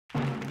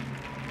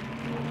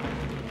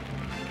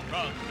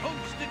From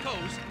coast to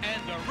coast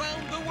and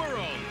around the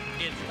world,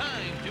 it's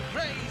time to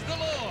praise the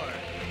Lord.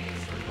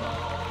 Praise the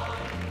Lord,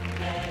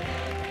 let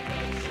every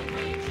nation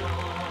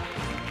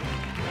rejoice.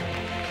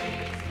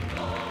 Praise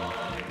the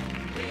Lord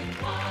with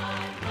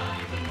one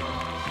mighty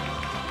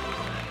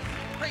voice.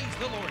 Praise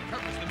the Lord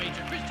covers the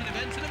major Christian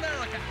events in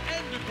America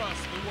and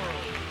across the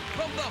world.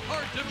 From the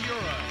heart of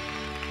Europe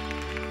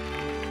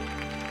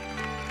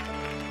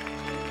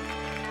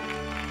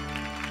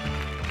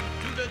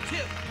to the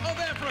tip of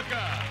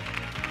Africa.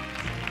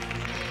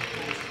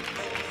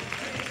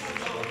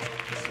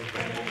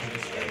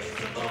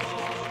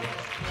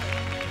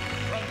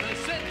 From the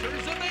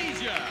centers of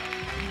Asia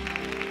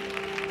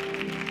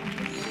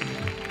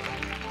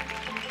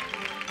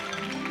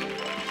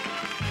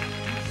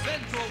to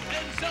Central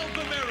and South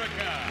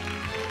America.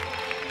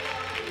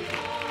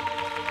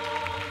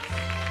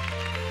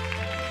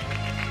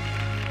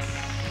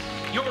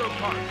 You're a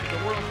part of the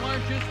world's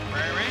largest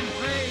prayer and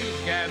praise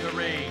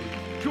gathering.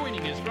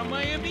 Joining us from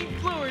Miami,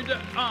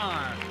 Florida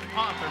are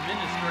author,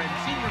 minister, and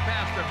senior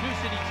pastor of New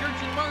City Church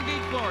in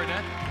Margate,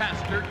 Florida,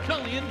 Pastor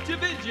Cullion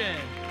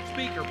TBN.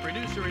 Speaker,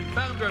 producer, and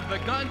founder of the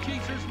God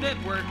Chasers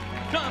Network,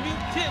 Tommy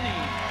Tinney.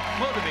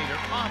 Motivator,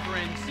 author,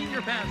 and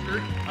senior pastor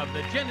of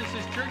the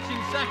Genesis Church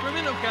in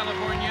Sacramento,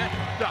 California,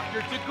 Dr.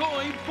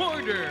 Takoy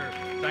Porter.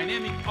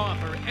 Dynamic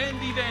author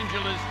and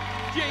evangelist,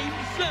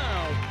 James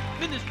South.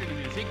 Ministry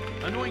music,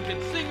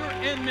 anointed singer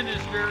and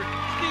minister,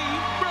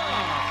 Steve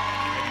Frost.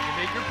 Ready to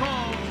make your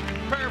calls,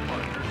 prayer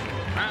partners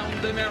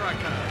around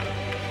America.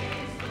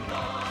 Praise the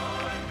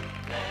Lord,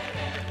 let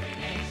every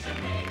nation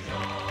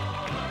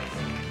rejoice.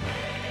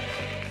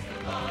 Praise the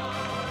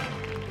Lord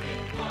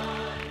with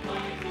one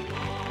mighty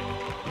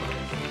voice.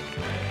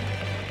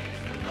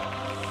 Praise the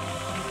Lord,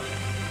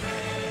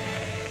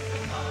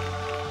 praise the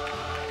Lord,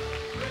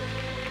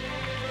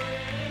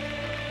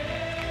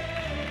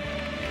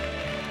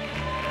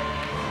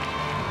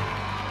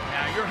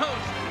 Now your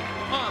host,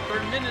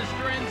 author,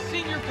 minister, and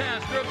senior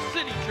pastor of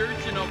City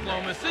Church in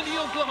Oklahoma City,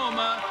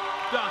 Oklahoma,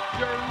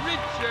 Dr.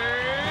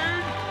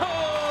 Richard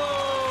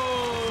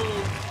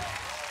Hogue.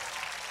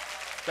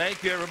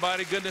 Thank you,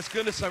 everybody.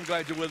 Goodness, I'm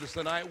glad you're with us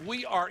tonight.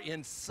 We are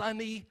in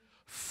sunny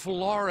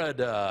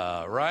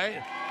Florida,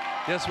 right?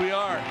 Yes, we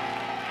are.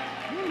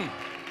 Isn't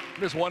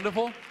this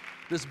wonderful?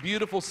 This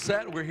beautiful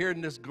set. We're here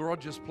in this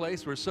gorgeous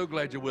place. We're so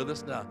glad you're with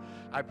us. Now,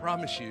 I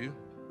promise you,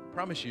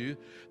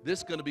 this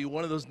is going to be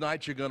one of those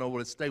nights you're going to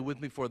want to stay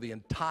with me for the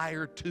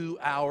entire 2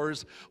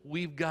 hours.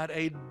 We've got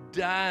a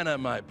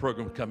dynamite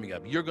program coming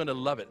up. You're going to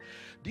love it.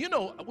 Do you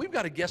know, we've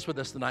got a guest with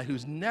us tonight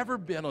who's never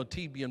been on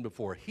TBN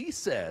before. He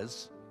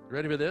says, you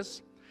ready for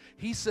this?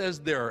 He says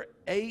there are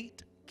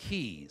 8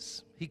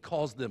 keys. He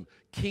calls them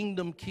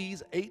kingdom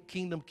keys, 8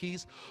 kingdom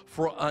keys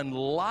for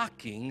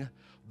unlocking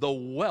the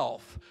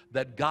wealth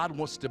that God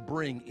wants to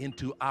bring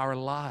into our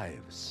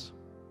lives.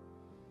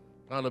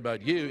 I don't know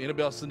about you.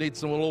 Anybody else that needs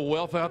some little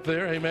wealth out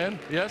there? Amen?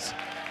 Yes?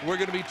 We're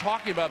going to be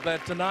talking about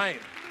that tonight.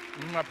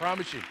 I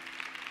promise you.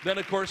 Then,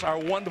 of course, our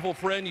wonderful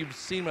friend, you've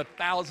seen him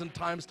 1,000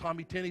 times,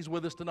 Tommy Tinney's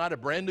with us tonight, a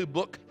brand new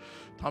book.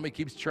 Tommy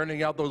keeps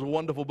churning out those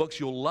wonderful books.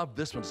 You'll love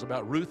this one. It's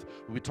about Ruth.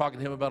 We'll be talking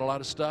to him about a lot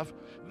of stuff.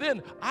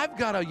 Then, I've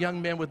got a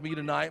young man with me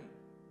tonight.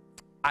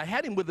 I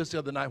had him with us the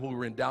other night when we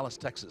were in Dallas,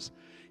 Texas.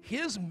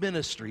 His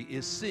ministry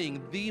is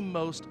seeing the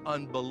most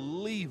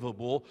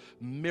unbelievable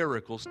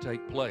miracles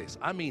take place.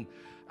 I mean,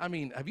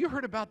 have you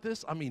heard about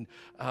this?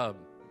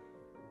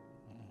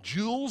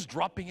 Jewels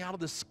dropping out of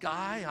the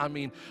sky.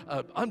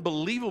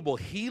 Unbelievable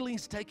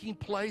healings taking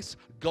place,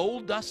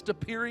 gold dust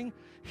appearing.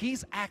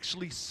 He's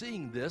actually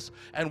seeing this,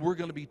 and we're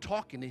going to be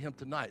talking to him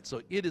tonight.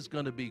 So it is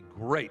going to be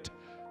great.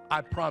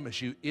 I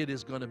promise you, it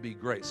is going to be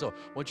great. So I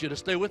want you to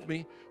stay with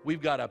me.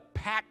 We've got a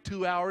packed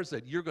 2 hours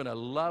that you're going to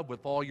love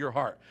with all your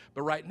heart.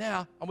 But right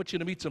now, I want you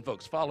to meet some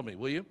folks. Follow me,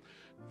 will you?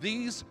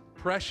 These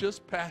precious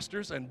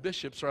pastors and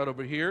bishops right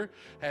over here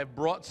have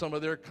brought some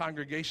of their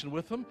congregation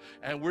with them,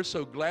 and we're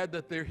so glad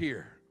that they're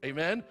here.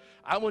 Amen?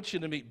 I want you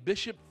to meet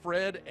Bishop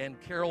Fred and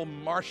Carol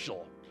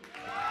Marshall.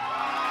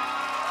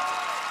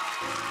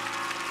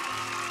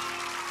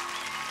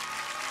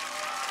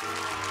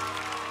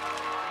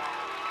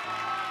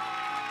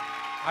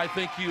 I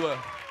think you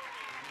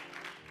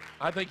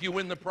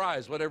win the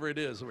prize, whatever it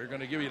is that we're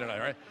going to give you tonight,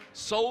 right?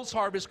 Souls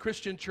Harvest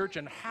Christian Church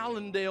in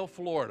Hallandale,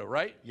 Florida,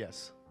 right?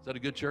 Yes. Is that a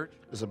good church?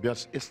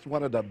 It's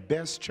one of the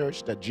best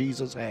church that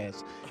Jesus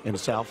has in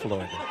South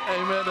Florida.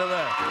 Amen to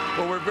that.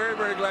 Well, we're very,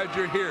 very glad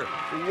you're here.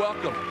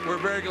 Welcome. We're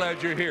very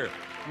glad you're here.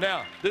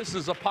 Now, this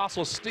is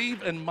Apostle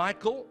Steve and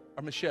Michael,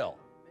 or Michelle.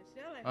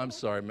 I'm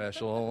sorry,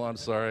 Michelle. Oh, I'm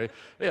sorry.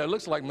 Yeah, it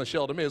looks like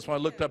Michelle to me. That's why I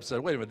looked up and said,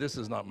 wait a minute, this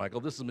is not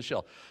Michael. This is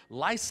Michelle.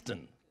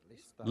 Liston,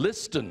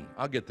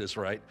 I'll get this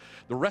right.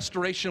 The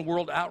Restoration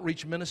World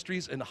Outreach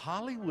Ministries in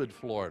Hollywood,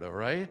 Florida,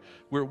 right?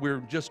 We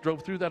just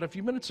drove through that a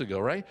few minutes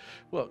ago, right?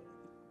 Well,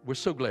 we're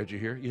so glad you're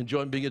here. You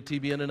enjoying being at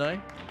TBN tonight?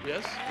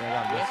 Yes?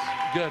 Yes?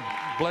 Good.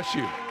 Bless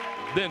you.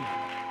 Then,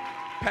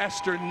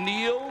 Pastor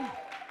Neil.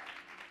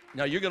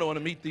 Now, you're going to want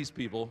to meet these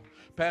people.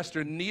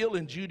 Pastor Neil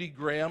and Judy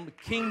Graham,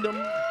 Kingdom.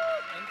 Amen?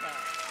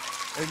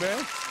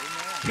 Amen.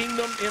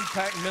 Kingdom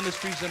Impact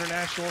Ministries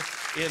International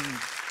in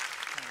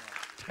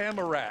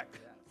Tamarack,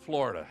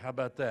 Florida. How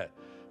about that?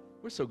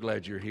 We're so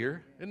glad you're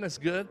here. Isn't this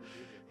good?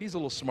 He's a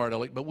little smart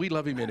aleck, but we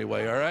love him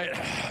anyway, all right?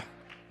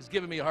 He's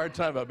giving me a hard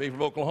time about being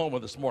from Oklahoma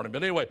this morning.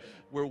 But anyway,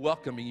 we're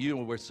welcoming you,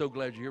 and we're so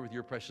glad you're here with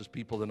your precious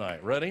people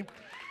tonight. Ready?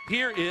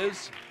 Here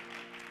is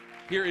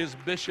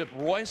Bishop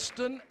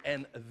Royston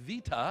and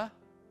Vita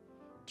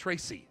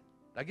Tracy.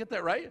 Did I get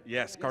that right?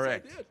 Yes,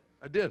 correct. Yes,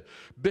 I did.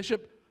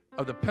 Bishop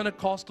of the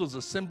Pentecostals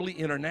Assembly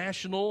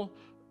International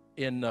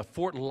in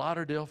Fort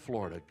Lauderdale,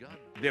 Florida. God.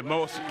 The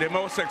most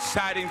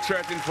exciting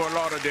church in Fort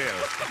Lauderdale.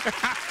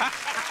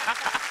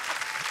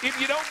 If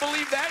you don't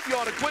believe that, you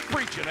ought to quit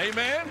preaching.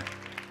 Amen?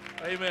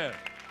 Amen.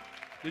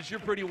 Does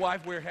your pretty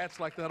wife wear hats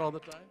like that all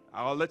the time?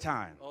 All the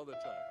time. All the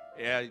time.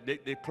 Yeah,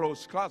 the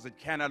closed closet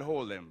cannot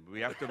hold them. We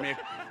have to make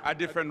a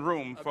different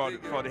room for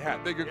the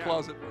hat. A bigger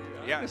closet for you.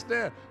 I Yeah.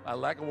 understand. I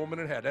like a woman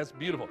in a hat. That's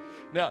beautiful.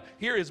 Now,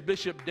 here is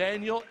Bishop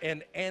Daniel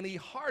and Annie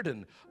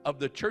Harden of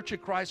the Church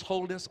of Christ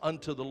Holiness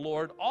Unto the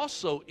Lord,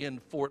 also in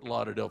Fort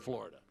Lauderdale,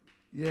 Florida.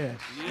 Yes.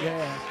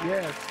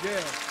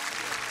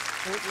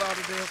 Fort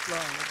Lauderdale,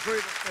 Florida.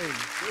 Greater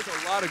faith.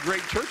 There's a lot of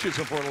great churches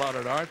in Fort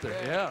Lauderdale, aren't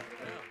there? Yeah.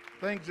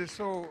 Things are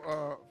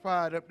so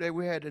fired up there,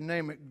 we had to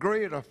name it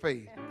Greater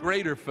Faith.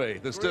 Greater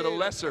faith instead of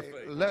lesser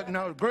faith.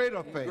 No,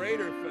 Greater Faith.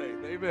 Greater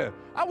faith. Amen.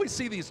 I always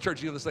see these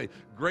churches, they say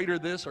greater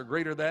this or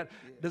greater that.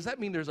 Does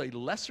that mean there's a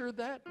lesser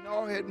that?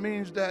 No, it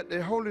means that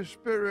the Holy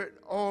Spirit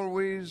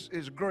always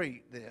is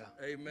great there.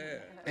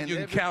 Amen. And And you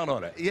can count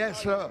on it.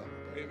 Yes, sir.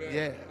 Amen.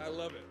 Yeah. I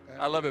love it.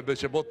 I love it,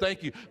 Bishop. Well,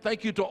 thank you.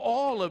 Thank you to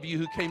all of you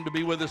who came to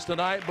be with us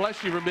tonight.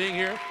 Bless you for being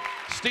here.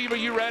 Steve, are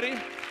you ready?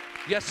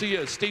 Yes, he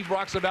is. Steve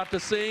Brock's about to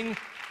sing.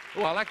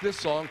 Oh, I like this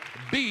song,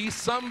 Be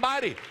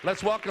Somebody.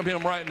 Let's welcome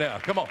him right now.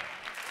 Come on.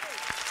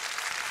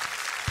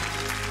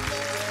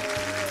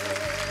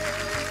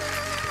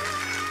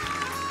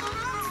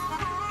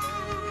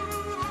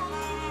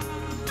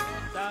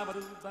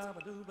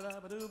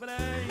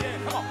 Yeah,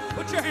 come on.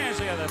 Put your hands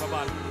together,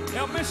 everybody.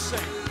 Help me sing.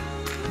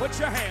 Put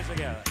your hands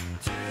together.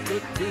 Do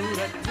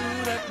that,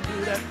 do that,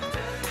 do that.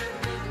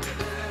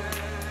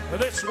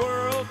 This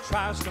world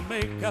tries to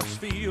make us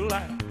feel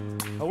like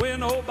we're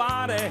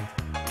nobody.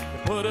 To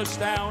put us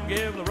down,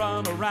 give the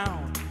run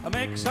around.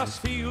 Makes us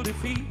feel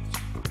defeat.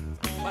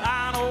 But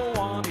I know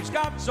one, he's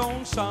God's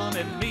own son.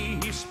 In me,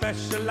 he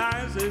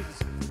specializes.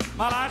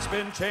 My life's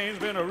been changed,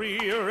 been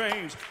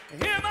rearranged.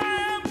 Here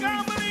I am,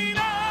 company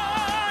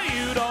now.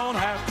 You don't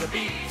have to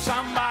be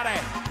somebody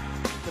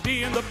to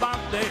be in the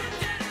body.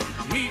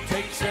 He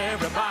takes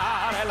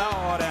everybody,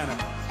 Lord, and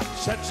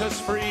sets us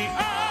free.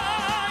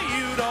 Oh,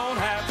 you don't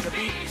have to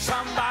be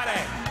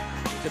somebody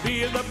to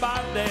be in the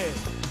body.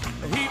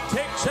 He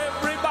takes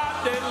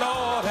everybody,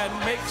 Lord, and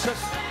makes us.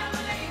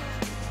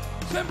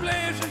 Some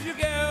places you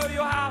go,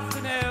 you have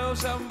to know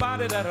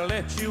somebody that'll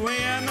let you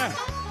in. As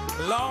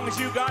long as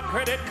you got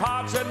credit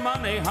cards and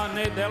money,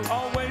 honey, they'll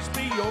always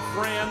be your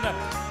friend.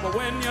 But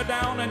when you're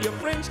down and your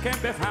friends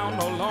can't be found,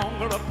 no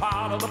longer a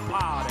part of the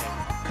party.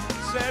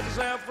 Set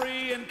yourself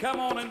free and come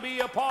on and be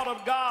a part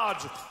of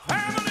God's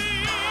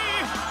family.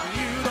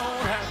 You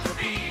don't have to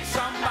be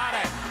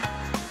somebody,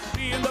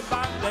 be in the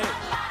body.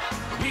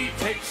 He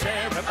takes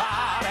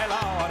everybody,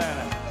 Lord,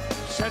 and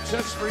sets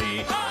us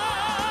free.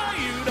 Oh,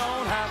 you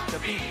don't have to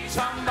be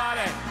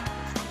somebody,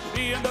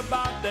 be in the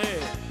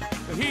body.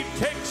 He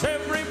takes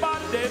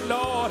everybody,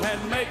 Lord,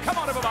 and come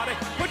on, everybody,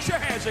 put your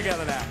hands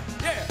together now.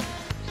 Yeah.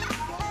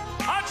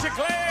 Aren't you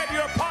glad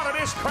you're a part of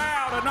this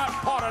crowd and not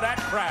part of that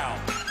crowd?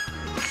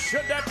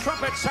 Should that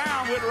trumpet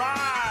sound, we'd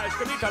rise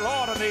to meet the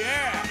Lord in the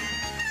air.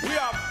 We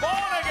are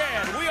born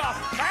again. We are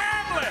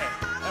family.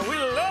 And we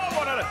love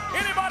one another.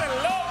 Anybody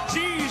love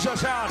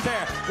Jesus out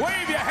there?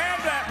 Wave your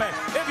hand at me.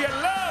 If you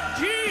love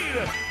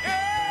Jesus,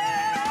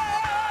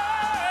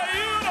 yeah,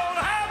 you don't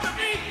have to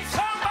be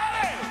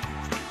somebody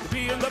to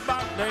be in the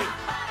body.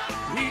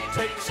 He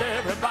takes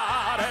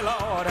everybody,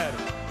 Lord, and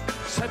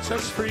sets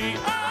us free.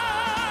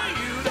 Oh,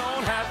 you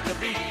don't have to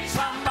be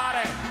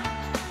somebody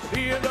to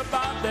be in the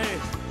body.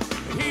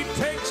 He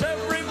takes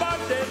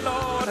everybody,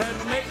 Lord,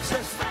 and makes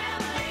us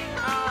family.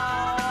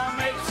 Oh,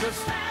 makes us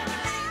family.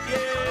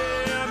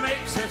 Yeah,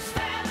 makes us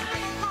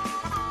family.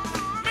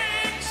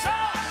 Makes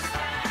us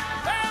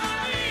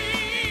family.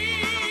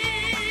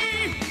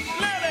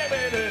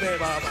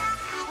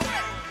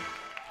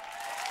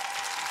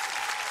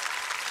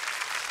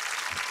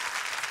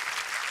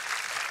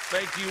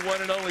 Thank you,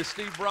 one and only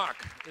Steve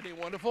Brock. Isn't he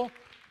wonderful?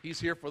 He's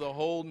here for the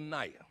whole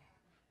night,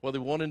 whether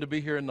we want him to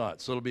be here or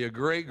not. So it'll be a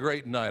great,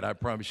 great night, I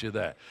promise you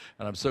that.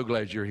 And I'm so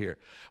glad you're here.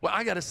 Well,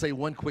 I got to say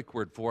one quick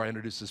word before I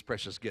introduce this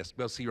precious guest,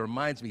 because he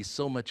reminds me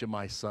so much of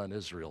my son,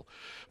 Israel.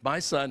 My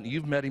son,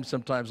 you've met him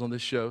sometimes on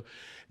this show.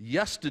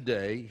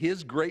 Yesterday,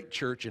 his great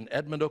church in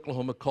Edmond,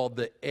 Oklahoma, called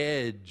the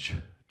Edge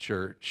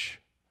Church.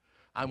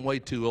 I'm way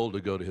too old to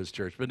go to his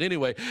church. But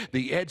anyway,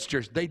 the Edge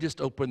Church, they just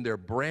opened their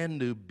brand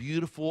new,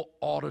 beautiful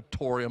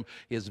auditorium,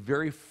 his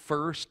very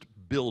first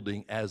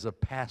building as a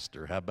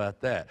pastor. How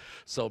about that?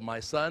 So my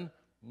son,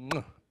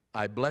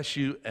 I bless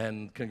you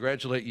and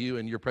congratulate you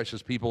and your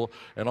precious people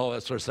and all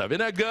that sort of stuff. Isn't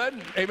that good?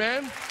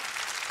 Amen?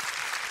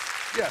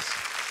 Yes.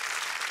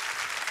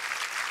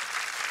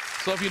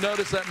 So if you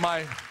notice that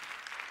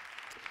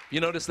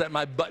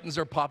my buttons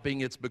are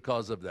popping, it's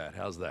because of that.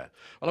 How's that?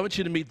 Well, I want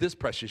you to meet this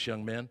precious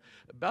young man,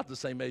 about the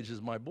same age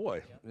as my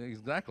boy. Yep.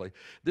 Exactly.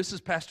 This is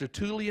Pastor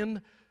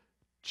Tullian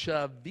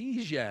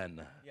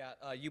Chavijan. Yeah,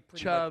 you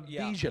pretty much,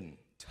 Chavijan.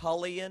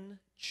 Tullian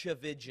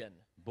Chavijan.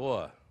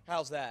 Boy.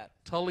 How's that?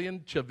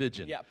 Tullian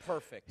Chavijan. Yeah,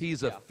 perfect.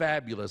 He's a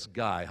fabulous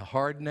guy. A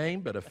hard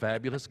name, but a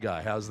fabulous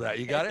guy. How's that?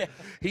 You got it?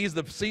 He's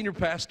the senior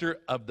pastor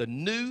of the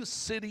New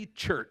City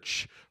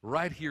Church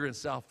right here in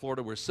South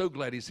Florida. We're so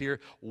glad he's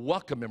here.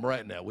 Welcome him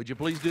right now. Would you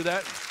please do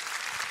that? Good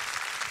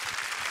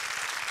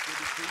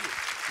to see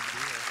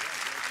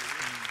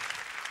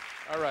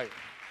you. All right.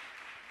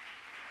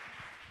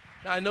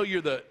 Now, I know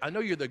you're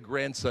the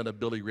grandson of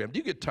Billy Graham. Do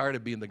you get tired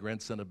of being the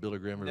grandson of Billy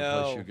Graham every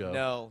place you go?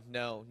 No.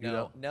 No,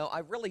 I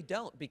really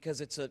don't,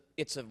 because it's a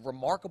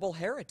remarkable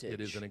heritage.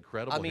 It is an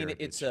incredible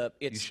heritage.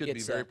 You should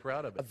be very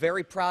proud of it.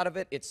 Very proud of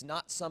it. It's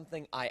not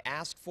something I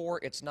asked for.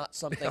 It's not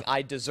something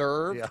I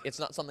deserved. Yeah. It's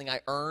not something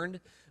I earned,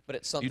 but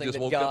it's something you just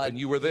that woke God. Up and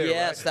you were there.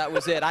 Yes, right? that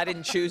was it. I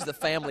didn't choose the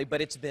family,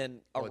 but it's been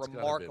a It's gotta be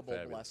remarkable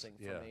fabulous. blessing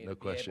for me no to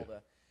question. be able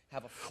to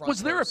have a front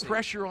Was there row a seat.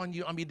 pressure on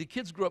you? I mean, did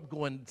kids grow up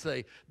going and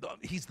say,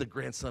 he's the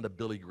grandson of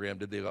Billy Graham?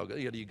 Did they all go,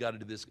 you got to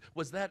do this?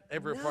 Was that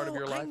ever a part of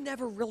your life? I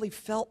never really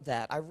felt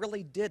that. I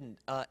really didn't,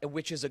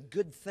 which is a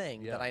good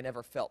thing that I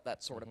never felt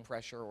that sort of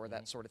pressure or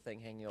that sort of thing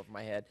hanging over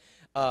my head.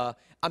 I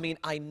mean,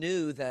 I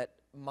knew that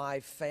my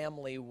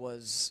family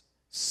was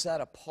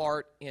set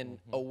apart in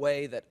a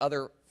way that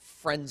other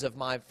friends of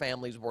my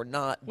families were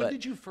not. When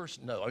did you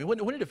first know? I mean,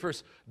 when did it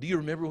first, do you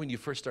remember when you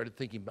first started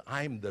thinking,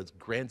 I'm the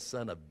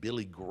grandson of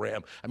Billy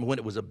Graham? I mean, when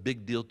it was a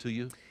big deal to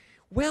you?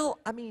 Well,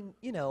 I mean,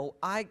 you know,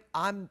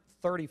 I'm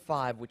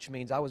 35, which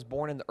means I was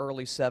born in the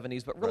early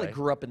 70s, but really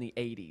grew up in the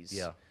 80s.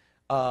 Yeah.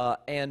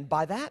 And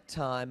by that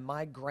time,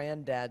 my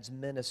granddad's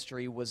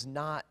ministry was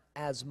not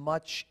as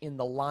much in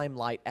the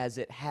limelight as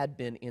it had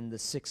been in the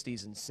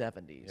 60s and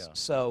 70s. Yeah.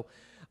 So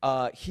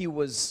he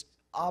was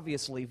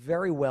obviously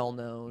very well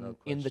known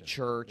in the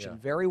church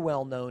and very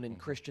well known in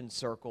Christian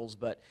circles,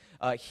 but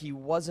he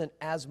wasn't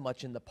as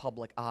much in the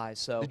public eye.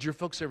 So Did your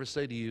folks ever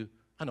say to you,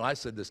 I know I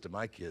said this to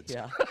my kids.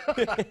 Yeah.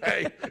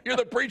 Hey, you're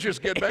the preacher's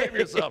kid, behave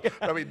yourself.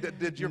 I mean,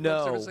 did your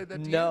folks ever say that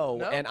to you?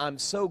 No, and I'm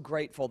so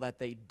grateful that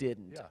they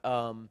didn't.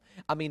 Yeah.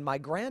 I mean, my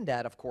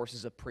granddad, of course,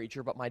 is a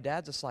preacher, but my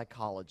dad's a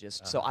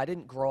psychologist, so I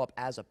didn't grow up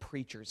as a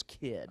preacher's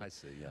kid. I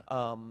see,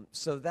 yeah.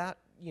 So that,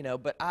 you know,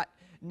 but I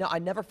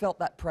never felt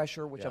that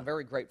pressure, which I'm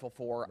very grateful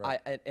for. Right.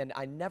 And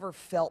I never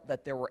felt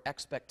that there were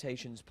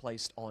expectations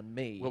placed on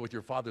me. Well, with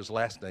your father's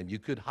last name, you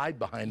could hide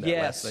behind that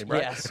Yes, last name,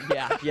 right? yes,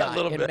 yeah. A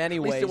little in bit. many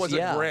At least ways, it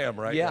wasn't yeah. Graham,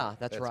 right? Yeah,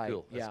 that's That's right.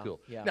 cool. That's yeah,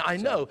 cool. yeah. Now, I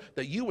So- know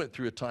that you went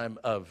through a time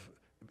of,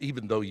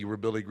 even though you were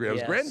Billy Graham's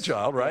Yes,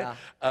 grandchild, right? yeah.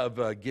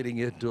 Of getting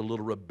into a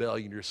little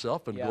rebellion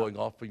yourself and Yeah. going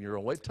off in your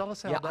own way. Tell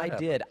us how Yeah, that I happened.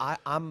 did.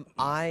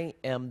 I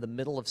am the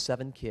middle of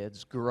 7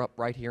 kids. Grew up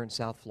right here in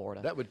South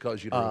Florida. That would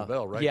cause you to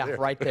rebel, right yeah, there.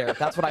 right there.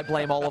 That's what I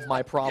blame all of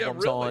my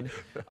problems really.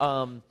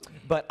 on.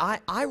 But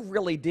I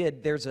really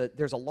did. There's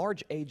a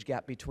large age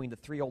gap between the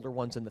 3 older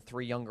ones and the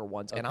 3 younger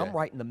ones, and Okay. I'm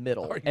right in the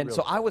middle. Are you And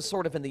so really? I was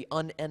sort of in the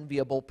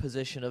unenviable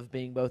position of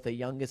being both a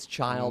youngest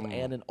child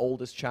and an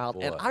oldest child,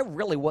 and Boy. I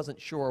really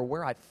wasn't sure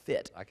where I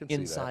fit I can see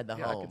that. inside the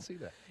Yeah, I home. can see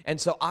that. And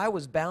so I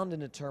was bound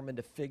and determined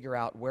to figure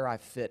out where I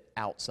fit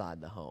outside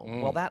the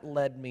home. Well, that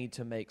led me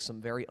to make some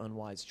very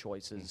unwise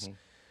choices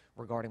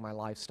regarding my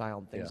lifestyle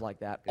and things Yeah. like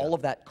that. Yeah. All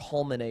of that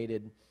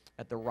culminated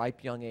at the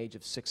ripe young age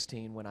of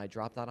 16 when I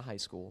dropped out of high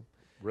school,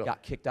 Really?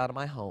 got kicked out of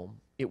my home.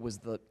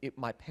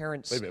 My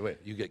parents Wait a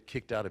minute, you get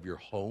kicked out of your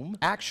home?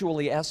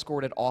 actually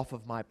escorted off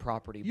of my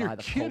property You're by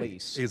the kidding.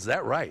 police. Is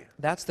that right?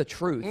 That's the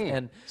truth.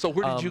 And So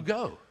where did you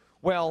go?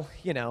 Well,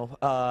 you know,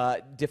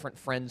 different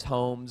friends'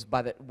 homes.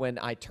 When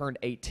I turned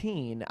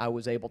 18, I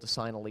was able to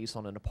sign a lease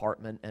on an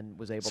apartment and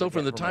was able. So to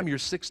from get the time roommate- you're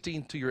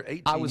 16 to you're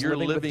 18, I was you're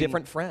living with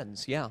different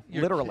friends. Yeah,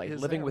 You're literally ki-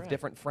 is living that with right?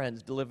 different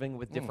friends, living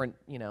with different,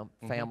 you know,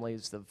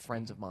 families of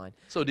friends of mine.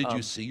 So did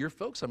you see your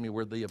folks? I mean,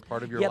 were they a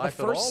part of your Yeah, life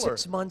the first at all?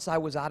 6 months I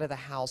was out of the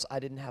house, I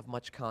didn't have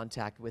much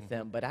contact with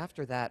them. But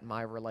after that,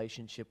 my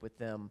relationship with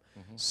them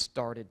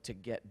started to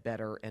get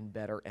better and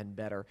better and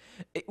better.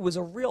 It was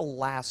a real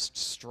last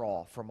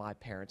straw for my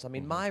parents. I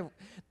mean, my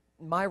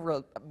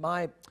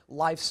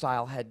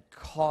lifestyle had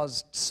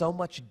caused so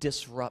much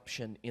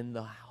disruption in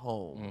the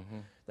home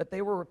that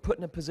they were put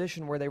in a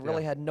position where they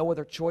really had no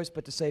other choice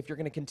but to say, if you're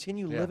going to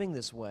continue living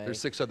this way, There's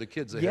 6 other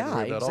kids that had to yeah,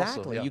 hear that also.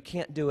 exactly. Yeah. You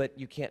can't do it.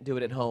 You can't do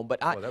it at home. But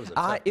that was a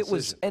tough it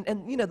was, decision.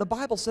 and you know, the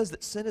Bible says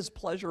that sin is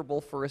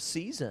pleasurable for a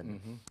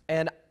season,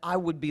 and I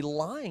would be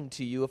lying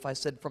to you if I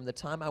said from the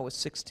time I was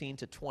 16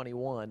 to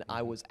 21,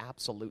 I was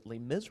absolutely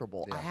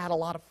miserable. I had a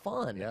lot of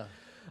fun. Yeah.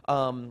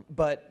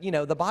 But you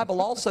know, the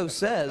Bible also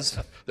says.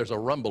 There's a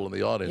rumble in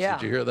the audience. Yeah.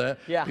 Did you hear that?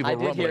 Yeah, People I did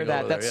hear rumbling that.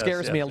 over That there.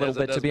 scares Yes, me a yes, little yes, it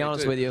bit, to does be me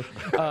honest too. with you.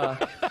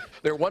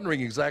 They're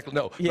wondering exactly.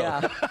 No.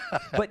 Yeah.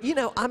 But, you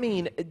know, I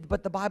mean,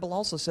 but the Bible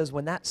also says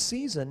when that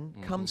season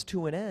comes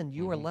to an end,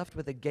 you are left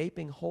with a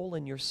gaping hole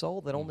in your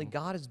soul that only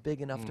God is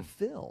big enough to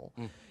fill.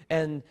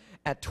 And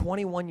at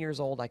 21 years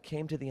old, I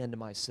came to the end of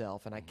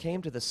myself, and I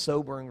came to the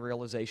sobering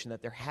realization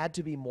that there had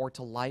to be more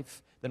to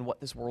life than what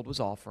this world was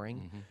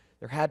offering.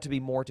 There had to be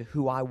more to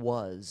who I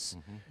was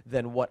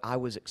than what I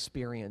was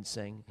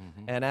experiencing.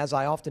 And as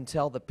I often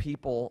tell the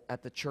people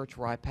at the church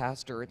where I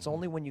pastor, it's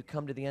only when you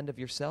come to the end of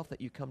yourself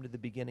that you come to the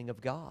beginning of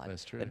God.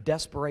 That's true. That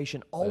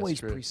desperation always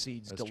true.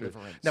 precedes That's true.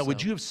 deliverance. Now, would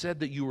So, you have said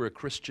that you were a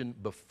Christian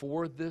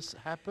before this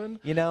happened?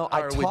 You know,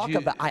 I Or would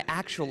you- I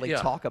actually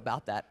Yeah. talk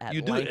about that at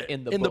You do length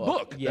in the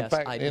book. Yes, in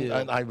fact, I do.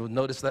 And I've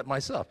noticed that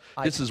myself.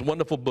 This is a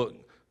wonderful book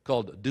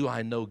called "Do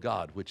I Know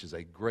God," which is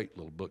a great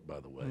little book,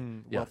 by the way.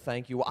 Well,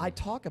 thank you. Well, I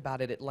talk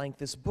about it at length.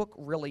 This book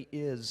really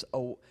is,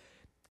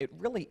 it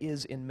really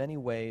is in many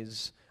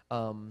ways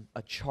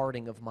a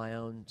charting of my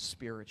own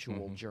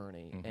spiritual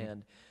journey.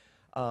 And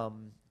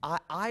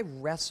I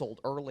wrestled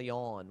early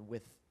on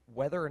with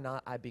whether or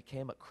not I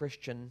became a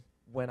Christian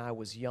when I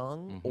was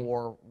young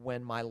or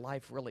when my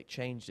life really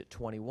changed at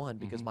 21,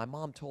 because my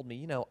mom told me,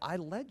 you know, I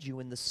led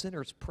you in the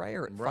sinner's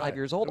prayer at 5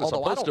 years old, It was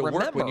although I supposed don't to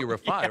remember. work when you were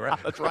 5, right?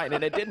 That's right,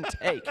 and it didn't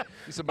take.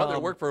 You said, "Mother,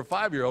 it worked for a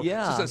 5-year-old."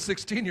 yeah. She said,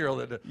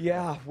 "16-year-old."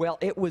 Yeah, well,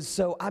 it was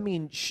so, I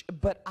mean,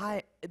 but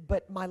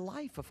my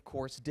life, of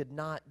course, did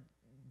not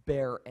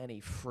bear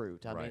any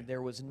fruit. I mean, Right,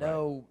 there was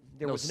No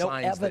no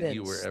signs that evidence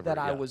you were ever- that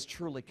I yeah. was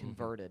truly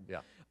converted.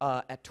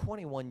 Yeah. At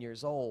 21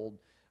 years old,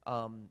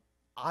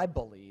 I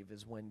believe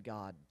is when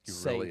God You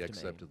saved really me.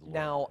 accepted the Lord,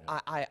 Now,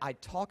 yeah. I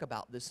talk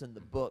about this in the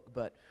book,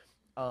 but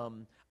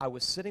I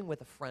was sitting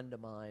with a friend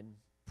of mine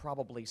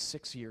probably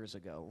 6 years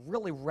ago,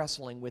 really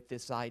wrestling with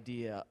this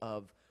idea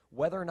of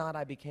whether or not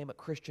I became a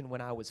Christian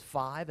when I was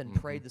 5 and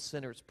prayed the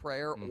sinner's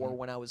prayer, or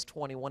when I was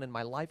 21 and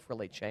my life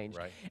really changed.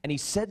 Right. And he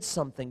said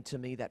something to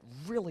me that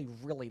really,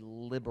 really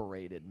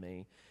liberated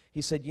me.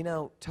 He said, you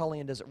know,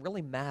 Tullian, does it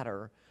really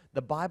matter?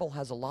 The Bible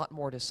has a lot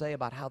more to say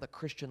about how the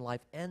Christian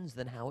life ends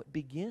than how it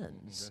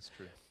begins. That's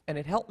true. And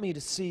it helped me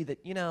to see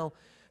that, you know,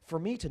 for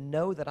me to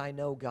know that I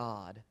know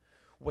God,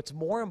 what's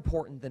more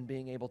important than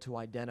being able to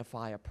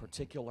identify a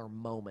particular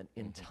moment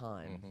in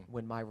time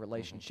when my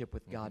relationship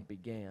with God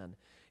began,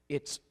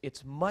 it's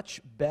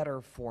much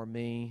better for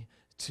me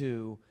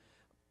to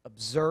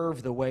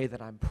observe the way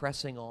that I'm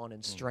pressing on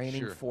and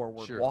straining Sure,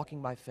 forward, sure,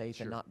 walking by faith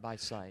sure. and not by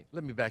sight.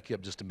 Let me back you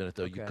up just a minute,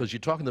 though, Okay. because you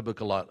talk in the book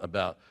a lot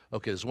about,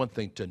 okay, there's one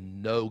thing to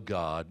know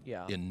God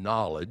Yeah. in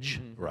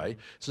knowledge, right?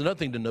 It's another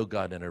thing to know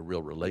God in a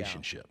real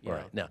relationship, yeah.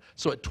 right? Now,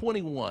 so at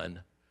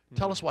 21,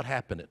 tell us what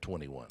happened at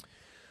 21.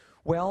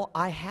 Well,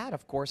 I had,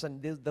 of course,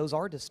 and those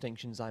are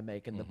distinctions I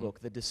make in the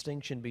book, the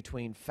distinction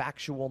between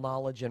factual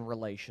knowledge and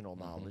relational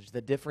knowledge,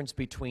 the difference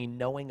between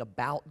knowing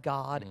about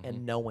God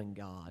and knowing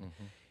God.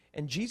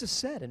 And Jesus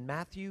said in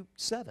Matthew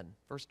 7,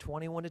 verse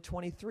 21 to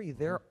 23,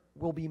 there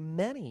will be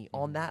many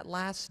on that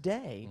last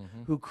day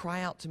who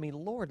cry out to me,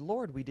 Lord,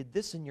 Lord, we did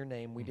this in your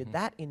name, we did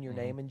that in your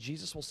name, and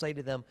Jesus will say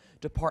to them,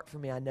 depart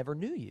from me, I never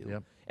knew you.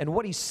 Yep. And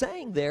what he's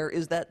saying there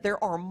is that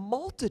there are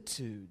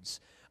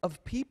multitudes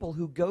of people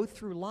who go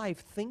through life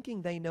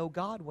thinking they know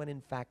God when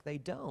in fact they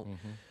don't.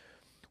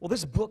 Well,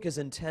 this book is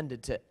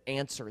intended to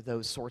answer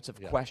those sorts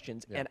of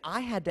questions, and I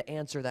had to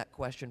answer that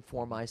question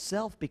for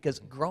myself because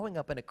growing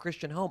up in a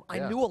Christian home, I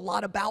knew a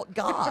lot about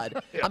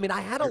God. I mean, I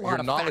had a lot Your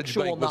of knowledge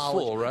factual bank was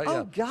knowledge. full, right? Oh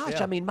Yeah. gosh,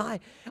 Yeah. I mean, I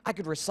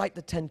could recite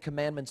the 10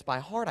 Commandments by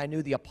heart. I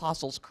knew the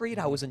Apostles' Creed.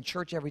 I was in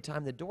church every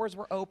time the doors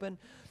were open.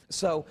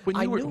 So When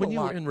I you were, knew when a you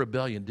were lot. in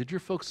rebellion, did your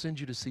folks send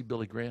you to see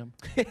Billy Graham?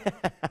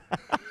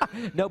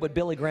 No, but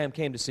Billy Graham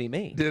came to see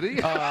me. Did he?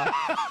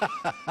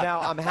 Now,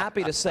 I'm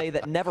happy to say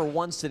that never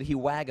once did he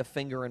wag a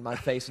finger in my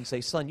face and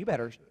say, son, you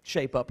better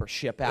shape up or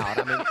ship out.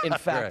 I mean, in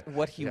fact, Right.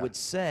 what he Yeah. would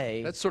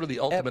say... That's sort of the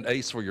ultimate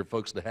ace for your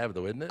folks to have,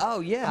 though, isn't it? Oh,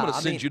 yeah, I'm going to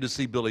I send mean- you to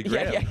see Billy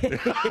Graham.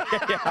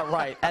 yeah,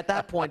 right. At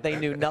that point, they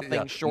knew nothing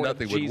Yeah, short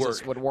nothing of would Jesus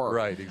work. would work.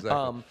 Right,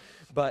 exactly.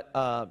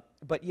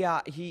 But yeah,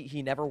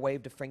 he never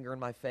waved a finger in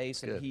my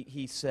face, and Good.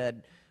 he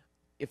said,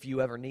 if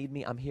you ever need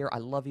me, I'm here. I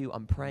love you.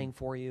 I'm praying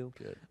for you.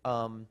 Good.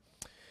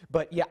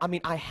 But yeah, I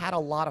mean, I had a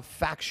lot of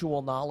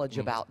factual knowledge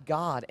about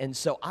God, and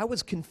so I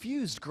was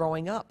confused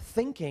growing up,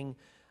 thinking,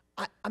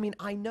 I mean,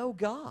 I know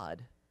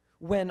God,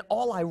 when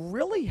all I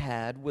really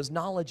had was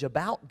knowledge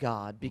about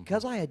God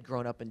because I had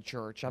grown up in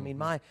church. I mean,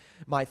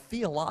 my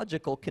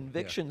theological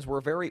convictions were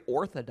very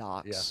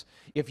orthodox.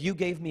 If you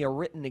gave me a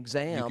written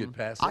exam, could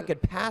pass I it?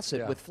 could pass it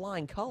Yeah. with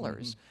flying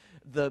colors.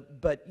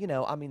 But you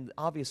know, I mean,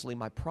 obviously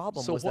my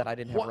problem was that I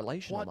didn't have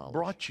relational what knowledge.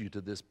 brought you to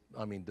this?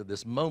 I mean, to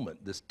this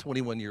moment, this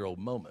 21-year-old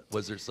moment?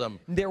 Was there some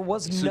There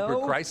was super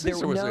no crisis? There,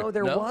 or was no,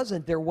 there no?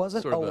 wasn't. There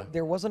wasn't. Sort of a-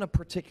 There wasn't a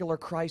particular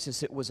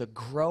crisis. It was a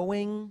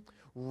growing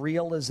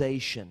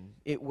realization.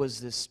 It was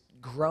this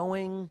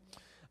growing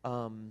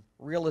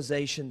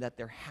realization that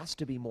there has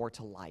to be more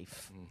to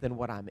life than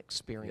what I'm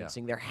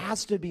experiencing. There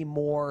has to be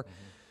more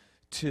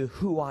to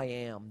who I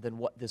am than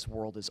what this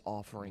world is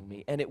offering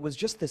me. And it was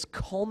just this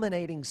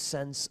culminating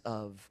sense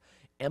of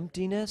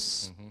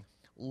emptiness,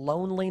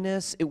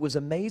 loneliness. It was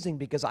amazing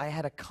because I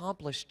had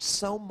accomplished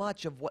so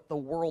much of what the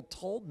world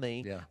told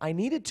me I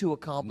needed to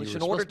accomplish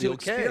in order to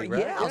experience.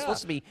 Right? Yeah, I was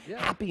supposed to be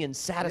happy and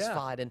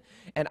satisfied,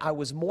 and I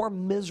was more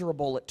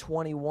miserable at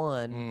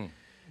 21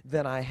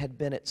 than I had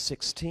been at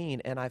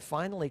 16, and I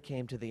finally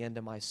came to the end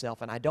of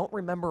myself. And I don't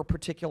remember a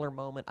particular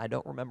moment. I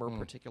don't remember a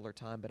particular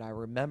time, but I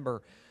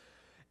remember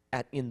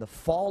in the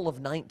fall of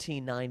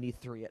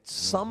 1993, at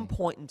some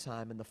point in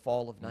time in the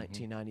fall of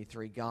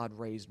 1993, God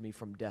raised me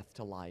from death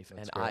to life.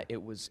 That's and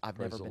great. I've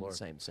never been the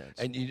same since.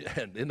 And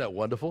isn't that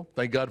wonderful?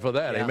 Thank God for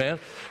that, amen?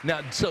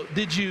 Now, so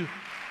did you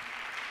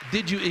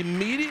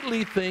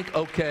immediately think,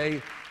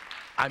 okay,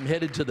 I'm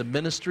headed to the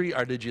ministry,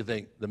 or did you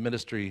think the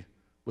ministry,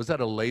 was that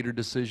a later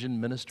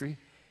decision, ministry?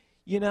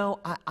 You know,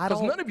 I Because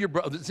don't... none of your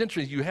brothers, it's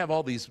interesting, you have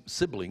all these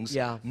siblings.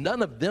 Yeah.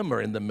 None of them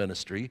are in the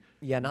ministry.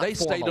 Yeah, not They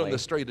stayed on formally. the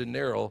straight and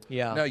narrow.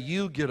 Yeah. Now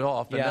you get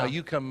off, and Yeah. now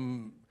you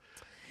come...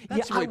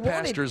 That's Yeah, the way I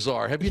wanted- pastors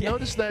are. Have you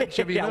noticed that?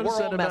 Have you Yeah, noticed we're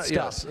that all about... messed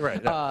Yes, up.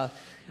 right.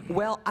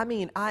 Well, I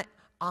mean,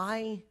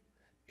 I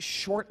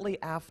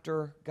shortly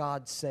after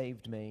God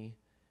saved me,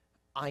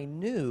 I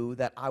knew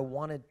that I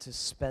wanted to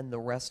spend the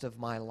rest of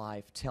my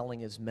life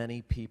telling as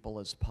many people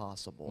as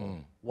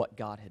possible what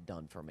God had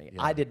done for me.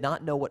 I did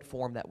not know what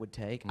form that would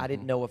take. I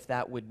didn't know if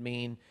that would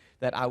mean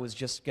that I was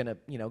just going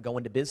to, go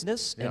into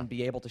business and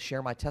be able to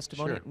share my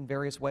testimony in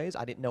various ways.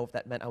 I didn't know if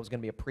that meant I was going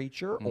to be a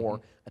preacher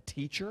or a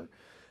teacher.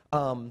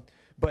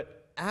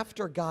 But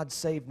after God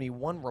saved me,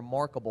 one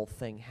remarkable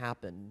thing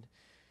happened.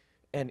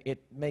 And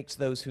it makes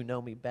those who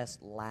know me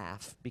best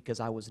laugh because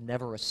I was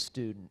never a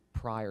student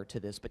prior to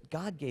this. But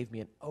God gave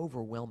me an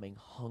overwhelming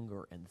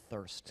hunger and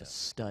thirst to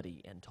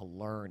study and to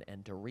learn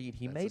and to read.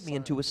 He made me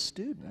into a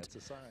student. That's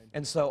a sign.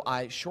 And so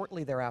I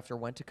shortly thereafter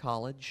went to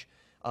college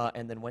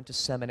and then went to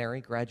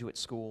seminary, graduate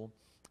school,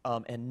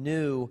 and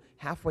knew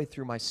halfway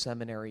through my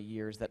seminary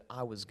years that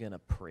I was going to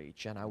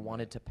preach and I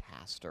wanted to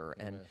pastor.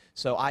 And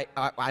so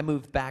I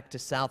moved back to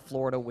South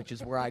Florida, which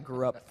is where I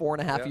grew up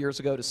 4.5 years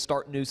ago, to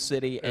start New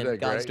City, and that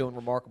God's great? doing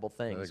remarkable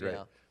things. That's great.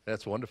 Yeah.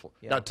 That's wonderful.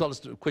 Yeah. Now tell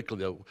us quickly,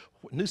 though,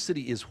 New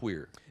City is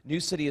where? New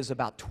City is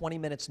about 20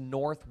 minutes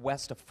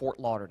northwest of Fort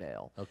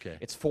Lauderdale. Okay.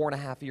 It's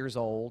 4.5 years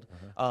old.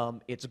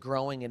 It's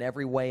growing in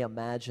every way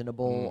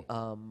imaginable.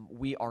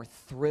 We are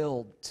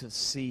thrilled to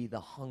see the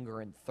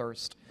hunger and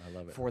thirst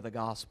for the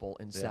gospel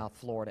in South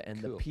Florida,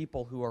 and the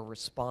people who are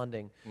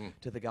responding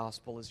to the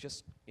gospel is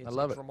just it's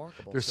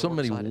remarkable. There's So so we're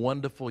many excited.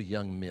 wonderful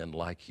young men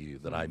like you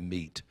that I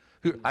meet.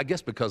 Who, I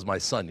guess because my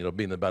son,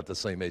 being about the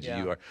same age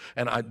as you are,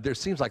 and there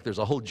seems like there's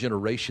a whole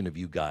generation of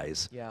you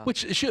guys,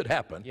 which it should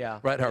happen,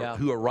 right?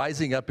 Who are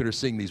rising up and are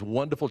seeing these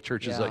wonderful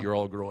churches that you're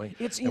all growing.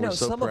 It's and we're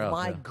so some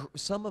proud. of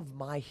some of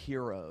my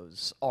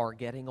heroes are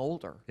getting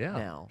older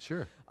now,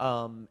 sure,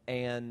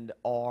 and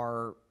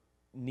are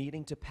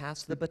needing to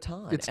pass the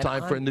baton. It's And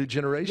time for a new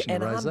generation to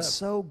and rise I'm up.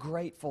 so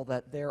grateful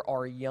that there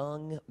are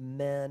young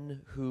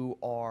men who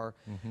are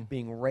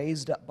being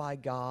raised up by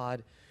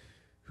God,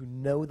 who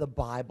know the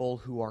Bible,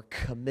 who are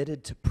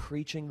committed to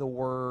preaching the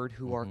Word,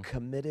 who are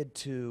committed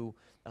to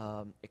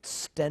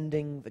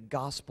extending the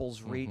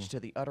gospel's reach to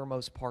the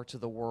uttermost parts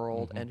of the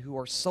world, and who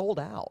are sold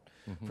out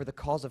for the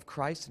cause of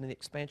Christ and the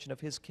expansion of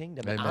His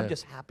kingdom. And I'm Amen.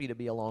 just happy to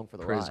be along for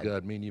the Praise ride.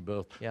 God, me and you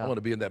both. Yeah. I want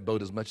to be in that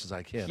boat as much as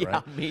I can, Yeah,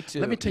 right? me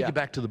too. Let me take Yeah. you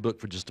back to the book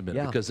for just a minute,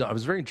 Yeah. because I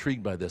was very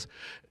intrigued by this.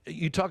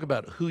 You talk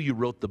about who you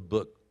wrote the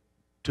book,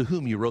 to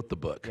whom you wrote the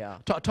book. Yeah.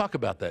 Talk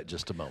about that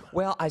just a moment.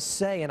 Well, I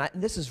say, and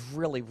this is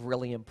really,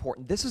 really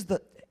important. This is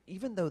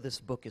even though this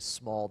book is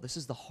small, this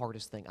is the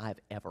hardest thing I've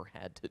ever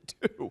had to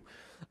do.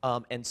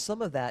 And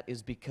some of that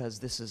is because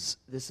this is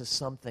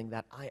something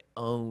that I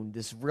own.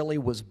 This really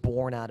was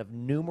born out of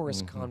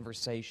numerous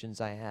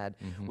conversations I had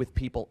with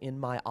people in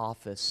my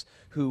office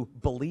who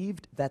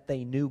believed that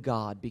they knew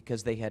God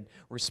because they had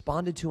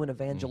responded to an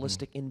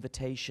evangelistic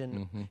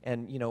invitation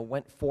and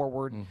went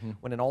forward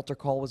when an altar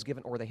call was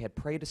given, or they had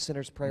prayed a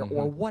sinner's prayer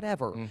or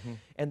whatever.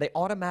 And they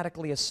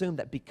automatically assumed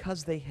that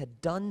because they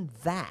had done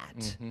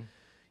that,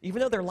 even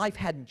though their life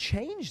hadn't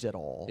changed at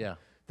all,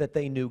 that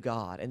they knew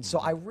God. And so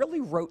I really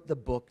wrote the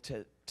book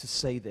to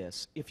say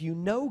this. If you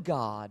know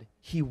God,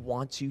 He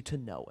wants you to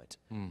know it.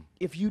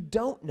 If you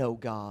don't know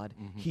God,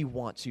 He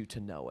wants you to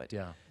know it.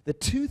 The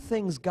two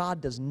things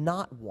God does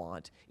not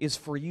want is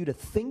for you to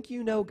think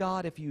you know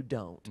God if you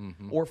don't,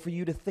 or for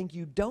you to think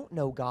you don't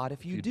know God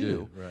if you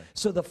do. Right.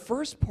 So the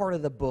first part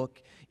of the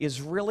book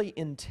is really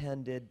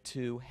intended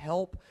to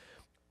help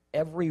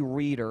every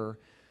reader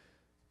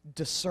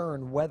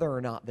discern whether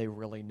or not they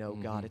really know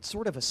God. It's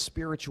sort of a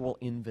spiritual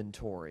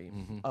inventory.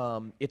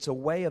 It's a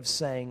way of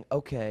saying,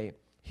 okay,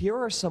 here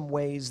are some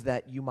ways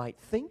that you might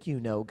think you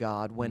know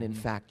God when in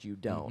fact you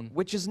don't,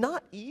 which is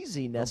not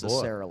easy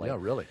necessarily. Yeah,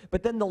 really.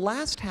 But then the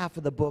last half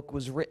of the book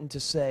was written to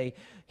say,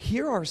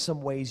 here are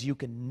some ways you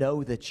can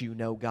know that you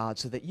know God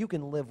so that you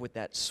can live with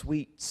that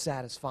sweet,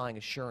 satisfying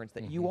assurance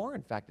that you are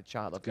in fact a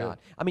child of God.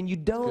 I mean, you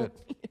don't...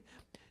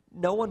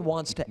 no one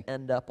wants to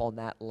end up on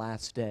that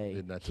last day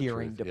Isn't that the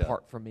hearing, truth? Yeah.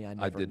 "Depart from me, I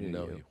never didn't knew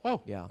know you." you.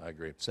 Well, Yeah. I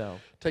agree. So,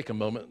 Take a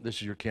moment, this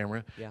is your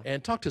camera, Yeah.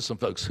 and talk to some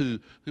folks who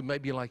may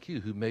be like you,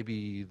 who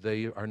maybe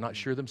they are not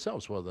sure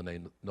themselves whether they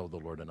know the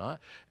Lord or not,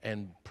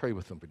 and pray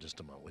with them for just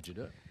a moment. Would you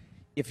do it?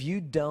 if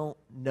you don't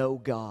know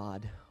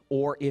God,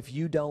 or if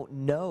you don't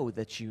know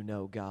that you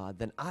know God,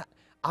 then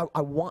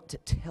I want to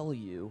tell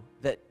you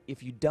that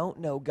if you don't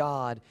know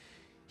God,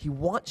 He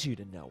wants you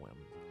to know Him.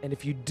 And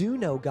if you do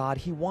know God,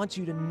 He wants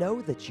you to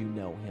know that you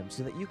know Him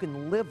so that you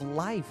can live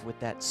life with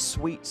that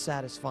sweet,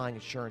 satisfying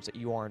assurance that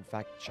you are, in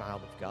fact, a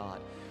child of God.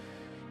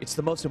 It's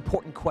the most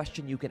important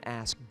question you can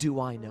ask: do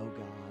I know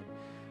God?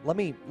 Let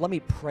me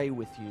pray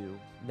with you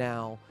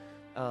now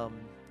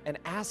and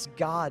ask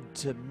God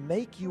to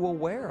make you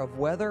aware of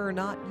whether or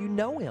not you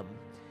know Him.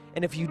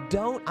 And if you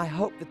don't, I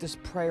hope that this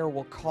prayer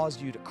will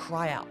cause you to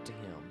cry out to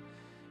Him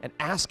and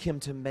ask Him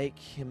to make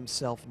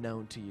Himself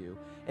known to you.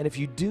 And if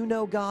you do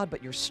know God,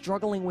 but you're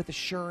struggling with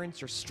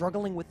assurance, you're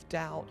struggling with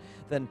doubt,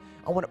 then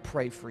I want to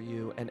pray for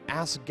you and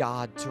ask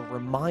God to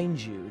remind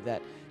you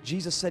that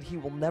Jesus said He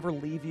will never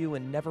leave you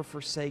and never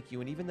forsake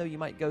you. And even though you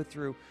might go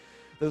through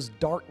those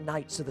dark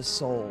nights of the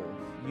soul,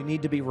 you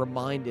need to be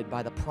reminded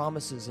by the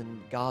promises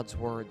in God's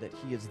Word that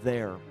He is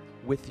there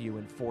with you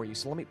and for you.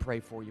 So let me pray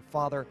for you.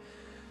 Father,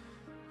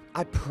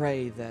 I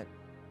pray that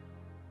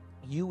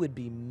you would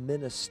be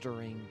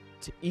ministering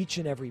to each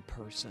and every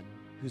person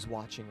who's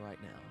watching right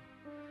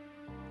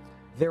now.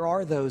 There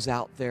are those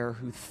out there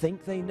who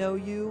think they know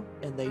you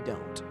and they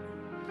don't.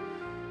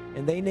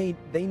 And they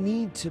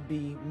need to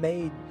be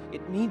made,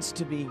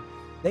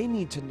 they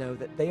need to know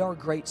that they are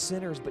great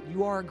sinners, but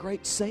you are a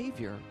great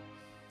Savior.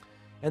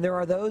 And there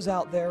are those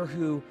out there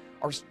who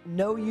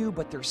know you,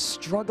 but they're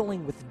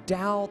struggling with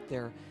doubt.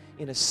 They're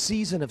in a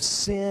season of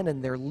sin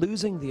and they're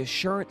losing the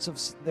assurance of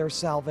their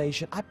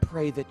salvation. I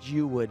pray that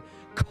you would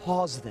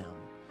cause them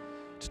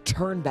to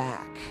turn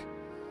back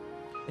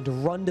and to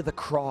run to the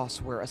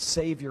cross where a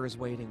Savior is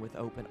waiting with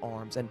open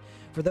arms. And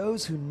for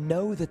those who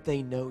know that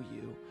they know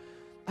you,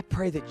 I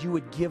pray that you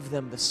would give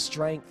them the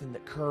strength and the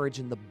courage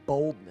and the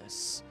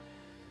boldness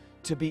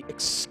to be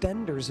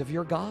extenders of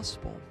your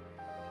gospel.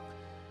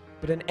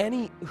 But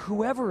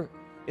whoever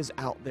is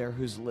out there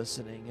who's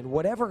listening, in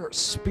whatever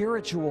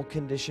spiritual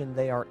condition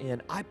they are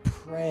in, I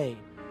pray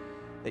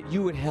that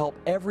you would help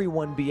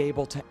everyone be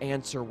able to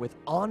answer with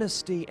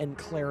honesty and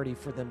clarity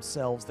for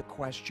themselves the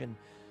question,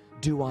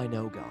 do I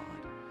know God?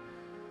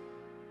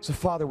 So,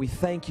 Father, we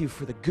thank you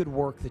for the good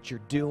work that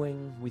you're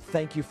doing. We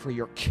thank you for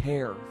your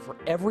care for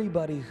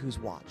everybody who's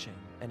watching.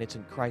 And it's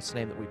in Christ's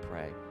name that we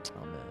pray.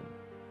 Amen.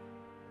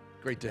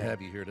 Great to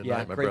have you here tonight,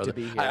 Yeah, my great brother. to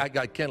be here.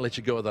 I can't let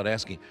you go without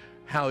asking,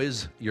 how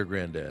is your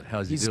granddad?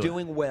 How's he He's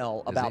doing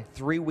well. Is About he?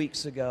 3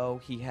 weeks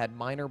ago, he had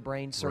minor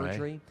brain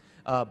surgery,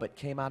 but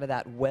came out of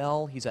that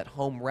well. He's at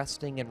home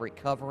resting and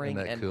recovering.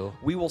 Isn't that and cool?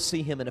 we will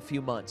see him in a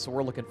few months, so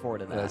we're looking forward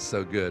to that. That's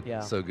so good. Yeah.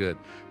 So good.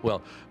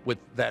 Well, with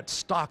that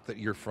stock that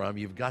you're from,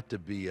 you've got to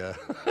be,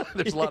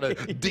 there's a lot of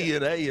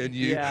DNA in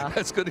you Yeah.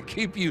 that's going to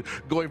keep you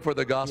going for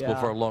the gospel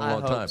for a long,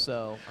 long I time. hope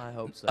so. I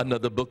hope so.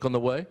 Another book on the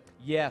way?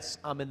 Yes,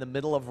 I'm in the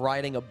middle of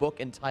writing a book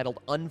entitled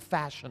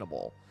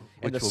Unfashionable.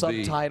 And Which the will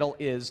be- subtitle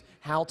is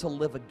How to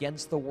Live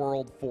Against the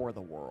World for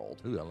the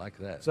World. Ooh, I like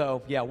that.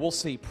 So, yeah, we'll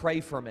see.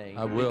 Pray for me.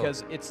 I will.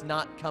 Because it's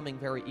not coming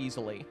very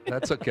easily.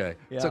 That's okay.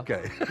 It's Yeah.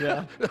 okay.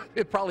 Yeah.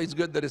 It probably is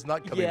good that it's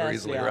not coming very Yes,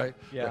 easily, yeah, right?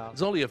 yeah.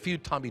 There's only a few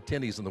Tommy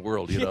Tennys in the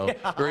world, you know.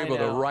 Yeah, They're I able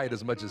to know. write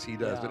as much as he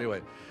does. Yeah. But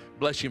anyway,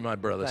 bless you, my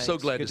brother. So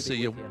Thanks. glad Good to to be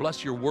see you. with you.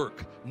 Bless your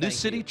work. New Thank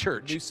City you.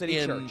 Church. New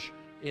City Church.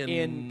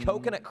 In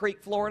Coconut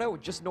Creek, Florida,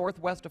 just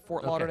northwest of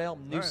Fort Okay. Lauderdale, All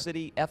right.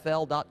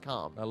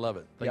 newcityfl.com. I love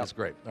it. I think Yep. it's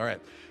great. All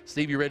right.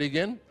 Steve, you ready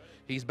again?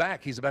 He's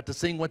back. He's about to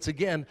sing once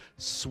again,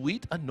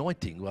 Sweet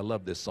Anointing. I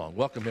love this song.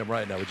 Welcome him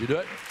right now. Would you do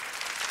it?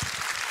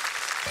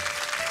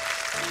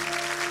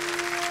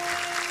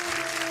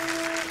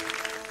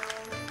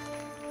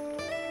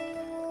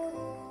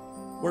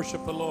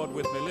 Worship the Lord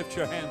with me. Lift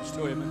your hands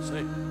to Him and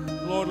say,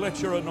 Lord,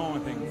 let your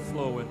anointing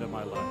flow into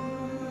my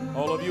life.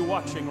 All of you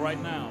watching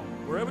right now,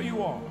 wherever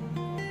you are,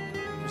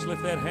 just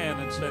lift that hand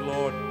and say,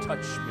 Lord,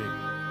 touch me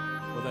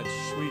with that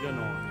sweet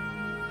anointing.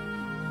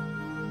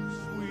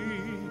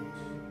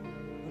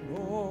 Sweet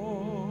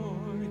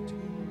anointing.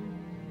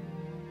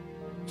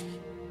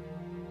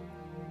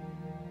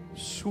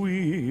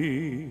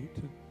 Sweet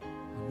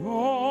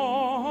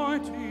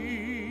anointing.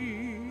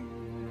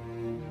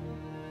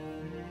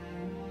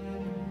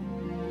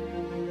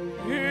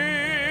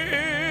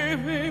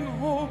 Giving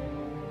hope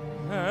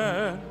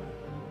and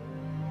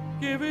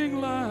giving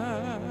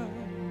life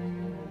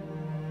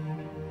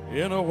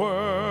in a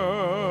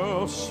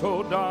world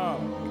so dark,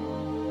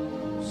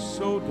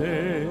 so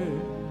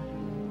dead.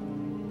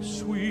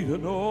 Sweet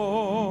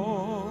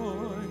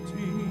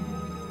anointing,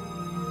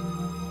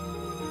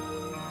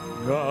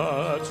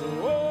 God's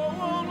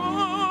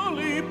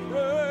holy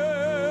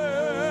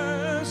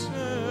presence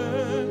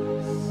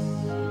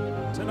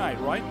tonight,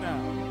 right now.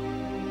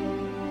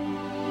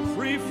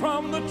 Free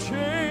from the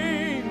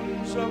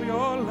chains of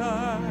your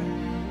life,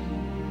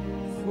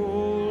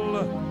 full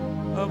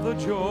of the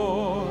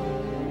joy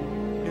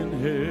in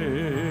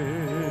Him.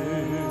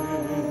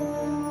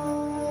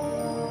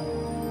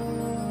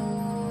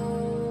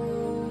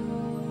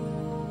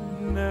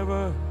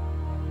 Never,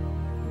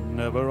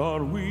 never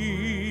are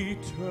we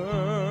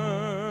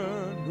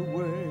turned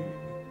away.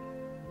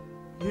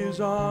 His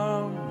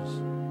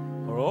arms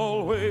are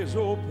always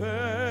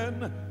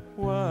open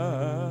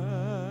wide.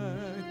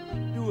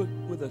 Do it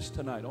with us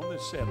tonight on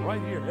this set,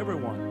 right here,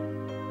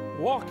 everyone.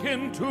 Walk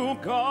into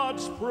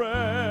God's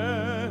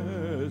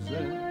presence,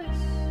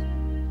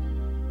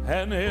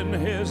 and in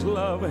His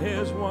love,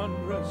 His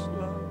wondrous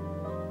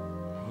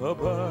love,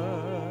 abide.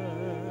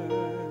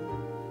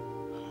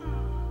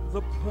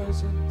 The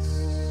presence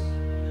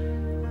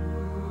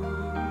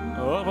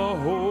of a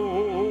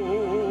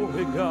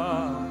holy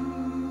God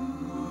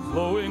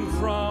flowing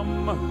from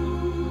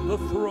the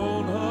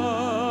throne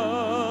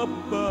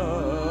above.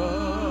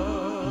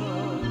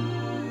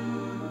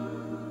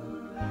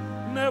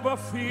 Never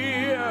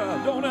fear,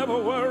 don't ever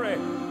worry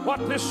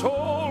what this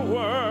whole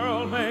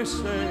world may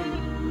say.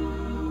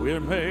 We're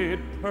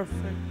made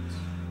perfect.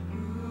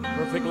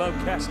 Perfect love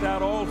casts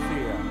out all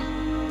fear.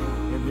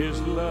 In His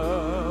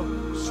love,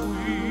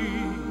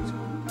 sweet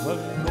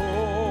anointing.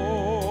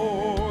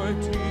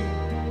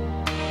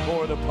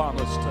 Pour it upon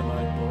us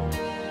tonight, Lord.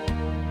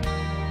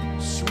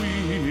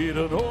 Sweet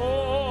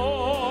anointing,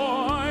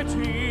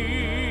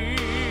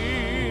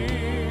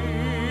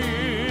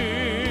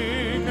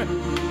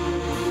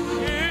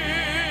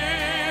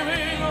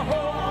 giving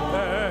hope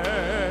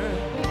and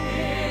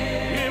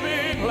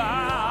giving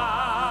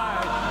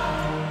light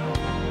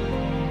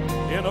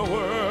in a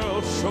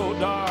world so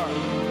dark,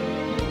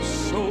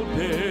 so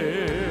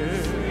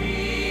dead.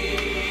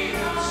 Sweet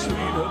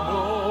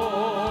anointing,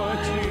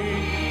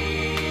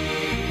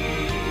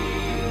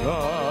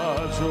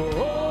 God's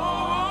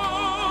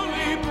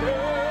holy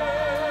presence,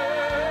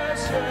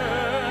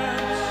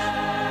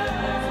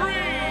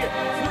 free,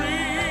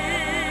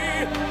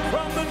 free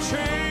from the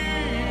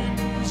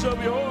chains of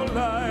your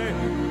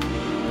life,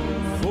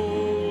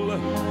 full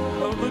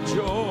of the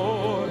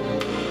joy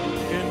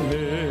in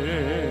Him.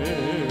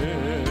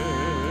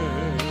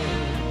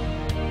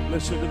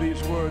 Listen to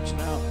these words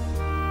now.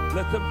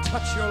 Let them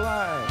touch your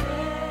life.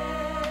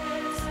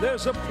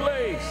 There's a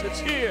place, it's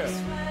here,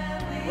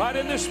 right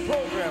in this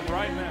program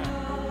right now.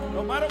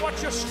 No matter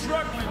what you're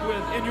struggling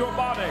with in your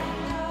body,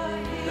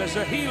 there's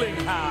a healing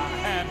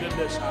hand in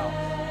this house.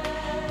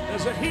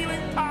 There's a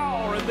healing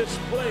power in this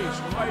place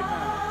right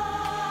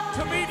now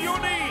to meet your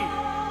need,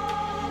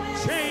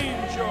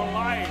 change your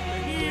life, to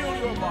heal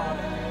your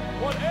body,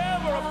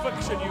 whatever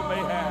affliction you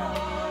may have.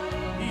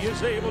 He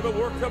is able to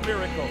work a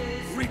miracle.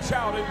 Reach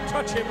out and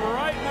touch Him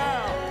right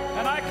now,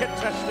 and I can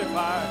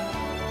testify.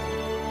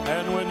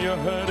 And when you're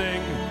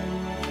hurting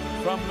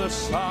from the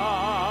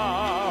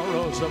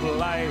sorrows of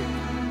life,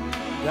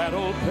 that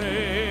old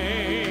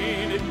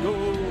pain, it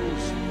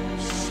goes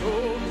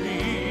so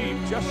deep.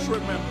 Just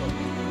remember,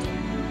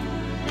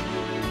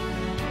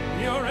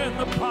 you're in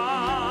the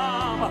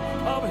palm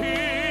of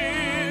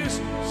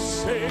His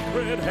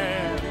sacred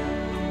hand,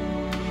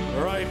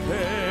 right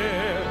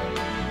there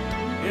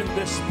in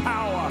this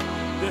power,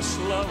 this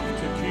love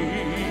to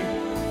keep.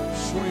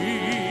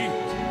 Sweet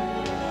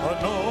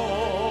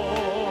anointing,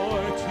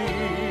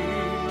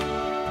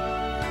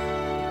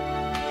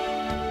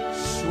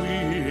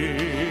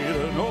 sweet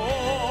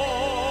anointing,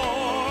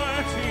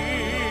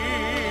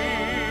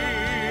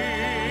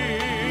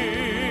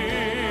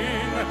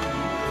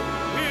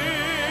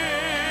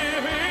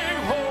 giving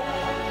hope,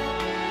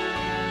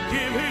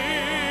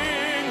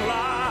 giving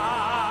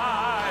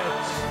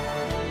light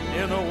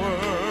in a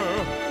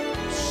world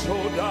so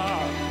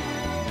dark,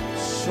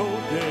 so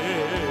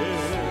dead.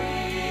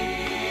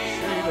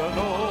 Sweet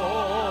anointing,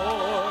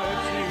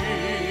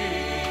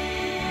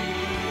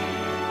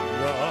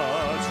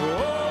 God's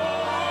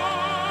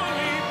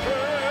holy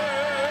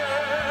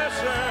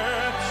presence.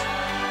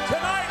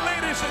 Tonight,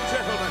 ladies and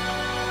gentlemen,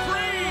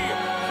 free,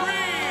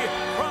 free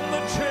from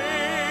the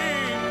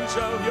chains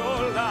of your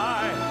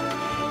life,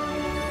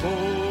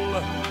 full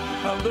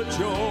of the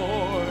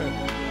joy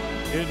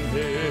in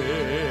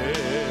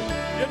Him.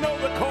 You know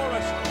the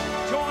chorus.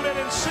 Join it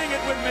and sing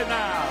it with me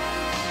now.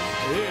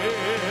 In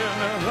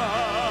the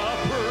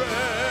presence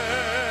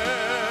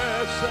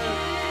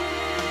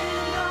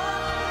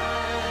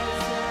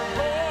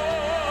of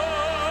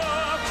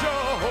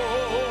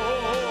Jehovah,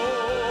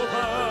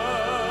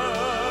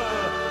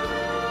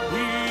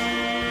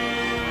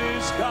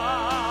 He's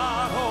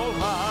God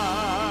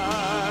Almighty.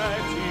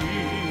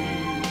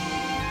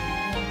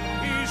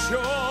 He's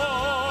your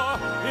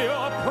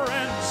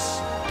Prince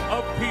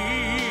of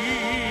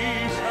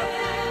Peace.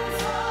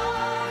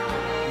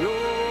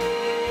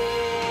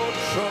 Your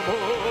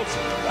troubles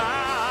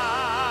vanish.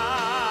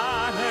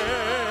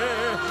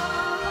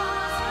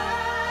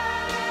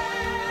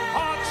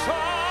 Hearts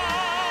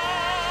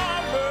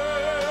are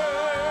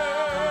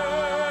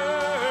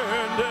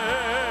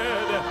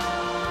mended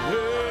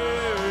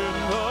in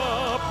the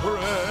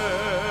presence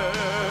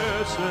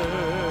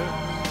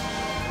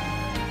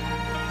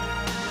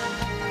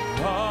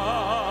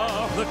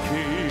of the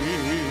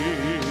King.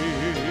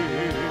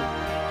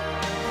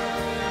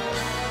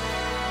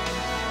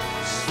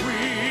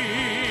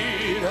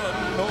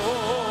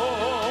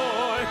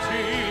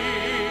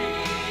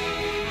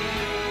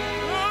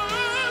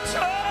 God's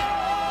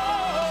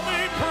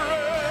holy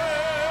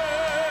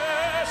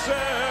presence.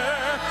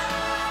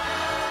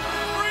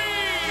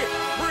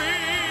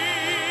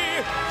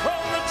 Free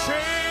from the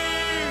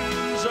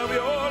chains of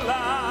your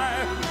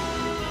life,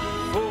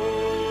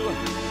 full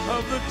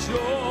of the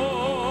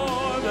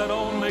joy that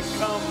only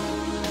comes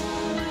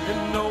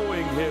in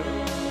knowing Him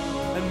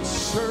and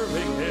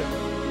serving Him.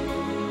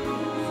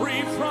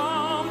 Free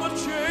from the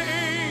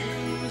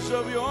chains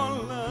of your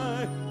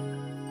life,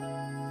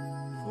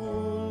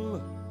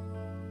 full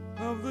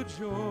of the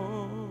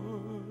joy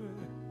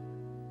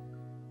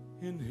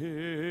in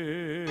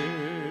Him.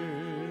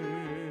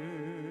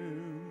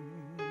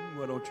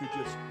 Why don't you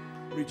just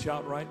reach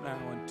out right now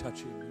and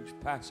touch Him? He's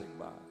passing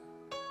by.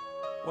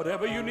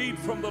 Whatever you need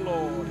from the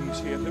Lord, He's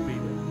here to meet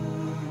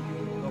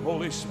it. The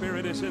Holy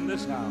Spirit is in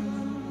this house.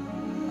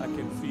 I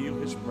can feel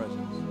His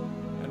presence.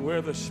 And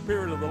where the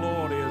Spirit of the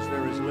Lord is,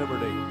 there is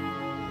liberty.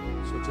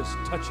 So just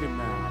touch Him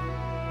now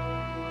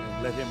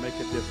and let Him make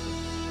a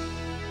difference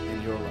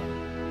in your life.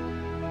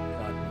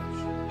 God bless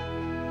you.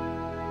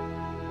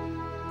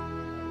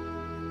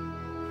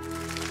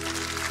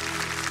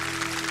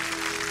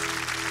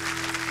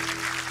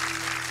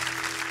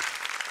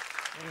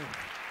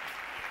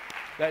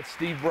 That's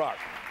Steve Brock.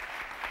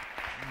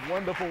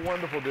 Wonderful,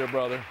 wonderful, dear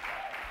brother.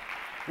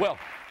 Well,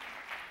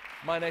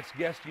 my next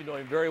guest, you know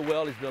him very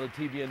well. He's been on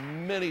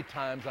TBN many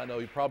times. I know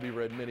you probably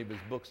read many of his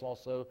books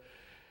also.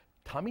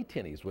 Tommy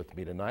Tenney's with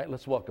me tonight.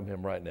 Let's welcome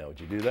him right now. Would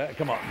you do that?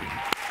 Come on.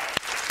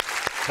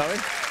 Tommy?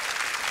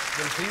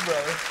 Good to see you,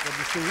 brother. Good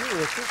to see you,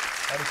 Richard.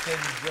 I understand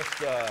you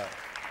just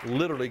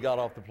literally got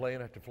off the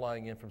plane after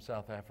flying in from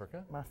South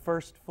Africa. My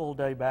first full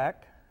day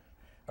back.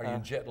 Are you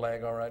jet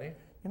lag already?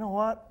 You know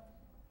what?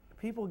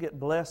 People get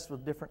blessed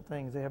with different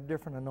things. They have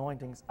different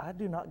anointings. I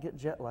do not get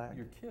jet lag.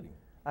 You're kidding.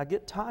 I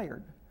get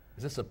tired.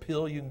 Is this a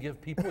pill you can give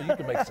people? You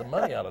can make some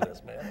money out of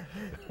this, man.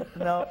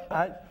 No,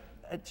 I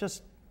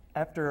just,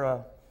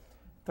 after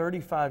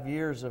 35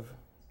 years of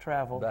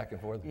travel. Back and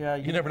forth. Yeah.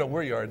 You never know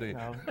where you are, do you?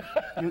 No.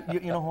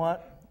 You know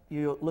what?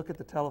 You look at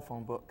the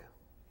telephone book.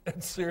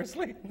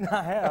 Seriously?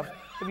 I have.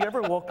 Have you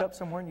ever woke up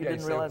somewhere and you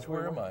didn't realize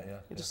where am I? Yeah.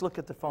 You just look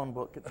at the phone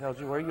book. It tells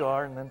you where you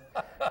are, and then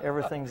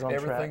everything's on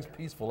track. Everything's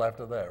peaceful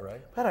after that,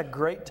 right? I had a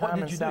great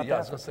time in South Africa. Yeah, I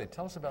was going to say,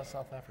 tell us about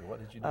South Africa. What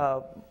did you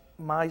do?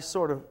 My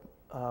sort of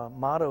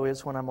motto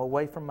is when I'm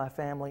away from my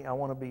family, I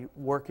want to be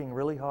working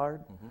really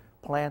hard,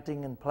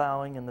 planting and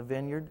plowing in the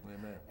vineyard.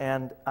 Amen.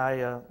 And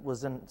I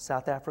was in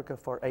South Africa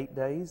for 8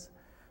 days,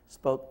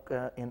 spoke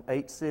in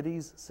 8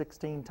 cities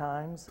 16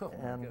 times,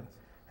 and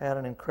had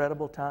an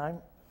incredible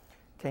time.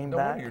 Came No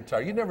back. wonder you're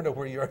tired. You never know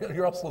where you are.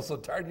 You're also so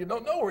tired you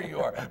don't know where you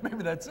are.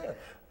 Maybe that's it.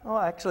 Oh,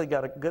 I actually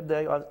got a good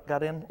day. I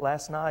got in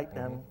last night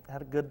and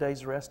had a good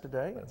day's rest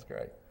today. That's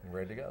great. You're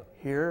ready to go.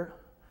 Here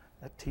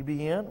at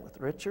TBN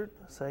with Richard,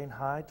 saying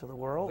hi to the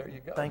world. There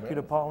you go. Thank you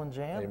to Paul and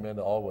Jan. Amen.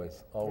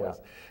 Always, always.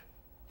 Yeah.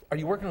 Are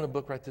you working on a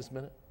book right this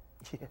minute?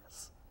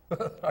 Yes.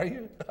 Are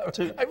you?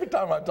 Every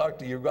time I talk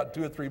to you, you've got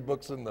 2 or 3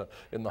 books in the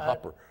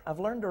hopper. I've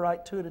learned to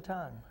write 2 at a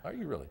time. Are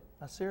you really?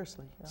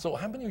 Seriously. Yeah. So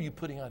how many are you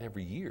putting out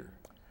every year?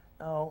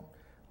 Oh,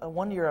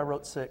 1 year I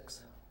wrote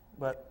 6,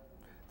 but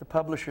the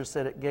publisher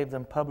said it gave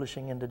them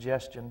publishing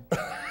indigestion.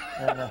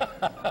 And,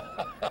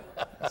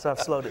 so I've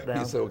slowed it down.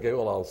 You said, okay,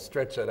 well, I'll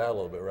stretch that out a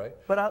little bit, right?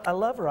 But I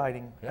love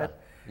writing. Yeah,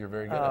 you're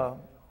very good at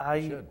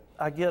it.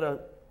 I get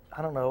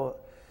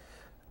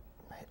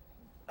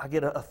I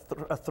get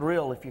a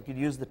thrill, if you could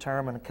use the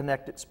term, and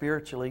connect it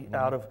spiritually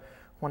out of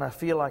when I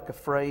feel like a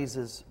phrase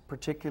is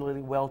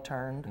particularly well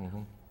turned.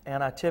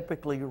 And I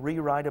typically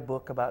rewrite a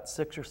book about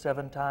 6 or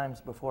 7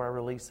 times before I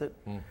release it.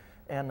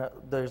 And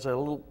there's a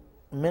little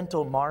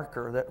mental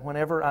marker that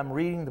whenever I'm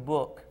reading the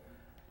book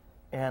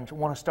and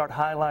want to start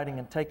highlighting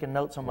and taking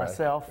notes on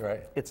myself,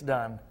 it's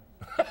done.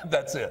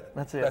 That's it.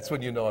 That's it. That's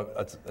when you know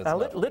it's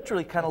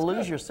literally kind of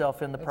lose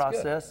yourself in the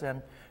process,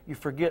 and you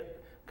forget.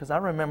 Because I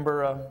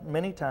remember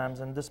many times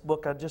in this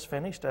book I just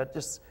finished,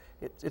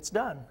 it's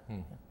done.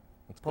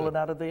 Pull it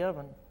out of the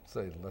oven.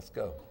 Say, let's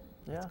go.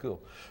 Yeah. That's cool.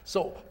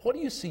 So what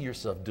do you see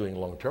yourself doing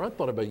long term? I've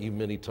thought about you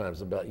many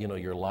times about,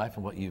 your life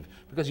and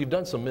because you've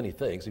done so many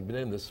things. You've been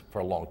in this for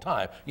a long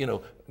time.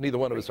 Neither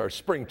one of us are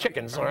spring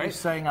chickens, right? Are you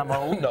saying I'm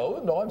old?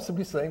 No, I'm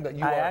simply saying that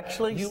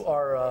you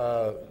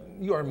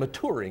are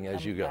maturing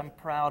as you go. I'm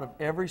proud of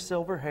every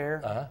silver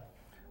hair.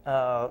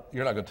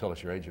 You're not going to tell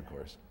us your age, of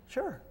course.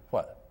 Sure.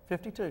 What?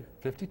 52.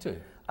 52.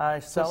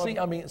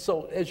 So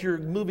so as you're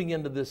moving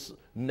into this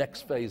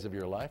next phase of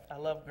your life. I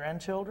love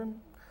grandchildren.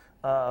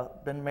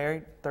 Been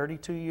married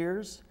 32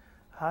 years.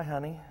 Hi,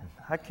 honey.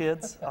 Hi,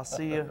 kids. I'll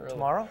see you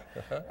tomorrow.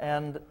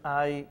 And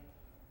I,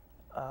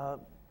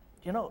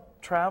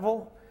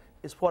 travel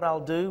is what I'll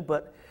do,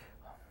 but...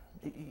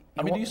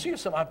 do you see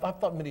yourself, I've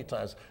thought many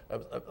times,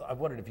 I've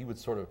wondered if you would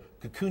sort of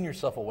cocoon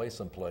yourself away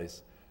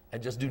someplace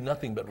and just do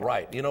nothing but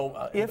write,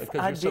 if because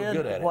I you're so did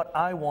good at what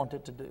I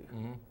wanted to do,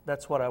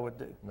 that's what I would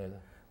do. Amazing.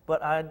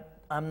 But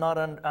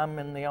I'm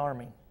in the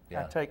Army.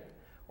 Yeah. I take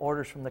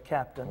orders from the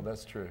captain. Well,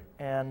 that's true.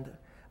 And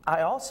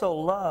I also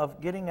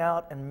love getting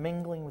out and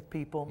mingling with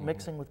people,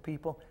 mixing with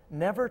people.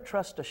 Never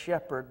trust a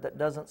shepherd that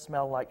doesn't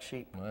smell like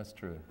sheep. Well, that's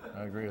true.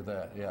 I agree with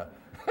that. Yeah.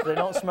 If they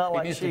don't smell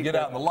like needs to sheep, get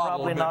out in the lot a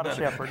probably little not bit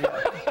a better. shepherd.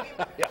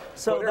 Yeah. Yeah.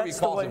 So Whatever he that's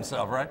the calls way,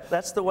 himself, right?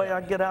 That's the way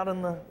I get out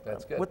in the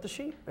That's good. with the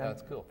sheep. And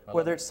That's cool. I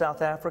Whether love it's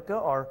South Africa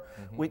or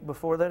week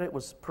before that it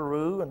was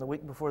Peru, and the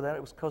week before that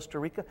it was Costa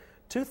Rica.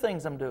 Two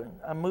things I'm doing.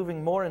 I'm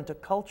moving more into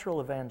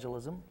cultural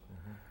evangelism.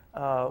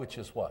 Which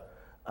is what?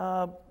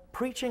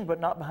 Preaching, but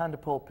not behind a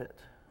pulpit.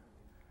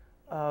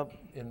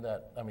 In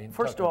that, I mean,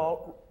 First talk of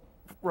all,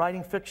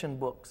 writing fiction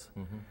books.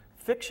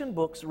 Fiction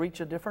books reach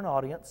a different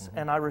audience,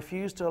 and I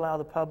refuse to allow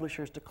the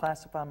publishers to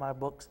classify my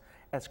books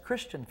as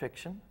Christian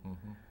fiction,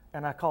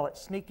 and I call it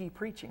sneaky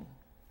preaching.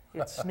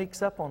 It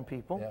sneaks up on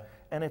people, Yeah.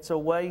 and it's a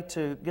way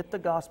to get the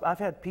gospel. I've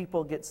had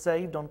people get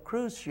saved on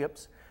cruise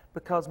ships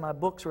because my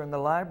books are in the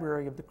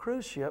library of the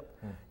cruise ship.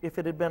 If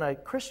it had been a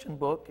Christian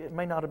book, it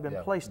may not have been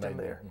Yeah, placed in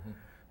maybe. there.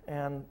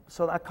 And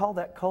so I call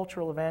that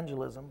cultural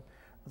evangelism.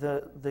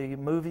 The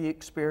movie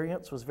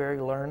experience was very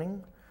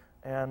learning,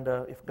 and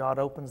if God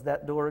opens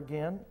that door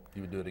again,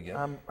 You would do it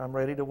again? I'm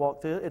ready to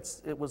walk through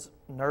it. It was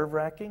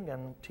nerve-wracking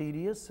and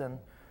tedious,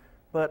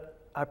 but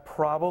I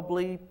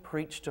probably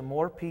preached to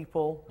more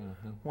people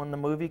when the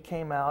movie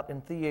came out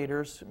in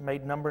theaters,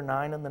 made number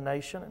 9 in the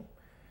nation.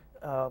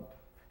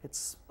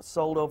 It's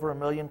sold over 1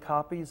 million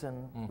copies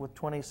with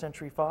 20th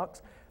Century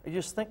Fox. I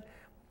just think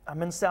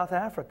I'm in South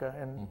Africa,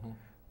 and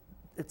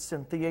it's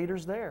in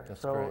theaters there.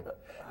 That's so,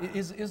 great.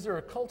 Is there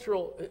a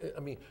cultural, I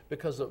mean,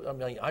 because of,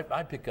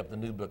 I pick up the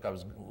new book, I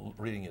was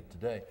reading it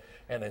today,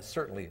 and it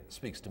certainly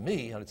speaks to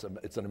me, and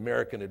it's an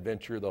American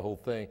adventure, the whole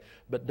thing,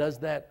 but does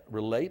that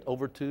relate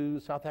over to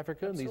South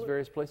Africa and these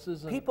various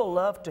places? People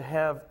love to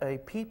have a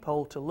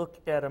peephole to look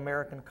at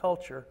American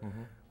culture,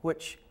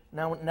 which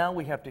now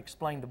we have to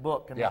explain the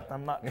book, and Yeah.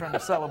 I'm not trying to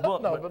sell a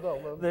book, No, but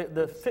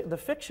but the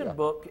fiction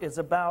book is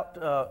about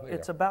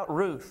it's about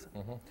Ruth.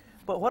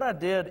 But what I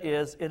did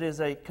is it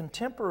is a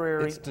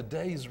contemporary. It's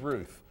today's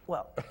Ruth.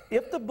 Well,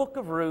 if the book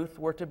of Ruth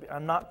were to be,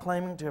 I'm not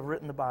claiming to have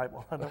written the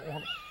Bible. I don't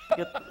want to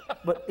get,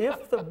 but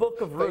if the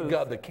book of Ruth. Thank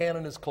God the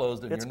canon is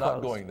closed and It's you're not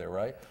closed. going there,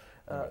 right?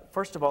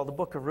 First of all, the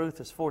book of Ruth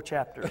is 4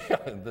 chapters.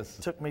 And this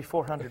It took me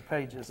 400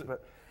 pages.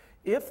 But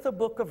if the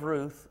book of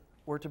Ruth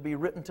were to be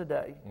written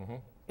today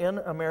in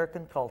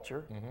American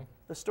culture,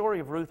 the story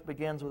of Ruth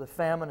begins with a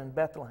famine in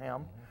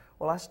Bethlehem.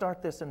 Well, I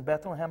start this in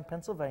Bethlehem,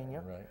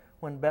 Pennsylvania, Right.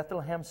 when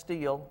Bethlehem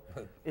Steel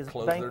is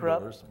Closed their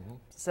bankrupt. doors.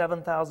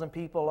 7,000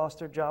 people lost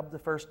their job the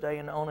first day,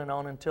 and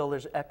on until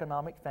there's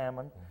economic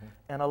famine.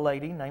 And a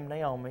lady named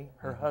Naomi,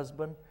 her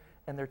husband,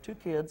 and their 2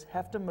 kids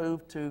have to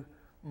move to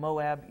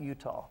Moab,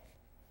 Utah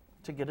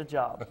to get a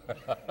job.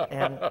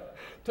 And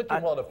Took you a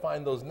while to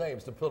find those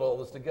names to put all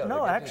this together. no,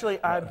 didn't it?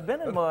 actually, I've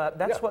been in Moab.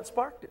 That's Yeah. what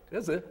sparked it.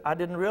 Is it? I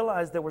didn't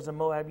realize there was a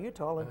Moab,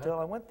 Utah until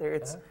I went there.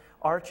 It's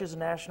Arches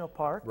National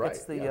Park. Right.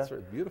 It's the yeah, it's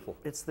beautiful.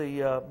 it's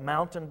the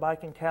mountain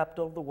biking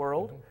capital of the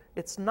world.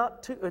 It's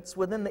not too. It's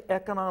within the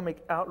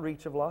economic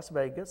outreach of Las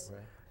Vegas,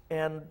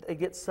 and it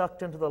gets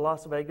sucked into the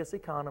Las Vegas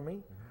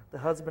economy. The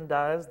husband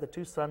dies. The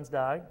 2 sons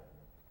die.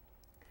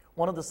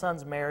 One of the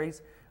sons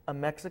marries a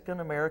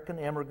Mexican-American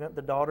immigrant,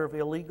 the daughter of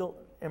illegal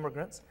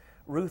immigrants,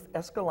 Ruth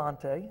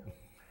Escalante.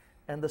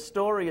 And the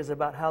story is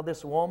about how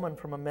this woman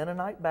from a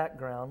Mennonite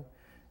background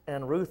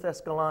and Ruth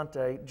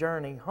Escalante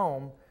journey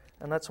home,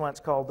 and that's why it's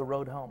called The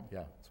Road Home.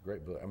 Yeah, it's a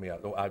great book. I mean,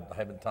 I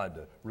haven't time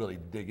to really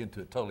dig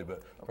into it totally,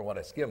 but from what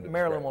I skimmed, it was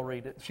Marilyn great. will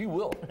read it. She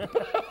will.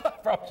 I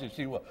promise you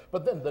she will.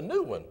 But then the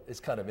new one is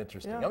kind of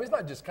interesting. Yeah. I mean, it's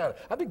not just kind of,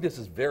 I think this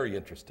is very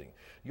interesting.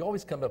 You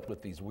always come up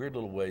with these weird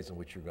little ways in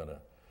which you're going to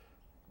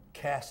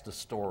cast a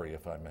story,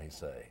 if I may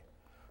say.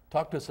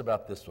 Talk to us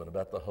about this one,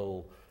 about the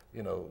whole,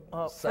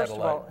 satellite. First of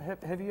all,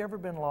 have you ever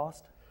been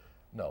lost?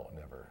 No,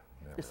 never.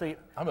 You see,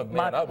 I'm a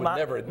man. I would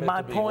never admit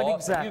to being point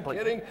lost. exactly.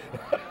 Are you kidding?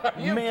 Are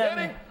you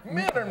kidding?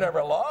 Men are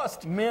never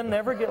lost. Men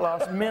never get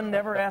lost. Men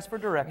never ask for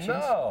directions.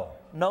 No.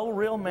 No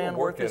real man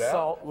We'll work worth his it out.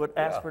 salt would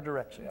ask Yeah. for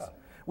directions. Yeah.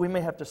 We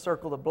may have to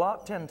circle the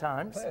block 10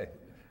 times, Hey,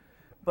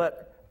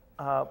 but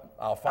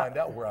I'll find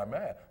out where I'm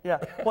at. yeah.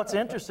 What's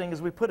interesting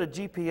is we put a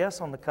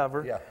GPS on the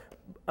cover.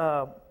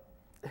 Yeah.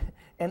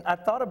 And I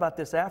thought about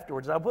this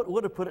afterwards. I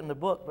would have put it in the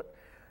book, but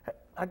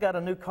I got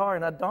a new car,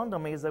 and it dawned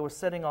on me as they were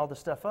setting all the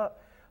stuff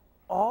up.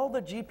 All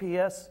the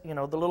GPS,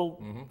 the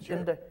little, sure.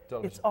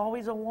 Totally. it's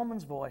always a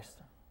woman's voice.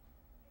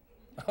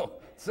 Oh,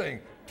 saying,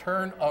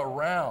 turn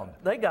around.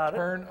 They got it.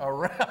 Turn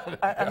around.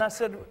 And I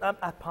said,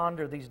 I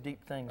ponder these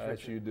deep things. Yes,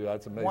 Richard. you do.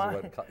 That's amazing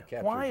what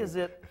captures Why you. is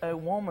it a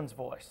woman's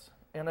voice?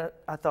 And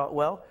I thought,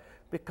 well,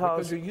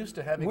 Because you're used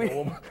to having a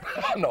woman.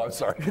 No, I'm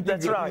sorry.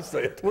 That's You right.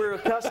 say it. We're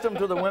accustomed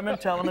to the women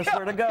telling us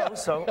where to go.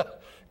 So,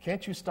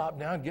 Can't you stop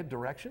now and get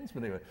directions?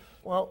 But anyway,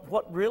 well,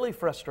 what really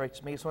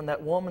frustrates me is when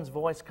that woman's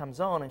voice comes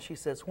on and she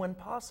says, when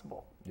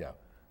possible, yeah,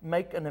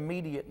 make an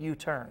immediate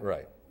U-turn.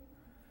 right.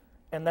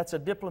 And that's a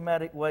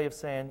diplomatic way of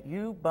saying,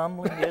 you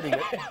bumbling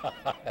idiot,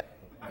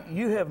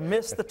 you have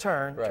missed the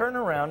turn, Right. turn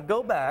around,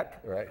 go back.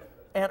 Right.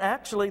 And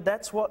actually,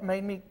 that's what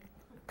made me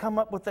come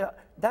up with that.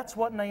 That's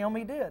what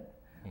Naomi did.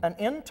 An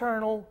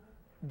internal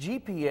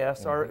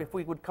GPS, or if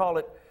we would call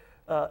it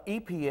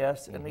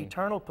EPS, an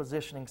eternal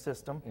positioning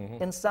system,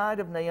 inside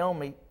of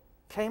Naomi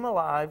came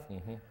alive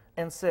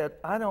and said,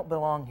 I don't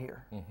belong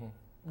here.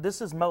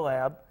 This is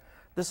Moab.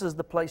 This is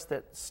the place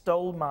that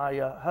stole my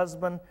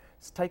husband,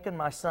 it's taken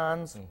my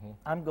sons.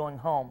 I'm going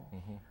home.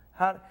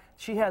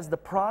 She has the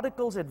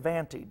prodigal's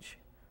advantage,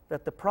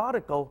 that the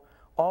prodigal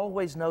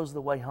always knows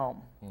the way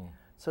home.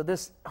 So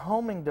this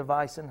homing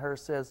device in her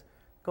says,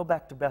 go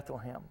back to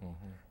Bethlehem.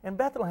 And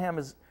Bethlehem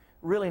is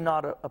really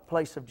not a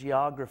place of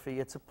geography.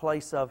 It's a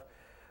place of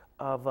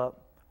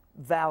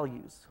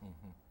values.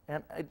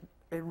 And it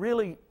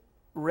really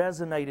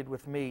resonated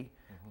with me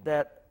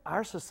that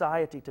our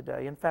society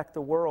today, in fact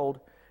the world,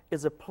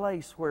 is a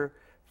place where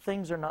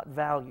things are not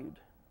valued.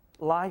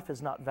 Life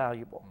is not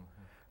valuable.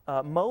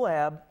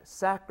 Moab,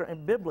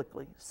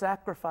 biblically,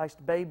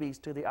 sacrificed babies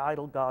to the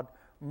idol god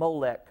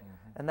Molech,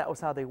 and that was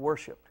how they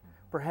worshiped.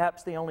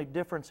 Perhaps the only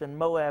difference in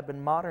Moab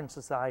and modern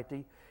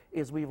society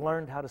is we've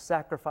learned how to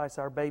sacrifice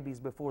our babies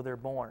before they're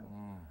born.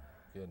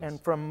 And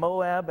from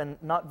Moab and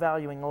not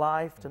valuing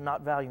life to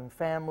not valuing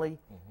family,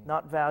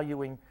 not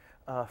valuing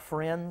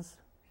friends.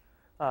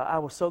 I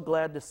was so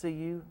glad to see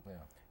you.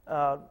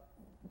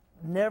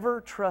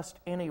 Never trust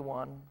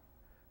anyone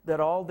that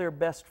all their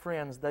best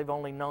friends they've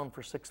only known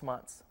for 6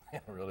 months.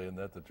 Really, isn't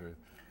that the truth?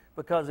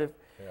 Because if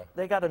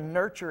they got to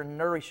nurture and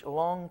nourish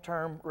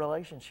long-term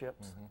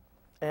relationships.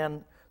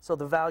 And so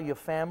the value of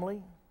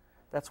family,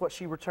 that's what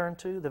she returned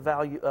to, the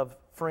value of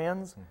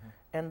friends,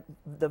 and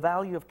the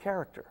value of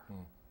character.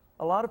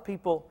 A lot of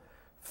people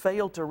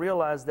fail to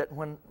realize that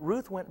when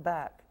Ruth went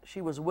back,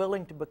 she was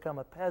willing to become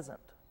a peasant,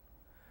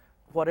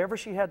 whatever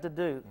she had to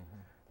do.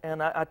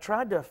 And I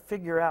tried to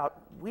figure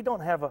out, we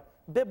don't have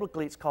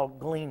biblically it's called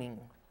gleaning.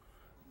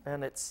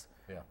 And it's,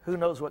 who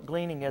knows what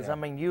gleaning is? I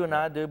mean, you and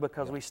I do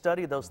because we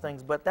study those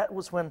things, but that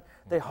was when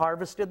they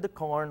harvested the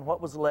corn,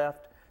 what was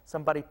left,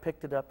 somebody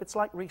picked it up. It's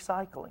like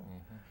recycling.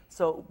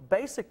 So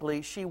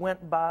basically, she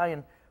went by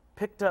and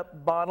picked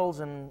up bottles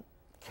and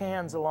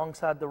cans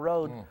alongside the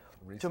road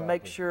to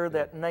make sure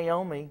that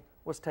Naomi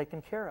was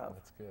taken care of.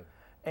 That's good.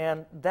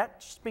 And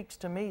that speaks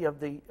to me of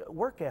the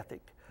work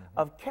ethic,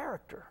 of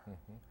character.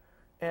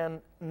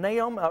 And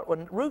Naomi,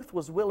 when Ruth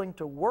was willing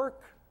to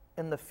work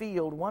in the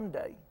field one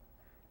day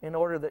in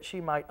order that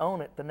she might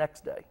own it the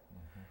next day.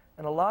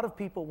 And a lot of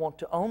people want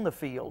to own the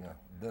field,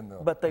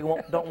 but they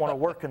don't want to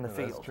work in the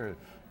field. That's true.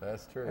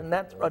 That's true. And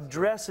that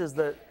addresses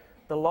the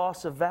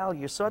loss of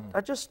value. So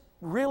I just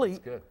really,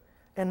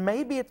 and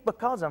maybe it's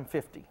because I'm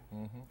 50.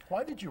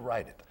 Why did you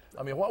write it?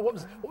 I mean, what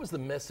was the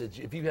message?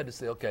 If you had to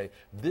say, okay,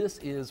 this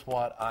is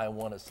what I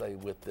want to say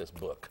with this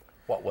book,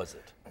 what was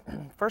it?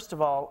 First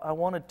of all, I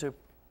wanted to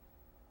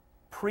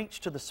preach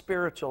to the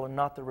spiritual and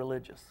not the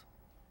religious.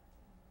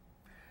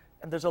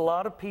 And there's a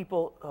lot of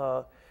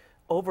people,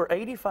 over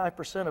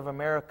 85% of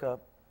America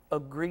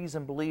agrees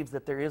and believes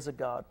that there is a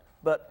God,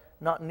 but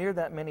not near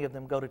that many of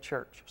them go to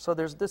church. So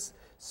there's this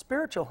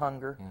spiritual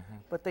hunger,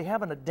 but they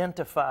haven't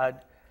identified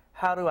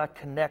how do I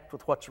connect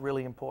with what's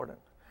really important.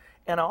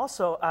 And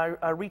also,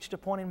 I reached a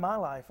point in my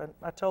life, and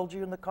I told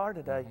you in the car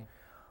today,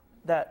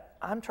 that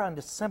I'm trying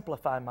to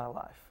simplify my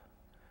life.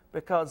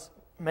 Because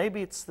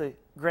maybe it's the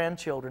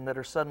grandchildren that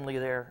are suddenly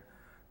there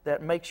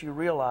that makes you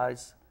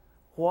realize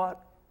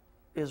what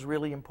is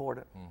really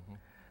important.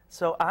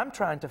 So I'm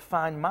trying to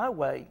find my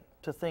way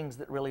to things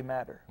that really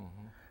matter.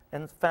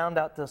 And found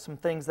out that some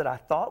things that I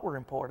thought were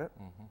important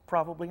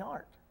probably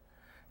aren't.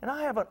 And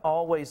I haven't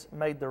always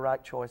made the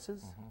right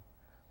choices,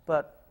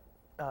 but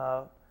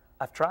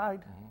I've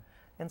tried.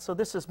 And so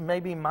this is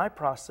maybe my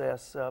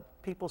process.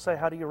 People say,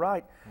 how do you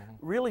write?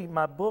 Really,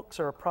 my books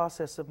are a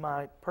process of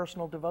my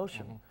personal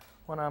devotion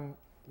when I'm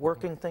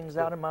working things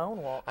out in my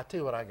own walk. I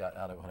tell you what I got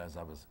out of it as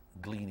I was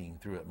gleaning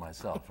through it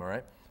myself, all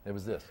right? It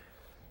was this.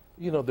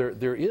 You know,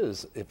 there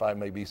is, if I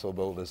may be so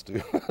bold as to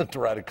to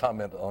write a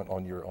comment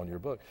on your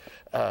book.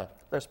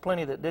 There's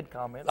plenty that did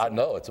comment. I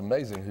know, it's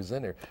amazing who's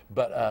in there.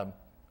 But,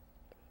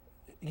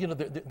 you know,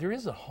 there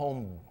is a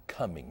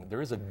homecoming.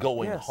 There is a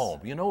going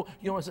home. You know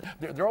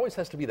there always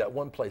has to be that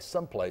one place,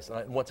 someplace.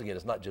 And once again,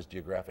 it's not just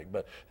geographic,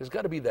 but there's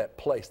got to be that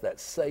place, that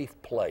safe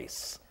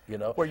place, you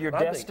know. Where your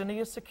destiny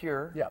is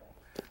secure.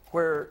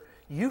 Where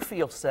you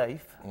feel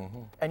safe,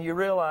 and you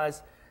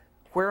realize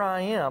where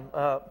I am.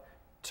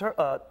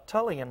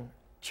 Tullian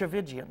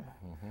Chavigian.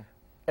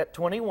 At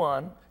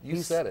 21,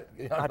 you said it.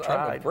 I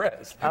tried. I'm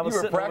impressed. I was you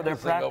were sitting over there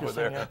practicing.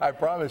 Over there. I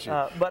promise you.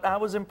 But I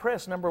was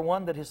impressed. Number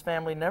one, that his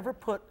family never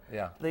put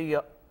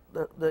the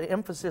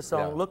emphasis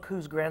on look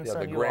whose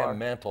grandson you are. The grand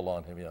mantle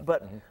on him.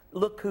 But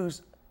look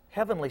whose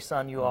heavenly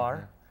son you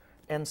are.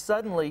 And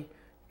suddenly,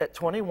 at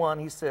 21,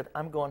 he said,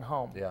 "I'm going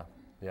home."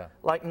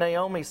 Like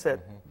Naomi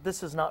said,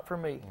 "This is not for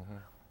me."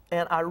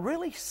 And I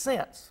really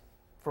sense,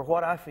 for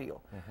what I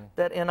feel,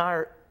 that in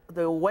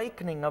the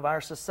awakening of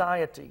our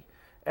society,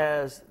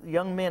 as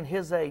young men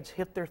his age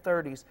hit their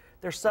 30s,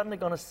 they're suddenly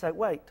going to say,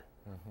 wait,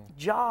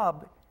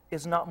 job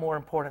is not more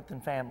important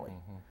than family.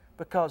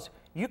 Because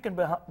you can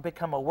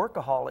become a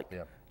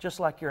workaholic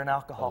just like you're an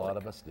alcoholic. A lot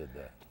of us did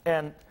that.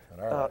 And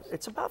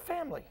it's about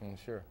family.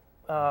 Sure.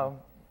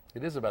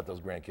 It is about those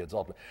grandkids,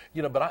 ultimately.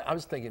 You know, but I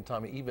was thinking,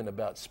 Tommy, even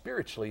about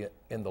spiritually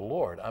in the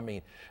Lord. I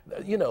mean,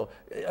 you know,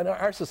 in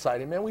our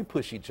society, man, we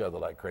push each other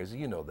like crazy.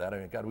 You know that. I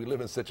mean, God, we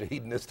live in such a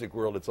hedonistic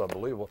world, it's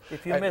unbelievable.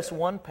 If you miss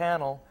one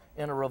panel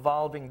in a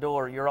revolving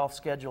door, you're off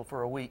schedule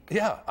for a week.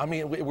 Yeah, I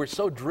mean, we're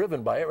so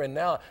driven by it, and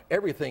now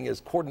everything is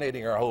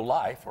coordinating our whole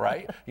life,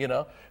 right? You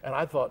know, and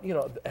I thought, you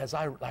know, as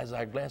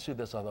I glanced through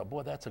this, I thought,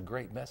 boy, that's a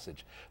great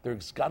message.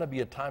 There's got to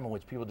be a time in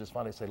which people just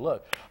finally say,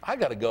 look, I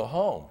got to go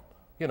home.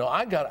 You know,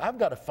 I've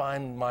got to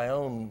find my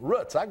own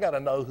roots. I got to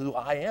know who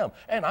I am,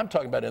 and I'm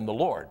talking about in the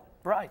Lord.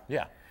 Right.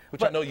 Yeah,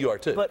 which I know you are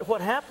too. But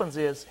what happens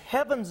is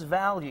heaven's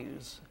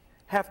values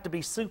have to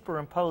be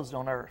superimposed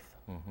on earth.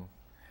 Mm-hmm.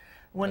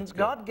 When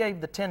God gave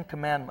the 10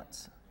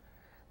 Commandments,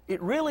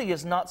 it really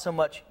is not so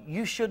much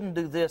you shouldn't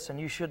do this and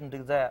you shouldn't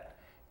do that,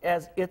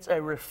 as it's a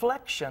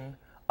reflection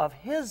of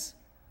His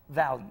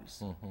values.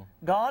 Mm-hmm.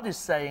 God is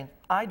saying,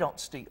 I don't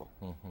steal.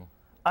 Mm-hmm.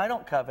 I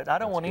don't covet. I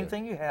don't That's want good.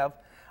 anything you have.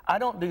 I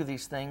don't do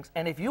these things.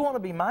 And if you want to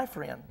be my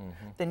friend,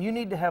 Mm-hmm. then you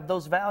need to have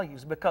those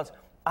values, because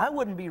I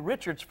wouldn't be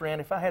Richard's friend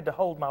if I had to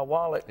hold my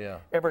wallet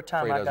every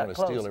time Afraid I I was got gonna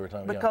close. steal every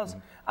time, yeah. Because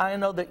Mhm. I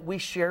know that we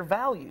share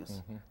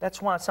values.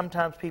 That's why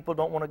sometimes people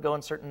don't want to go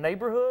in certain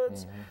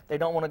neighborhoods. They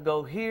don't want to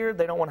go here.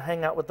 They don't want to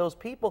hang out with those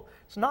people.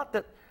 It's not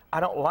that I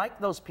don't like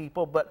those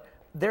people, but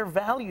their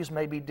values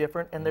may be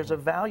different, and there's a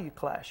value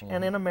clash.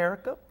 And in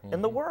America,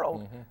 in the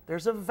world,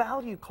 there's a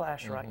value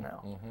clash right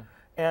now.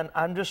 And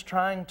I'm just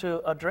trying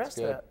to address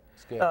good. that.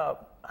 It's good.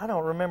 I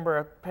don't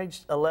remember,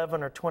 page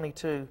 11 or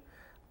 22,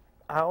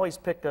 I always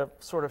pick a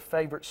sort of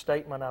favorite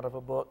statement out of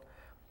a book,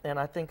 and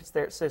I think it's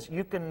there. It says,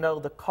 you can know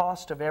the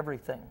cost of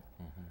everything,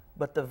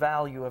 but the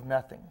value of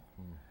nothing.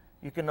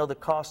 You can know the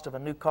cost of a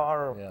new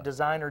car or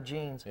designer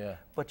jeans,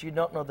 but you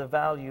don't know the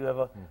value of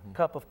a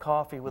cup of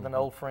coffee with an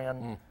old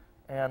friend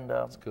and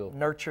cool.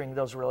 nurturing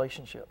those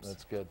relationships.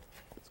 That's good.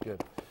 That's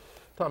good.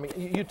 Tommy,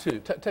 you too,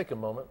 take a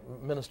moment,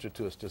 minister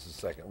to us just a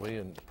second, will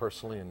you, and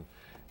personally,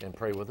 and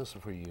pray with us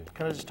before you.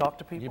 Can I just talk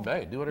to people? You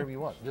may. Do whatever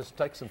you want. Just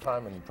take some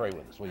time and pray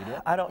with us. Will you do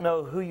it? I don't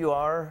know who you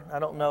are. I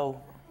don't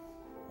know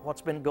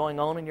what's been going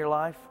on in your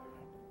life.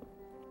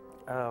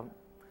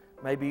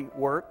 Maybe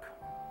work,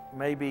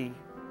 maybe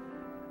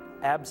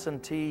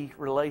absentee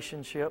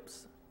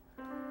relationships.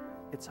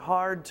 It's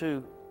hard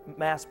to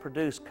mass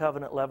produce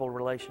covenant level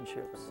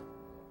relationships.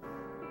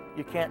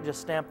 You can't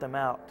just stamp them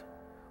out.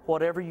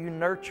 Whatever you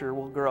nurture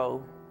will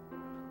grow.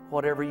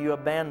 Whatever you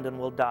abandon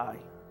will die.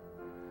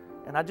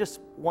 And I just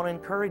want to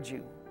encourage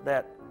you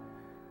that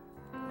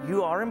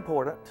you are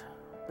important,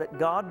 that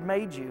God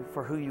made you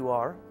for who you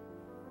are.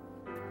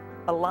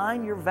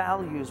 Align your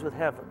values with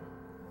heaven.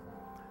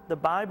 The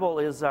Bible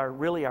is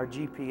really our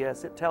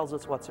GPS. It tells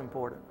us what's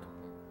important.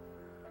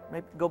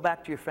 Maybe go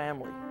back to your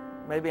family.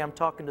 Maybe I'm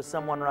talking to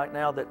someone right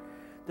now that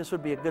this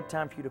would be a good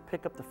time for you to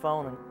pick up the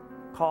phone and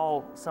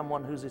call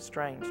someone who's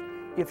estranged.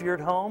 If you're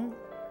at home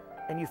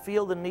and you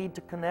feel the need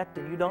to connect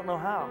and you don't know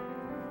how,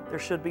 there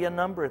should be a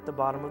number at the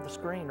bottom of the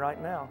screen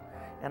right now.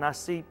 And I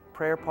see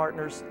prayer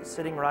partners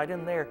sitting right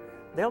in there.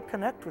 They'll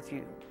connect with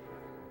you.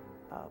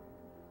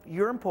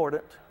 You're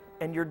important,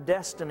 and your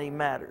destiny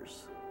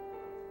matters.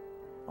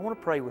 I want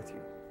to pray with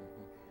you.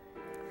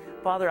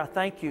 Father, I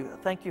thank you. I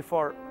thank you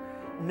for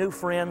new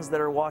friends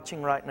that are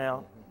watching right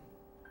now.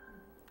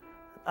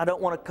 I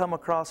don't want to come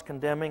across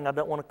condemning. I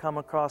don't want to come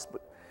across,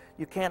 but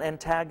you can't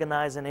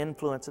antagonize and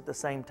influence at the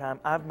same time.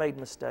 I've made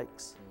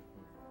mistakes.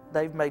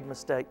 They've made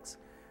mistakes.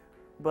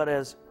 But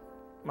as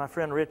my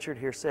friend Richard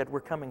here said,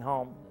 we're coming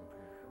home.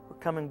 We're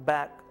coming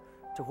back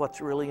to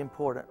what's really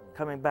important,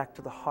 coming back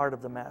to the heart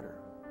of the matter.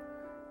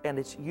 And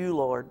it's you,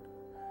 Lord.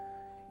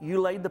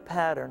 You laid the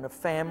pattern of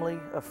family,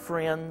 of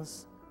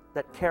friends,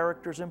 that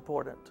character's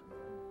important.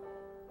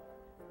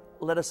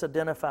 Let us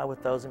identify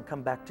with those and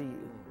come back to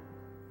you.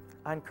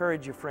 I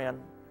encourage you, friend,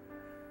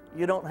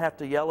 you don't have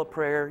to yell a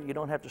prayer. You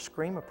don't have to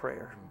scream a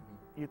prayer.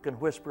 You can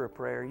whisper a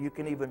prayer. You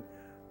can even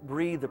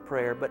breathe a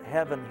prayer, but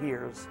heaven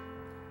hears.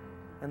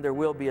 And there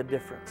will be a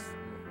difference.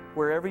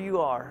 Wherever you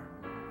are,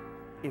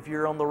 if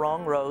you're on the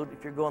wrong road,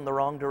 if you're going the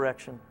wrong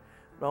direction,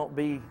 don't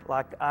be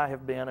like I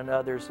have been and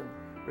others and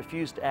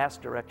refuse to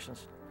ask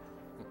directions.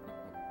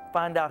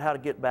 Find out how to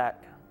get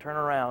back. Turn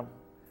around.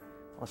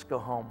 Let's go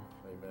home.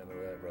 Amen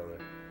to that, brother.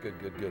 Good,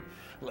 good, good.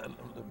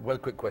 One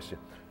quick question.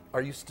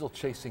 Are you still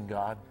chasing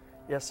God?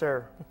 Yes,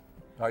 sir.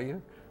 Are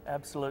you?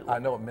 Absolutely. I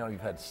know, man,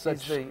 you've had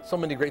so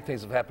many great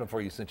things have happened for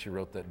you since you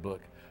wrote that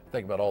book.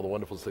 Think about all the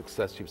wonderful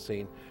success you've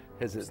seen.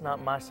 It's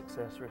not my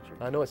success, Richard.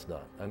 I know it's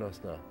not. I know it's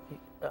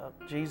not.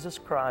 Jesus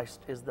Christ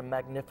is the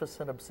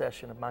magnificent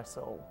obsession of my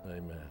soul.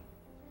 Amen.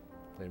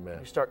 Amen.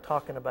 You start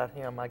talking about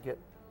Him, I get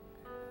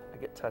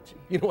touchy.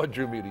 You know what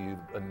drew me to you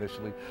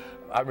initially?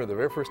 I remember the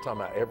very first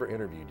time I ever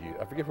interviewed you.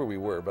 I forget where we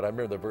were, but I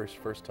remember the very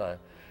first time.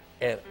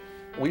 And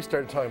we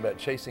started talking about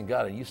chasing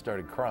God, and you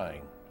started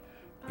crying.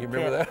 You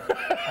remember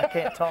that? I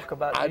can't talk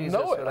about Jesus. I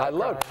know it. I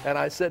love it. crying. And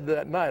I said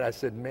that night, I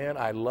said, man,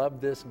 I love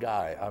this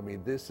guy. I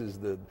mean, this is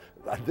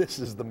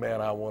the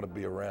man I want to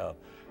be around.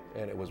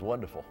 And it was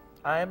wonderful.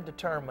 I am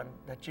determined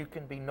that you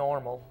can be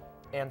normal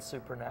and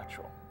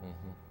supernatural.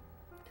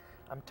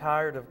 I'm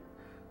tired of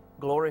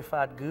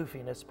glorified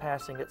goofiness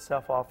passing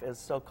itself off as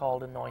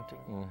so-called anointing.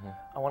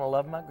 I want to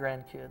love my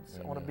grandkids.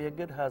 I want to be a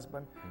good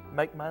husband,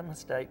 make my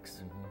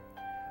mistakes.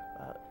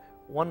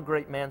 One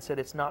great man said,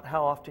 it's not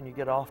how often you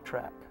get off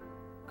track,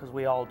 because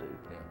we all do.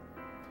 Yeah.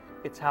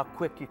 It's how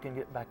quick you can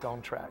get back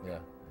on track. Yeah.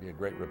 Be a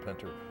great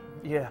repenter.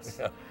 Yes.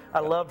 Yeah. I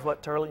loved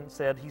what Turley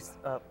said. He's,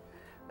 and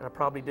I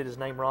probably did his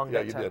name wrong Yeah,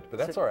 that you time. did, but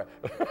that's all right.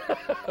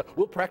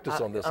 We'll practice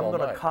on this all I'm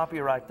going night. to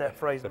copyright that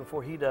phrase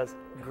before he does.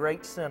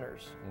 Great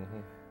sinners.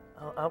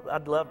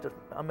 I'd love to.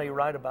 I may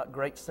write about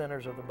great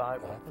sinners of the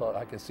Bible. I thought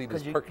I can see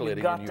this 'Cause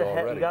percolating in you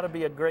already. You got to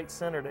be a great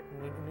sinner to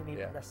need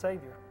Yeah. a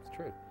Savior. It's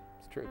true.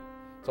 It's true.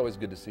 It's always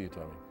good to see you,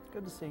 Tony.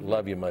 Good to see you.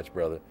 Love you much,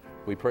 brother.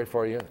 We pray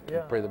for you. We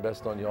Yeah. pray the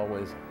best on you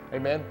always.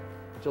 Amen.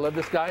 Don't you love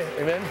this guy?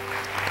 Amen.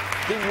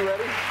 Steve, you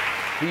ready?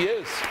 He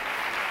is.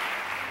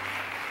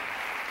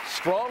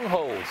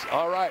 Strongholds.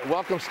 All right.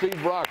 Welcome Steve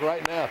Brock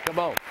right now. Come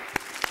on.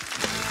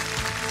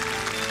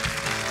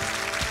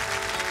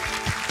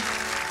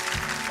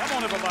 Come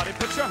on, everybody,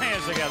 put your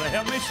hands together.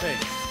 Help me sing.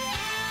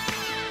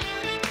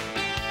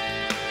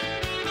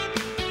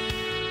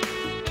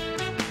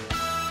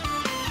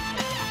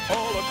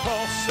 All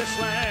across this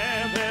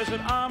land, there's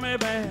an army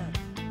band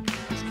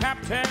whose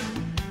captain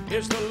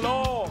is the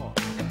Lord.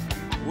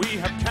 We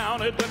have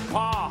counted the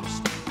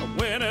cost of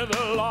winning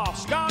the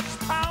loss. God's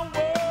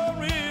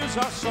power is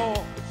our source.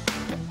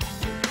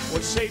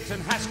 When Satan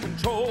has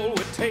control,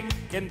 we're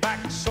taking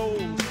back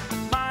souls.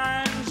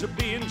 Minds are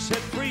being set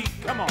free.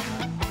 Come on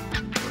now.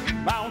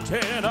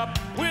 Mounting up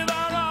with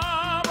our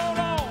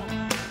armor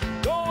on,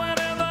 going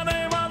in the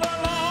name of the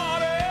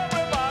Lord.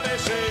 Everybody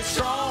say,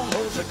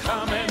 strongholds are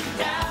coming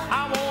down.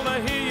 I want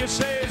to hear you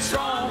say,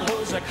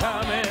 strongholds are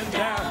coming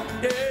down.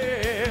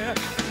 Yeah,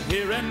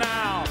 here and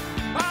now,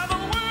 by the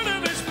word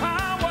of his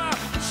power,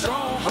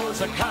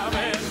 strongholds are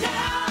coming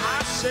down.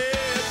 I said,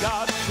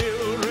 God's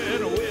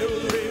children will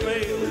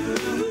prevail.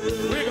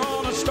 We're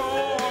gonna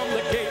storm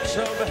the gates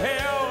of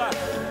hell.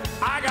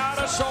 I got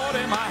a sword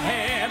in my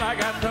hand. I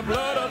got the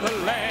blood of the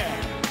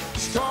Lamb.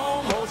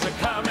 Strongholds are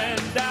coming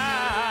down.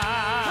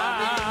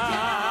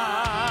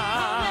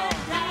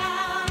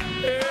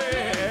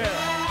 Yeah.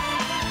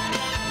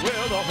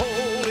 Well, the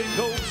Holy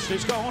Ghost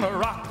is gonna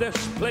rock this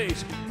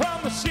place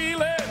from the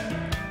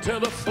ceiling to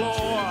the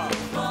floor.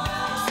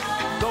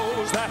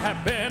 Those that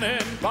have been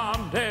in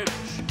bondage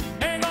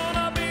ain't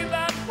gonna be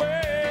that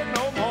way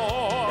no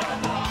more.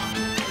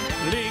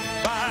 Link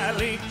by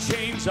link,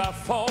 chains are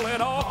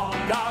falling off.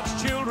 God's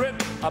children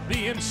are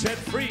being set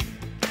free.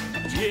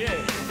 Yeah,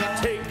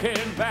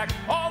 taking back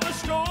all the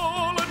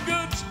stolen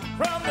goods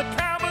from the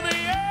camp of the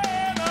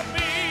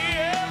enemy.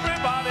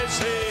 Everybody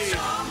say,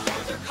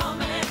 Strongholds are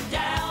coming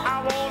down.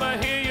 I want to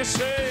hear you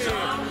say,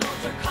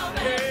 Strongholds are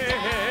coming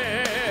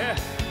yeah,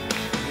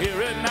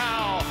 hear it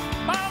now.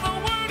 By the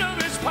word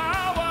of his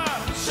power,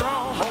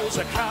 strongholds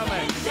are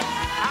coming.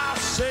 I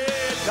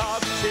said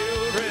God's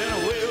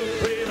children will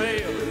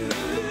prevail.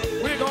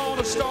 We're going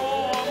to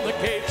storm the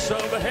gates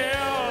of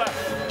hell.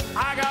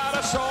 I got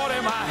a sword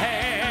in my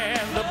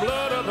hand, the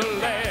blood of the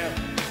Lamb.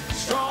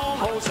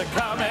 Strongholds are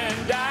coming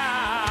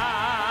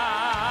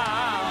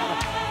down,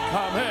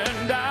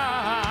 coming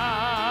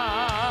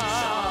down.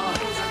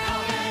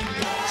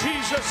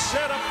 Jesus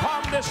said,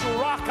 upon this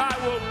rock I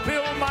will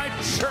build my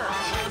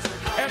church,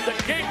 and the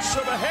gates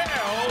of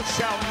hell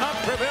shall not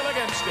prevail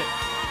against it.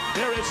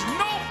 There is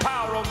no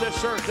power on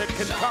this earth that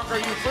can conquer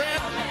you,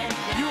 friend.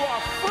 You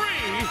are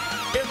free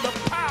in the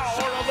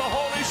power of the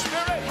Holy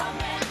Spirit.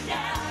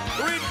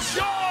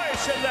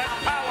 Rejoice in that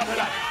power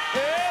tonight.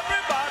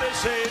 Everybody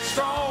say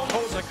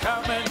strongholds are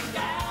coming.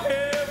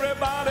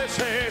 Everybody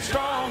say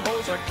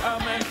strongholds are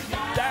coming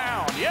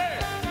down.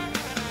 Yeah.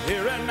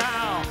 Here and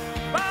now.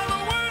 By the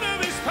word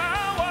of his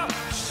power,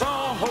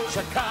 strongholds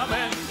are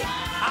coming.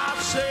 I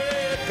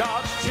said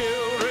God's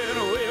children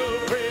will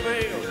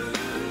prevail.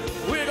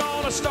 We're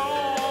gonna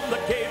storm the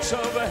gates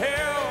of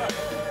hell.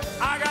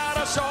 I got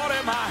a sword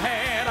in my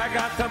hand. I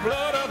got the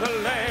blood of the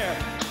Lamb.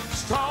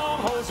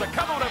 Strongholds are,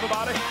 come on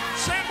everybody,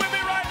 say it with me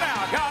right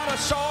now. Got a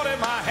sword in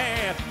my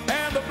hand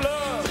and the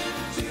blood.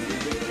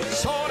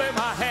 Sword in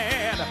my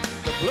hand,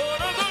 the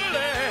blood of the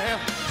Lamb.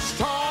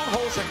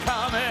 Strongholds are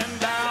coming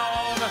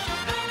down.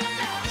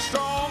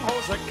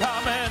 Strongholds are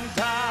coming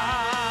down.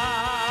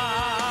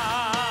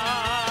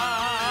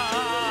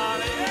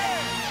 Yeah.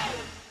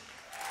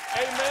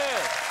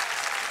 Amen.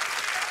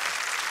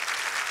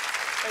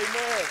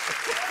 Amen.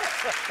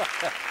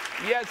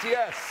 Yes,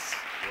 yes.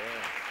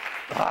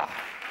 Ah,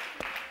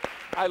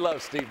 I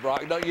love Steve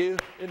Brock, don't you?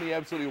 Isn't he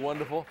absolutely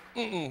wonderful?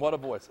 What a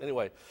voice.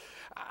 Anyway,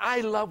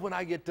 I love when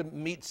I get to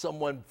meet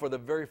someone for the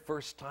very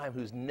first time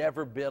who's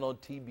never been on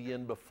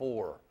TBN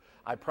before.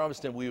 I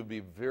promised him we would be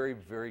very,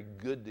 very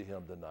good to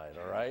him tonight,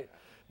 all right?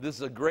 This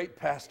is a great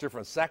pastor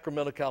from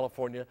Sacramento,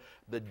 California,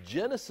 the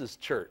Genesis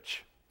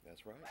Church.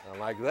 That's right. I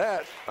like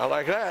that. I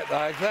like that.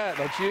 I like that,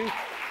 don't you?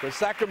 From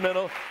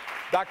Sacramento,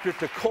 Dr.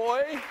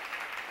 Takoy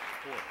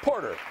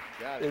Porter.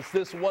 It's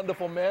this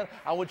wonderful man.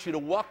 I want you to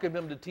welcome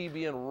him to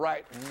TBN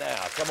right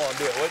now. Come on,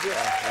 do it, would you?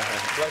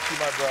 Bless you,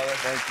 my brother.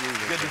 Thank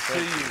you. Good to see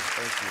you.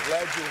 Thank you.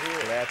 Glad you're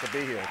here. Glad to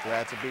be here.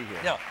 Glad to be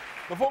here. Now,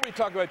 before we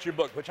talk about your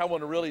book, which I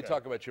want to really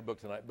talk about your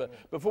book tonight, but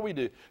before we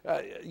do,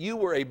 you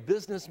were a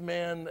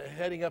businessman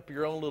heading up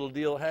your own little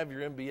deal, have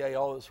your MBA,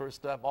 all that sort of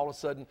stuff. All of a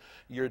sudden,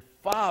 your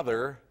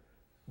father,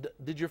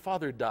 did your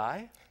father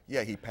die?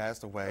 Yeah, he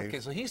passed away. Okay,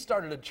 so he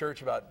started a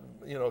church about,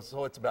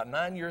 so it's about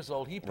 9 years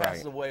old. He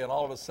passes away, and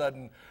all of a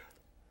sudden,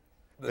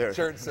 the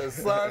church says,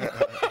 son,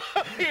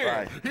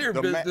 here,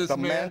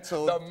 businessman,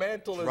 the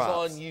mantle is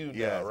on you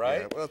now,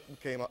 right? Yeah. Well,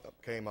 it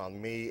came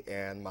on me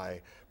and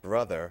my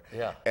brother.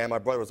 Yeah. And my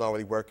brother was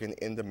already working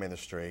in the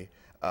ministry.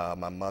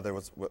 My mother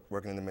was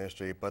working in the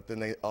ministry, but then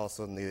they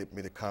also needed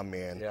me to come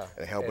in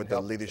and help with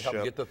the leadership.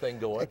 Help get the thing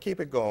going. And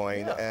keep it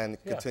going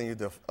and continue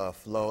the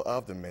flow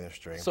of the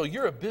ministry. So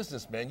you're a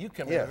businessman. You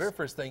come in, the very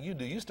first thing you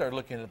do, you start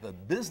looking at the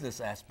business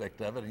aspect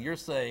of it, and you're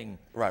saying...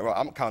 Right, well,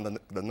 I'm counting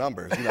the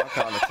numbers, I'm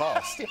counting the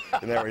cost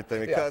and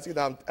everything, because,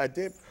 I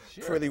did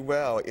pretty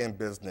well in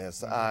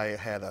business. I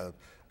had a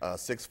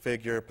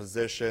six-figure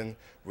position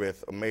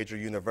with a major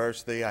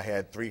university. I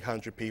had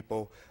 300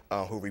 people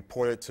who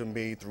reported to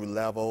me through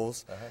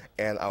levels,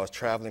 and I was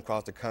traveling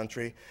across the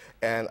country.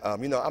 And,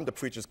 I'm the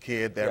preacher's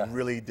kid that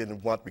really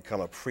didn't want to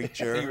become a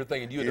preacher. You were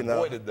thinking you had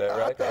avoided that,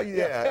 right?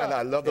 And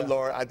I love the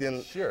Lord. I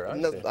didn't,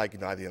 I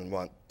I didn't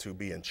want to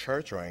be in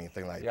church or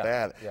anything like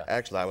that.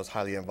 Actually, I was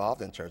highly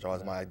involved in church. I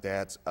was my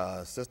dad's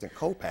assistant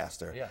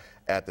co-pastor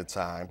at the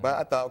time. But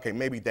I thought, okay,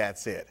 maybe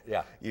that's it.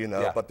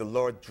 But the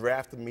Lord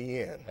drafted me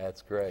in.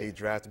 That's great. He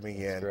drafted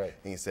me in, and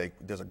he said,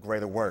 there's a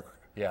greater work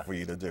for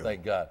you to do.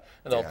 Thank God.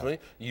 And ultimately,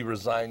 you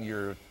resign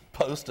your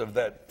post of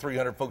that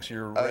 300 folks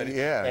you're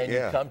ready, and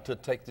you come to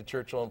take the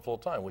church on full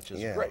time, which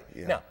is great.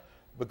 Now,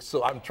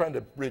 so I'm trying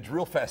to bridge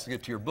real fast to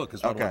get to your book,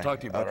 is what I want to talk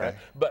to you about, right?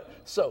 But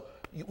so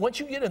once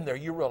you get in there,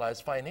 you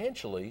realize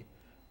financially,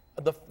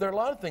 there are a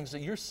lot of things that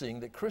you're seeing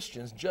that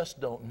Christians just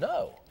don't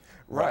know.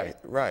 Right.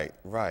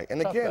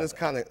 And again, it's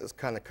kind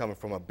of coming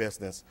from a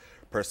business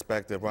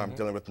perspective where I'm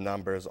dealing with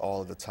numbers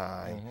all the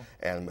time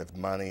and with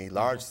money,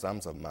 large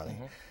sums of money.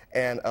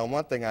 And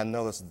one thing I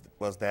noticed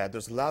was that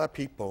there's a lot of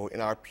people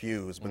in our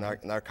pews,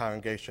 in our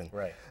congregation,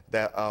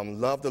 that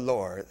love the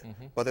Lord,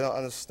 but they don't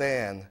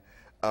understand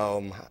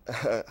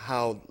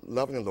how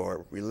loving the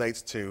Lord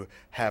relates to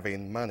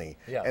having money.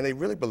 And they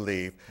really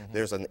believe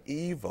there's an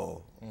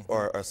evil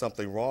or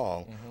something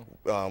wrong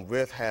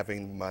with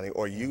having money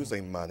or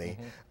using money.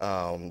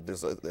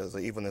 There's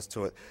an evilness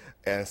to it,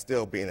 and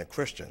still being a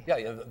Christian.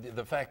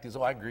 The fact is,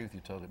 I agree with you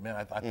totally. Man,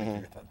 I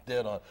think you're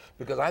dead on.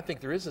 Because I think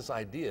there is this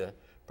idea,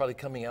 probably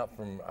coming out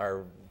from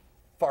our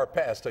far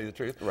past, tell you the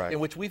truth, in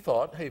which we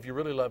thought, hey, if you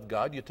really love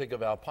God, you take a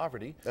vow of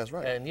poverty. That's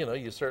right. And,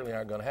 you certainly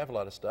aren't going to have a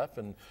lot of stuff,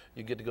 and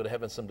you get to go to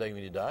heaven someday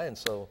when you die, and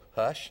so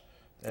hush.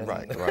 And,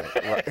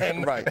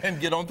 and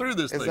get on through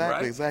this thing,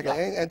 right? Exactly.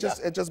 And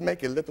just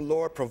make it, let the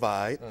Lord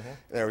provide and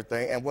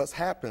everything. And what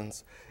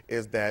happens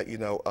is that,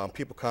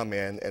 people come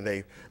in and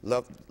they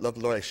love the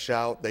Lord, they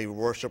shout, they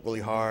worship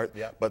really hard,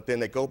 but then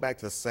they go back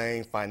to the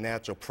same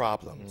financial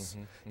problems,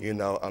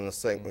 on the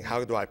same,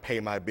 how do I pay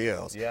my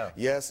bills?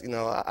 Yes,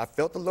 I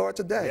felt the Lord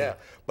today,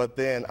 but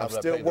then I'm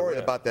still worried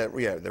about that,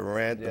 the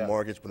rent, the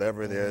mortgage,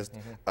 whatever it is,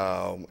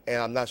 and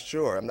I'm not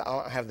sure. I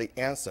don't have the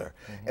answer.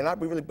 And I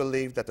really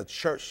believe that the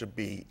church should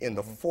be in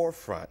the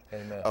forefront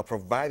of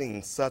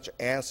providing such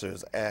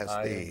answers as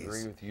these. I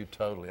agree with you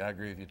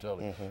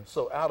totally.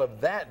 So out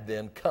of that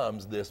then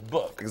comes this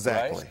book,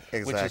 exactly,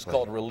 which is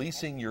called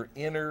Releasing Your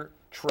Inner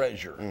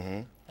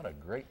Treasure. What a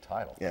great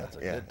title. That's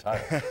a good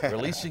title.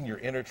 Releasing Your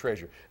Inner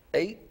Treasure.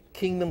 8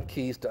 kingdom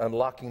keys to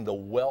unlocking the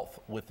wealth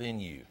within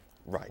you.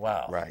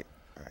 Wow. Right.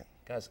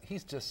 Guys,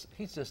 he's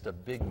just a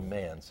big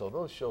man, so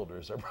those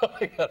shoulders are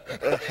probably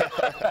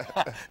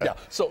gonna...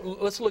 So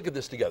let's look at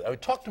this together.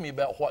 Talk to me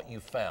about what you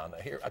found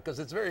here, because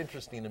it's very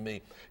interesting to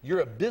me. You're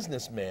a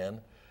businessman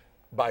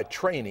by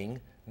training.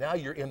 Now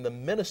you're in the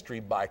ministry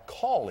by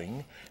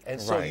calling,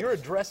 and so you're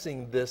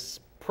addressing this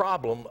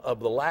problem of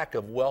the lack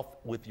of wealth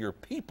with your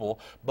people,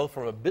 both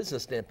from a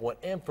business standpoint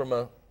and from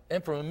a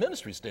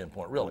ministry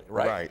standpoint, really,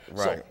 right?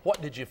 So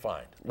what did you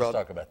find? Let's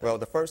talk about that. Well,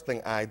 the first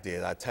thing I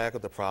did, I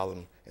tackled the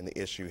problem and the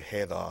issue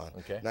head on.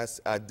 And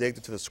I digged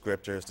into the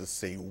scriptures to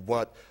see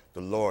what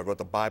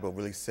the Bible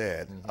really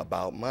said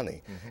about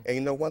money.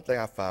 And one thing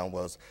I found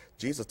was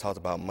Jesus talked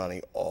about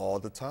money all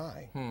the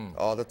time,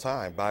 all the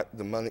time.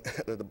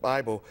 The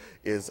Bible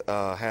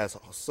has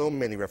so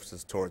many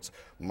references towards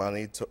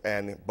money,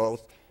 and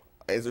both.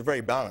 It's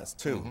very balanced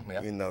too.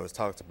 It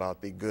talks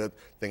about the good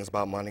things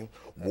about money,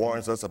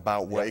 warns us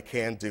about what it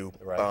can do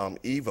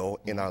evil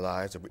in our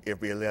lives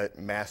if we let it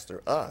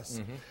master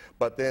us.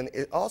 But then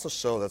it also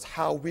shows us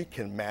how we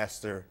can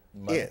master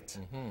it,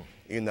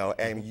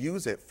 and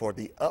use it for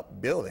the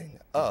upbuilding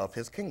of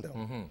His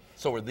kingdom.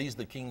 So are these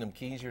the kingdom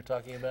keys you're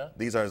talking about?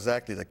 These are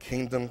exactly the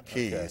kingdom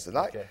keys, and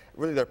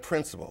really they're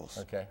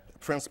principles.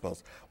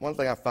 Principles. One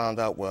thing I found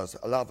out was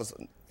a lot of us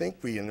think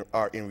we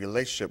are in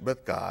relationship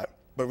with God,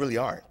 but really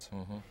aren't,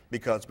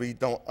 because we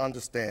don't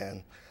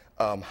understand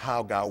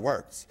how God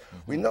works.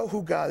 We know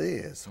who God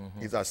is.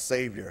 He's our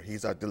Savior.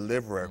 He's our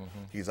deliverer.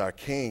 He's our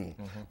King.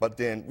 But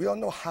then we don't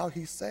know how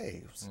He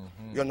saves.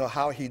 We don't know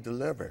how He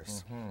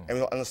delivers. And we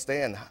don't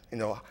understand,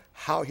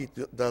 how He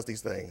does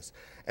these things.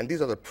 And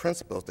these are the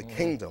principles, the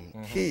kingdom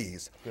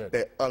keys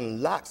that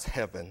unlocks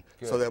heaven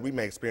so that we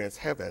may experience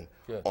heaven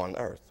on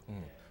earth.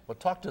 Well,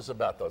 talk to us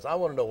about those. I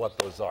want to know what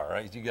those are,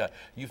 right?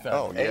 You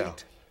found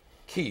 8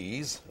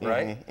 keys,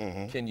 right?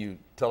 Can you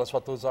tell us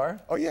what those are?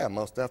 Oh, yeah,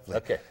 most definitely.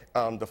 Okay.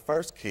 The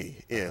first key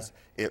is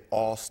it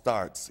all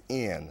starts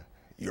in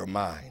your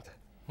mind.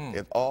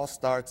 It all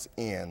starts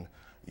in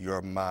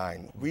your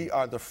mind. We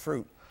are the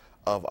fruit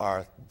of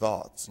our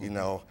thoughts,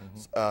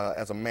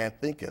 as a man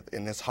thinketh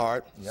in his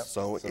heart,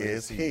 so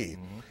is he.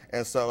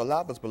 And so a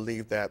lot of us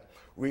believe that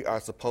we are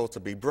supposed to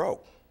be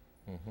broke.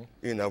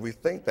 We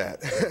think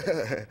that.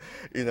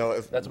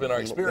 That's been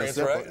our experience,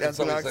 right? That's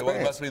been our experience. Well,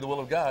 it must be the will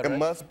of God, right? It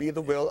must be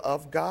the will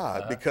of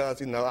God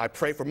because, I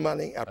pray for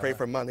money,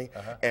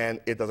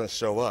 and it doesn't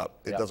show up.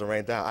 It doesn't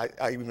rain down.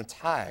 I even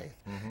tithe,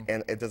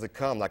 and it doesn't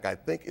come like I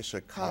think it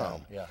should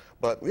come.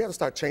 But we have to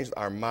start changing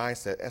our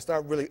mindset and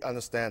start really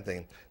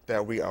understanding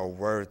that we are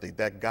worthy,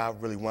 that God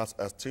really wants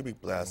us to be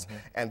blessed,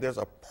 and there's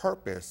a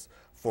purpose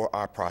for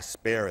our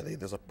prosperity.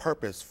 There's a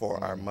purpose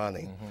for our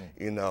money.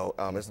 It's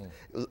almost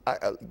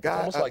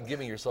like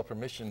giving yourself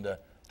permission to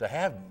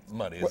have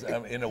money.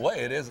 In a way,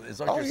 it is. It's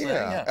what you're saying.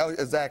 Yeah. Oh,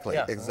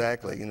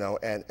 exactly.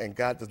 And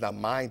God does not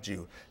mind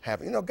you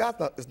having.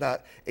 God is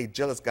not a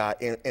jealous God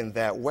in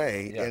that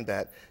way. In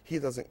that He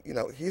doesn't.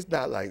 He's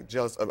not like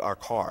jealous of our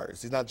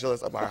cars. He's not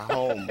jealous of our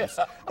homes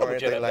or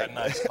anything like that.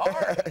 Nice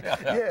car.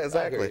 Yeah,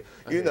 exactly.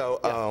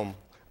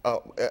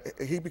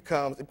 It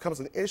becomes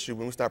an issue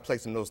when we start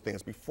placing those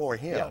things before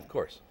Him. Yeah, of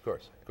course.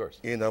 But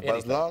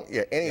as long,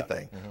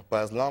 anything.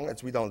 But as long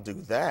as we don't do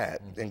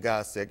that, then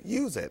God said,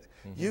 use it,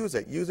 use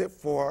it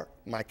for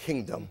my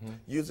kingdom,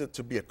 use it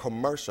to be a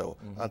commercial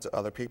unto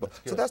other people.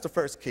 So that's the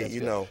first key,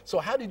 So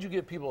how did you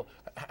get people?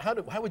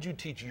 How would you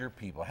teach your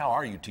people? How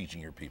are you teaching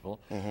your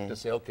people to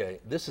say, okay,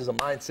 this is a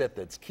mindset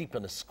that's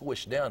keeping us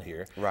squished down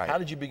here. Right. How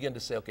did you begin to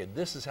say, okay,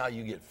 this is how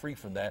you get free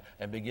from that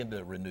and begin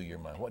to renew your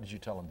mind? What did you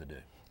tell them to do?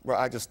 Well,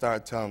 I just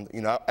started telling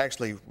them, I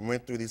actually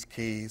went through these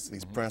keys,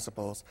 these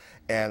principles,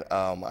 and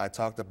I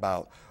talked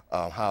about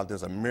how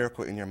there's a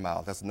miracle in your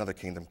mouth. That's another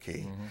kingdom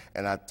key.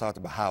 And I talked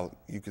about how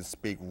you can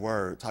speak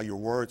words, how your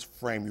words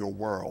frame your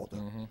world.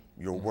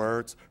 Your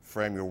words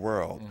frame your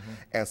world.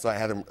 And so I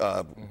had them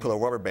put a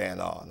rubber band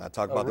on. I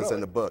talked about this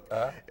in the book,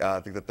 I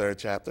think the 3rd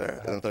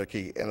chapter, and the 3rd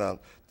key. And I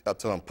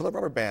told them, put a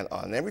rubber band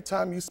on. And every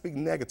time you speak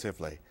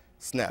negatively,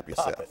 snap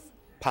yourself.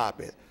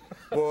 Pop it.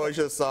 Boy, you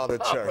just saw the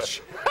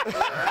church.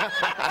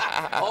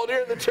 All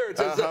during the church,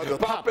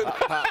 popping.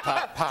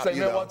 Pop. Say,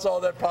 man, what's all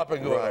that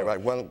popping going on?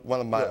 Right. One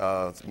of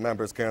my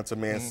members came to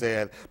me and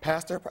said,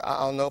 Pastor, I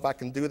don't know if I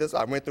can do this.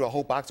 I went through a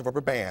whole box of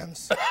rubber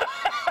bands.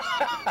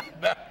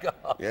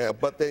 Yeah,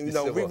 but then,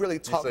 we really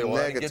talk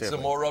negatively. Get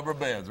some more rubber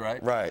bands,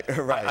 right?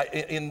 Right.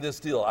 In this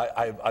deal,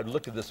 I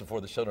looked at this before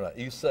the show tonight.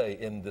 You say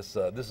in this,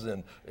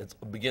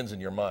 it begins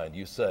in your mind.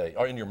 You say,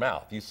 or in your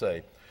mouth, you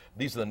say,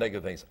 these are the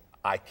negative things.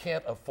 I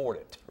can't afford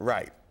it.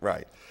 Right.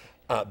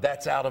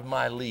 That's out of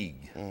my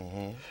league.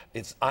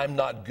 I'm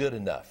not good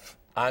enough.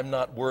 I'm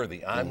not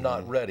worthy. I'm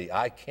not ready.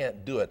 I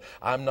can't do it.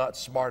 I'm not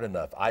smart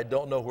enough. I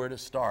don't know where to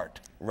start.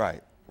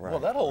 Right. Well,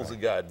 that holds the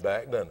guy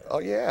back, doesn't it? Oh,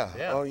 yeah.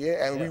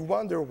 And we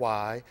wonder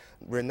why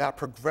we're not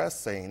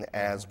progressing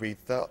as we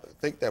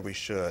think that we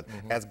should,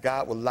 as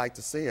God would like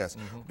to see us.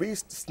 We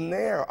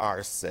snare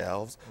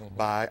ourselves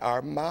by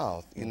our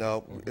mouth.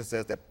 It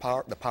says that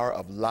the power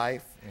of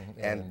life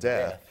and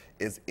death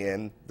is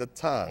in the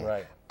tongue.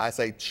 Right. I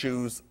say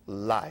choose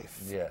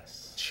life.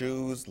 Yes.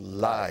 Choose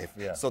life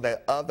so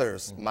that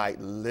others might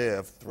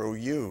live through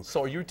you.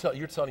 So you're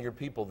telling your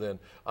people then,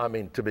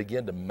 to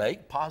begin to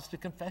make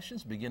positive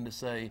confessions, begin to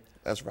say,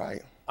 that's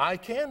right. I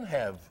can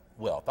have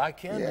wealth. I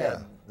can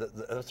have,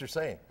 that's what you're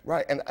saying.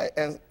 Right,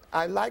 and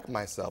I like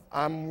myself.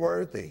 I'm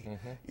worthy.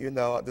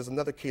 There's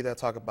another key that I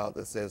talk about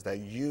that says that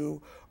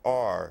you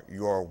are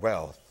your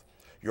wealth.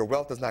 Your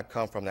wealth does not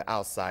come from the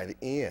outside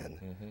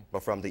in,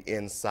 but from the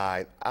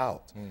inside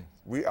out.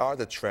 We are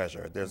the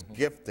treasure. There's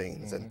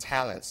giftings and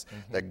talents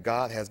that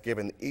God has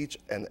given each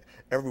and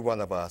every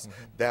one of us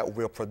that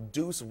will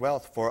produce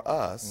wealth for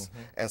us,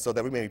 and so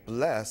that we may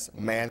bless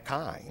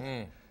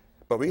mankind.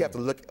 But we have to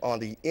look on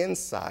the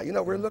inside.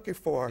 We're looking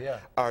for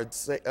our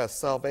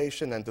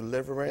salvation and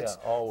deliverance.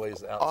 Yeah,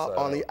 always outside.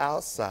 On the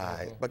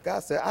outside. But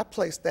God said, I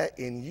placed that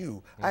in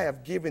you. I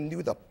have given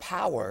you the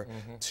power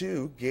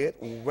to get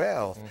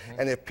wealth.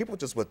 And if people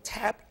just would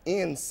tap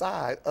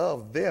inside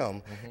of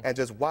them and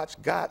just watch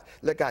God,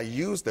 let God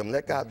use them,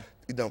 let God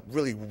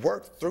really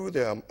work through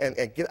them and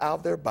get out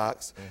of their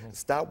box.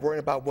 Stop worrying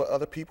about what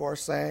other people are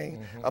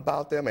saying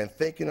about them and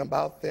thinking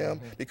about them,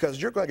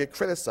 because you're going to get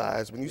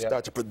criticized when you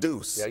start to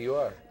produce. Yeah, you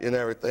are. And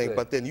everything.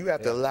 But then you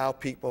have to allow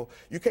people,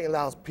 you can't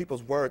allow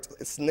people's words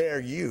to snare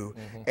you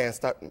and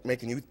start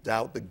making you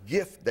doubt the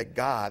gift that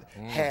God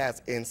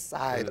has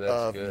inside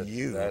of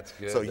you. That's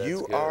good. So That's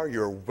you good. are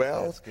your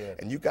wealth, That's good.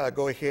 and you got to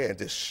go ahead and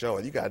just show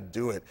it. You got to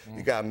do it.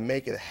 You got to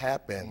make it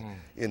happen.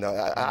 You know,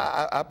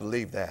 I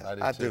believe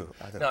that. I do.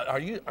 Now, are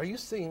you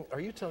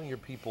telling your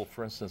people,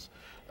 for instance,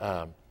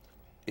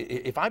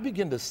 if I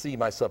begin to see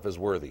myself as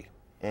worthy,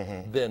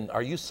 then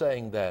are you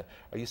saying then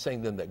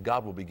that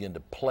God will begin to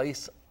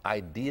place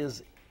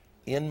ideas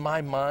in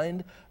my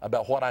mind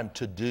about what I'm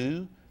to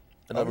do?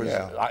 In other words,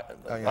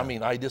 I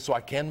mean, ideas so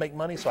I can make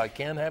money, so I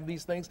can have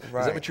these things. Is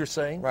that what you're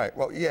saying? Right.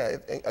 Well, yeah.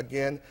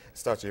 Again, it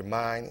starts with your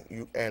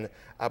mind. And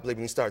I believe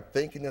when you start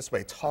thinking this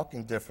way,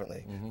 talking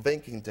differently,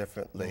 thinking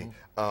differently,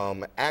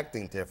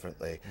 acting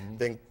differently,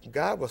 then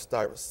God will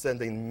start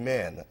sending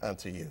men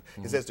unto you.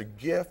 He says the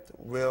gift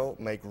will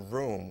make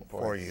room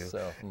for you.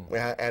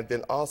 And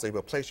then also He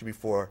will place you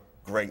before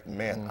great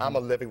men. I'm a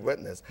living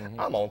witness.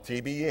 I'm on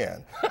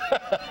TBN.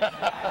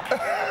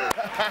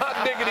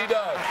 Hot diggity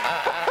dog.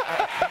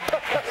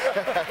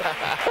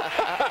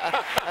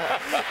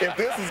 If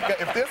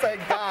this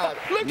ain't God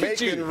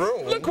making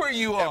room, look where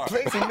you are, and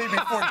placing me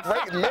before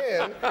great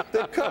men,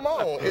 then come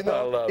on, you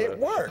know, it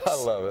works. I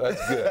love it.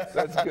 That's good.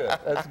 That's good.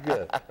 That's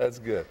good. That's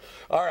good.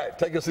 All right,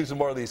 take us through some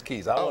more of these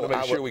keys. I want to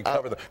make sure we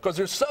cover them because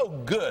they're so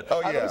good.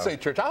 I would say,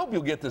 church, I hope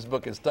you'll get this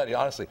book and study.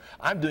 Honestly,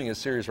 I'm doing a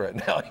series right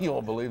now. You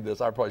won't believe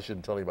this. I probably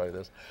shouldn't tell anybody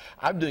this.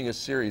 I'm doing a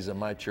series in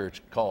my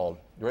church called,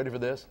 you ready for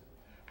this?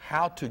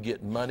 How to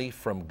Get Money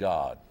from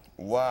God.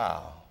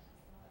 Wow.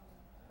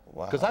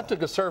 Because I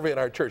took a survey in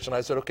our church and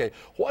I said, okay,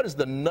 what is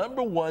the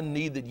 #1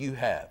 need that you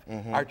have?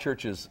 Our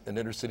church is an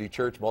inner city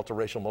church,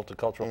 multiracial,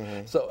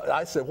 multicultural. So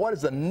I said, what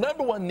is the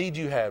 #1 need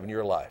you have in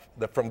your life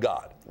from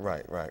God?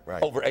 Right.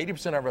 Over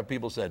 80% of our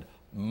people said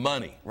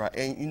money. Right,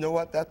 and you know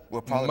what? That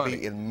will probably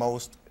be in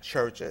most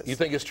churches. You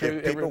think it's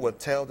true? If people would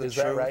tell the truth.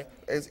 Is that right?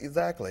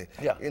 Exactly.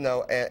 Yeah. You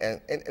know,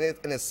 and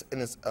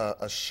it's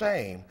a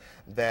shame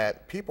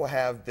that people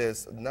have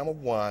this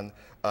 #1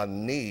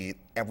 need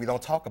and we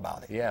don't talk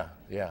about it. Yeah.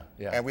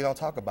 And we don't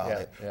talk about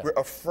it. Yeah. We're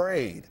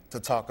afraid to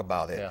talk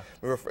about it. Yeah.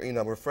 We're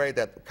afraid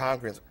that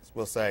Congress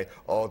will say,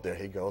 "Oh, there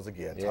he goes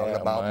again, talking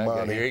about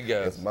money." Here he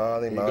goes. It's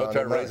money. He go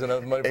try to raise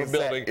enough money for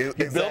building.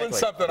 He's building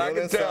something. I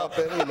can tell.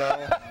 You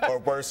know, or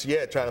worse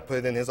yet, trying to put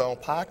it in his own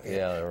pocket.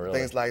 Yeah, really.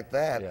 Things like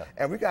that. Yeah.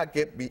 And we got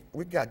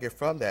to get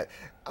from that.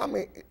 I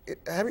mean,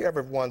 have you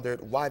ever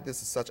wondered why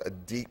this is such a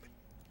deep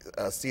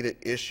seated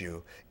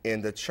issue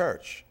in the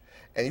church?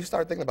 And you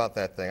start thinking about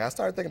that thing. I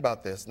started thinking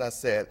about this, and I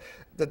said,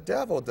 the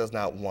devil does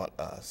not want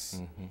us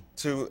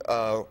to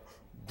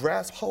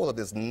grasp hold of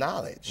this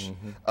knowledge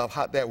of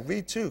how that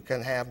we too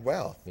can have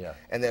wealth,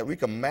 and that we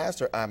can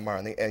master our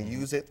money and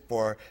use it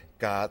for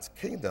God's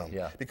kingdom.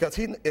 Because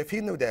if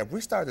he knew that if we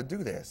started to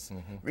do this,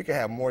 we could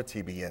have more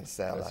TBN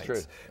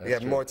satellites. We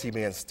have more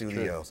TBN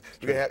studios.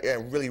 We could have,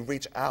 and really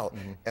reach out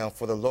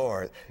for the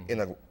Lord in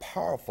a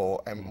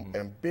powerful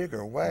and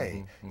bigger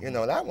way. You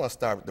know, and I want to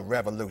start the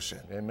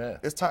revolution. Amen.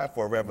 It's time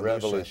for a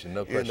revolution.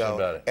 No question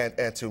about it.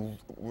 And to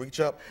reach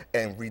up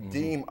and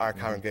redeem our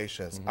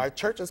congregations. Our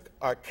churches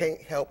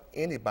can't help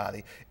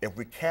anybody if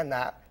we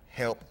cannot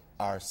help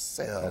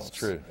ourselves.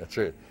 That's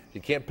true. You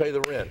can't pay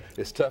the rent.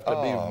 It's tough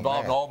to be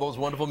involved in all those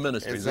wonderful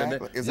ministries, isn't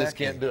it? You just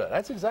can't do it.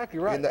 That's exactly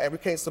right. You know, and we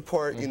can't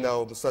support, you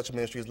know, such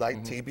ministries like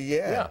TBN.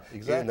 Yeah,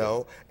 exactly. You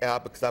know,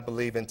 because I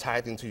believe in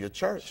tithing to your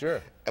church.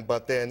 Sure.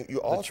 But then you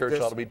also... The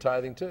church ought to be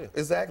tithing too.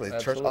 Exactly. The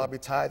church ought to be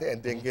tithing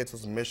and then get to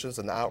some missions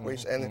and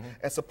outreach and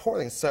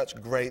supporting such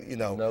great, you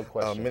know,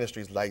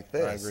 ministries like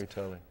this. I agree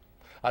totally.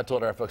 I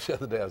told our folks the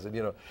other day,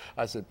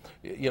 I said,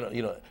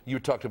 you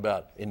talked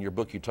about, in your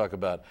book, you talk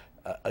about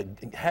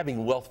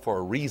having wealth for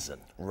a reason.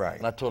 Right.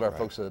 And I told our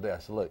folks the other day, I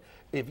said, look,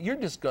 if you're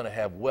just going to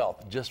have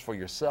wealth just for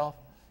yourself,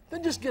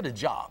 then just get a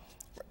job.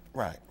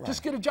 Right.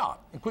 Just get a job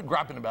and quit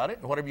griping about it,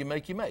 and whatever you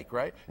make,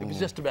 right? If it's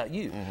just about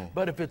you.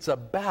 But if it's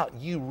about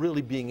you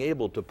really being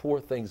able to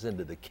pour things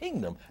into the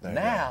kingdom,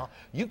 now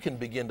you can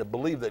begin to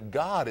believe that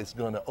God is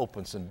going to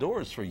open some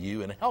doors for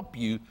you and help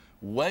you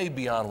way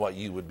beyond what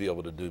you would be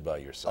able to do by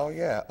yourself.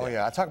 Oh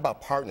yeah. I talk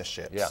about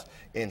partnerships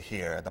in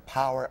here, the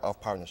power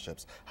of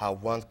partnerships, how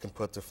one can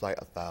put to flight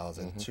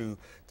 1,000, 2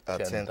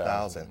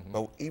 10,000.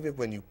 But even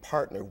when you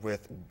partner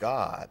with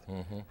God,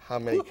 how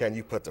many can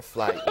you put to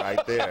flight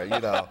right there?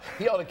 You know,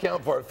 He ought to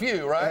count for a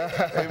few, right?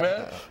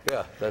 Amen.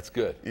 Yeah, that's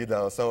good. You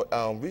know,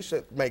 so we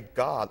should make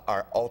God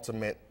our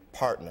ultimate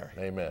partner.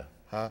 Amen.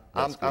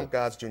 I'm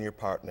God's junior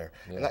partner.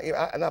 And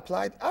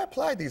I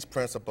applied these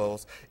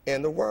principles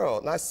in the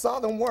world. And I saw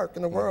them work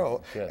in the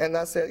world. And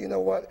I said, you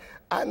know what?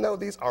 I know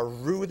these are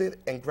rooted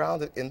and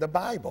grounded in the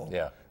Bible.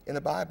 in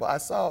the Bible. I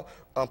saw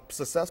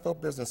successful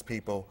business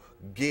people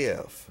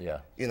give. Yeah.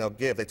 You know,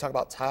 give. They talk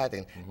about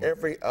tithing.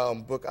 Every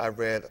book I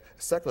read,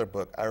 secular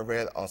book I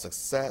read on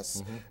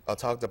success,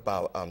 talked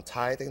about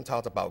tithing,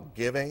 talked about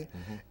giving,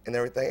 and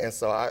everything. And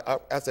so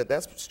I said,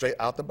 that's straight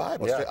out the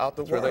Bible, straight out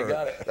the Word. Where they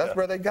got it. That's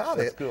where they got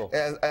That's it. cool.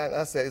 And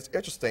I said, it's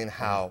interesting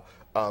how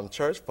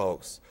church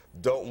folks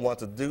don't want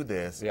to do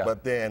this,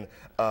 but then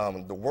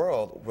the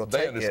world will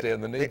take it. They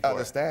understand the need They for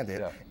understand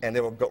it, Yeah. and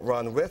they will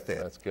run with it.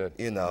 That's good.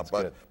 You know, That's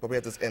but good. we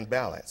have this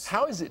imbalance.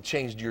 How has it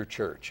changed your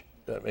church?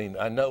 I mean,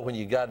 I know when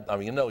you got, I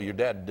mean, you know, your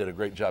dad did a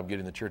great job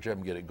getting the church up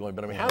and get it going,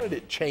 but I mean, how did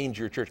it change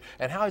your church?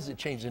 And how has it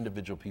changed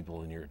individual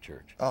people in your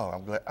church? Oh,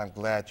 I'm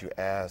glad you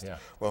asked. Yeah.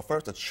 Well,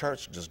 first, the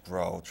church just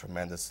grew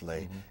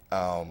tremendously.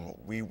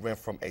 We went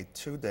from a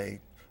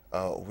 2-day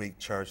week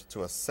church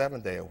to a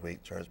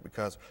 7-day-a-week church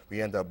because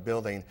we ended up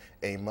building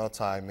a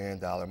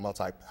multi-million-dollar,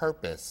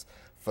 multi-purpose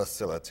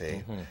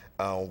facility,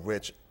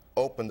 which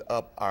opened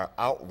up our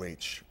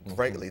outreach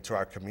greatly to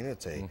our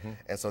community.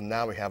 And so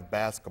now we have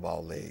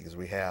basketball leagues.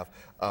 We have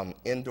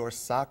indoor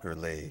soccer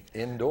league.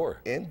 Indoor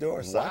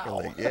Soccer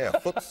league, yeah.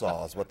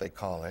 Futsal is what they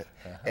call it.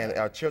 And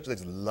our children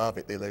just love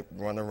it. They like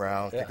run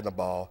around kicking the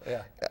ball.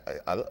 Yeah.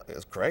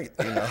 It's great,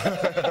 you know.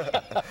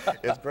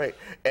 It's great.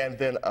 And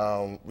then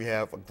we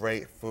have a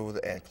great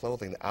food and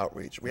clothing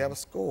outreach. We have a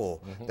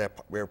school that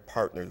we're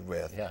partnered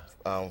with,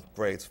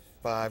 grades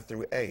 5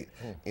 through 8,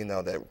 you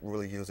know, that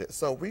really use it.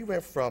 So we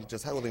went from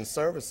just holding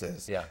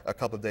services a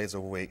couple of days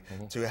a week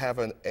to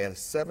having a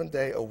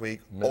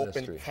 7-day-a-week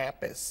open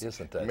campus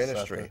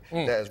ministry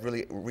that is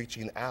really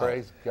reaching out.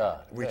 Praise God.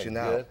 Reaching Hey,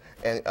 out.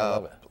 good.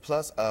 And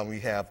plus we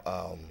have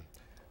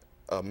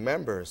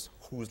members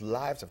whose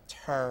lives have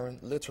turned,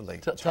 literally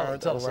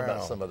turned tell us around.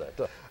 about some of that.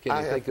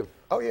 Can you think of?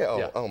 Oh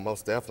yeah, oh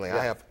most definitely.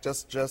 I have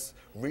just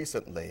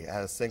recently, I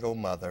had a single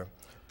mother,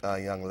 a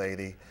young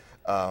lady,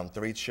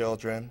 3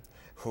 children,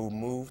 who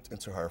moved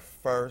into her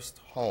first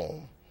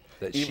home.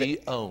 That she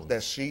owns.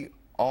 That she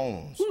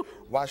owns. Woo.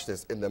 Watch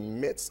this, in the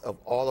midst of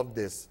all of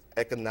this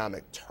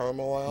economic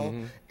turmoil,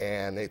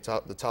 and they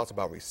talked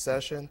about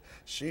recession,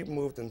 she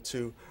moved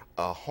into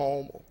a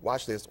home,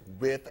 watch this,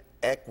 with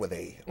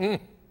equity.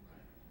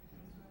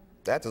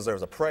 That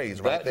deserves a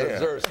praise right there. That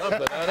deserves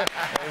something, doesn't it?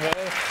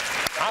 Amen.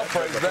 I'll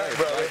praise that,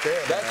 brother. Right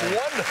there, That's man.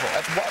 wonderful.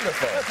 That's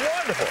wonderful. That's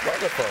wonderful. That's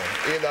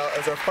wonderful. You know,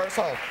 it's her first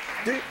home.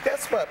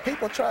 Guess what?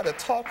 People try to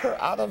talk her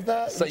out of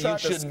that. So you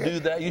shouldn't do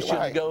that. You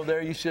shouldn't go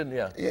there. You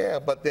shouldn't, Yeah,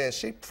 but then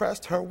she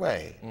pressed her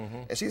way.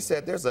 And she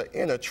said, there's an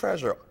inner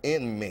treasure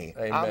in me.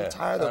 Amen. I'm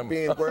tired of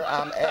being where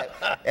I'm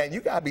at. And you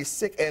got to be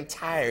sick and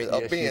tired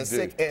of being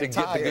sick and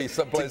tired to get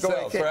someplace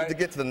else, right? to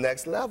get to the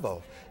next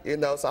level. You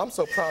know, so I'm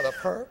so proud of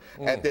her.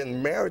 And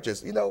then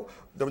marriages. You know,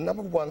 the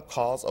number one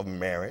cause of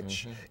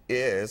marriage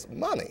is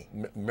money.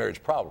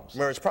 Marriage problems.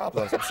 Marriage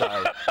problems, I'm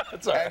sorry.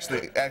 That's all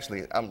right.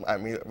 Actually, I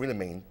really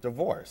mean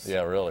divorce.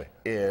 Yeah, really.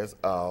 Is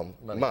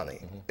money.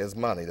 Is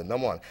money, the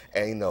number one.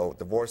 And you know,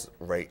 divorce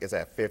rate is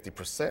at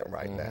 50%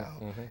 right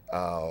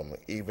now,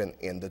 even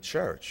in the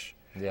church.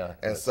 Yeah.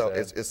 And so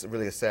it's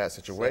really a sad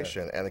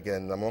situation. And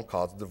again, number one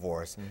cause of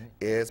divorce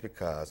is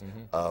because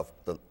of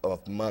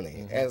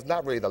money. And it's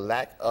not really the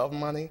lack of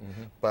money,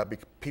 but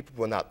people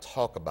will not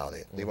talk about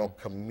it. They won't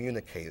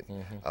communicate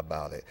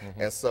about it.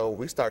 And so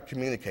we start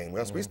communicating.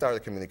 Once we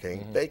started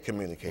communicating, they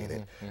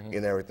communicated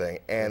and everything.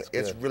 And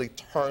it's really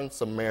turned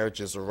some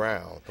marriages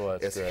around. Boy,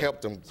 it's good.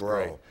 helped them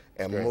grow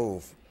and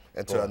move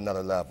into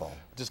another level.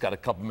 Just got a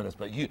couple minutes,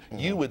 but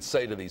you would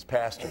say to these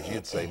pastors,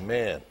 you'd say,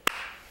 man,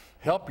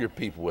 help your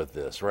people with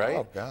this, right?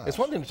 Oh, gosh. It's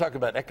one thing to talk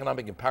about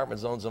economic empowerment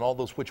zones and all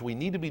those, which we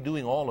need to be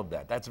doing all of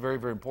that. That's very,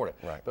 very important.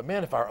 Right. But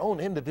man, if our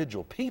own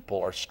individual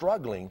people are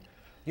struggling,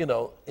 you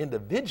know,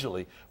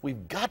 individually,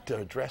 we've got to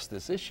address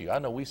this issue. I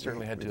know we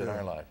certainly had to in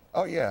our life.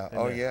 Oh yeah,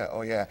 Amen.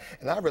 oh yeah.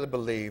 And I really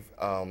believe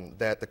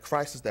that the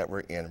crisis that we're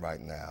in right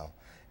now,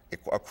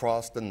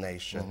 across the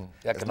nation,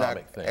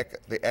 Economic thing.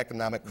 The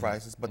economic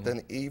crisis, but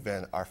then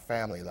even our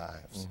family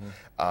lives,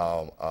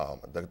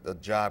 the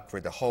job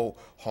creation, the whole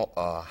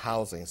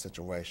housing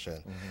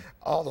situation,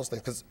 all those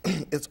things, because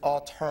it's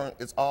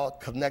all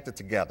connected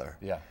together.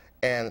 Yeah.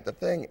 And the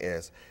thing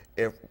is,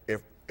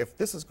 if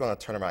this is going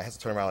to turn around, it has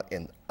to turn around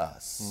in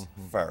us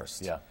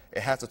first. Yeah.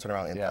 It has to turn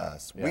around in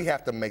us. We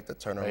have to make the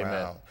turnaround.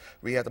 Amen.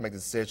 We have to make the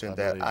decision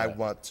that I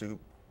want to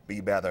be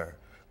better,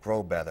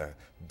 grow better,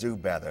 do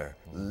better,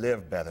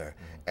 live better,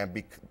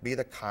 and be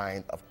the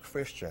kind of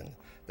Christian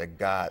that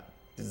God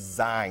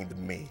designed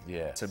me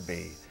to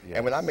be. Yes.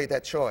 And when I made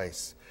that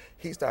choice,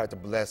 He started to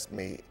bless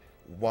me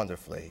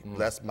wonderfully,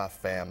 bless my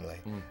family.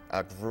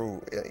 I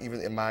grew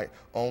even in my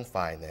own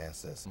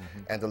finances,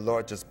 and the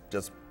Lord just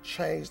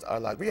changed our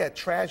life. We had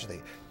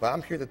tragedy, but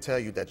I'm here to tell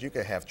you that you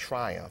can have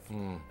triumph,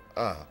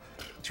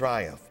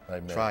 triumph,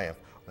 Amen. triumph.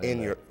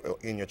 Amen.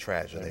 In your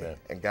tragedy, Amen.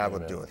 and God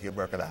Amen. will do it. He'll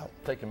work it out.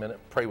 Take a minute,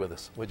 pray with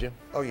us, would you?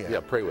 Oh yeah. Yeah,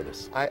 pray with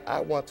us.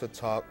 I want to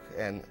talk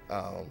and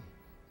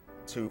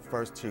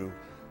to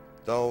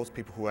those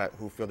people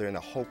who feel they're in a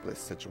hopeless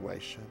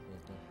situation.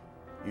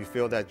 You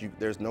feel that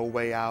there's no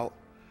way out,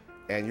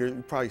 and you're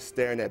probably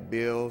staring at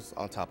bills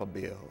on top of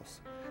bills.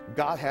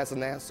 God has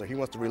an answer. He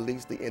wants to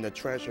release the inner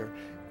treasure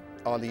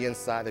on the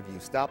inside of you.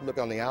 Stop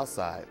looking on the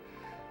outside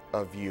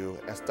of you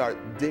and start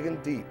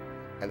digging deep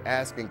and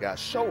asking God,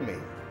 show me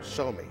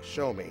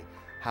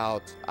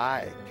how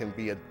I can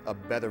be a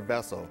better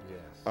vessel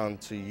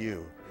unto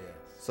you.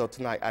 So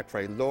tonight I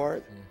pray,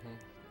 Lord,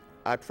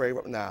 I pray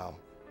right now,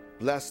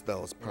 bless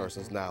those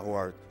persons now who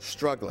are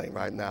struggling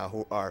right now,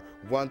 who are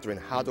wondering,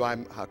 how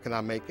can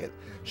I make it?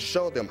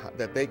 Show them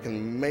that they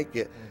can make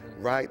it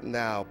right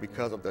now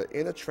because of the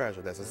inner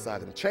treasure that's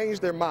inside them. Change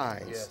their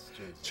minds,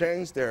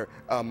 change their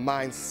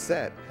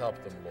mindset,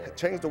 help them, Lord.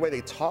 Change the way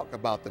they talk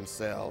about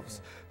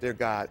themselves, dear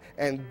God,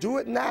 and do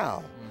it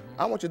now.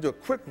 I want you to do a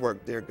quick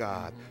work, dear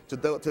God, to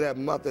that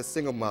mother, that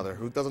single mother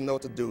who doesn't know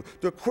what to do.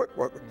 Do a quick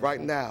work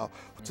right now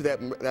to that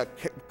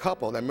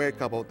couple, that married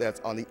couple that's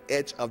on the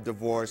edge of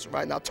divorce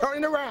right now.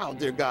 Turn it around,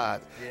 dear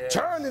God.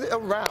 Turn it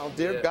around,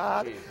 dear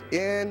God,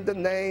 in the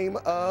name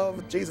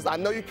of Jesus. I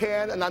know you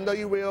can, and I know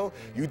you will.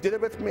 You did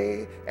it with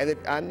me, and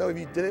I know if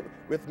you did it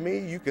with me,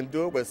 you can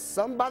do it with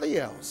somebody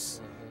else.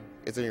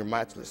 It's in your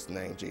matchless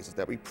name, Jesus,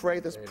 that we pray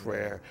this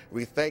prayer.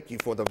 We thank you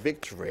for the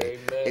victory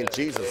in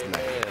Jesus'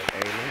 name.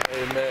 Amen.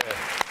 Amen.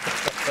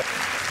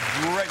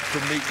 Great to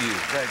meet you.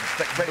 Great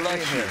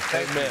being here.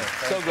 Amen.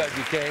 So glad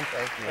you came.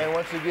 Thank you. And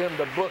once again,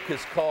 the book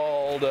is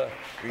called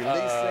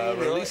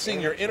Releasing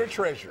Your Inner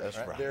Treasure. That's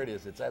right. There it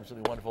is. It's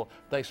absolutely wonderful.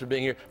 Thanks for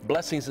being here.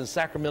 Blessings in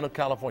Sacramento,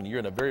 California. You're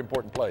in a very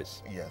important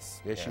place.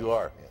 Yes. Yes, you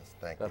are. Yes,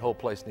 thank that you. whole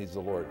place needs the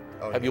Lord.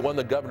 Oh, Have you yeah. won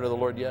the governor of the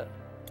Lord yet?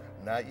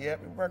 Not yet.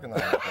 We're working on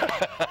it.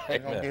 We're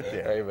going to get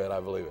there. Amen. I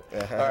believe it.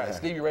 All right,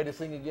 Steve, you ready to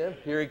sing again?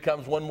 Here he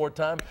comes one more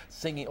time,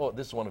 singing. Oh,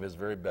 this is one of his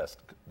very best,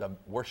 the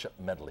worship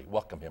medley.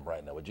 Welcome him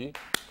right now, would you?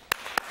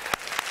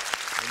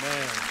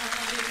 Amen.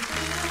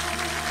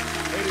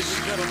 Ladies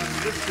and gentlemen,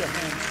 lift your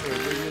hands here,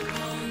 will you?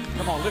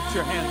 Come on, lift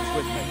your hands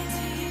with me.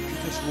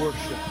 Just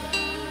worship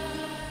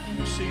Him.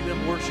 You see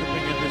them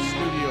worshiping in this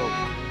studio.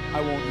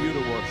 I want you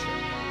to worship.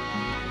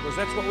 Because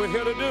that's what we're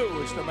here to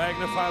do, is to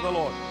magnify the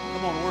Lord.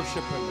 Come on,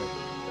 worship Him.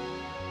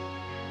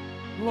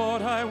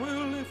 Lord, I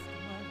will lift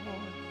my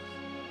voice,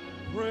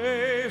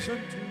 praise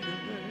unto your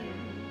name.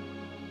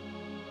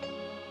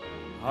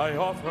 I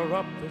offer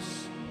up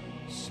this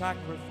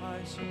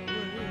sacrifice of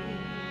praise.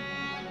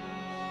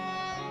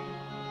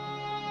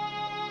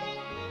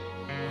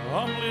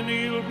 Humbly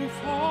kneel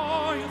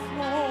before your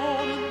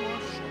throne and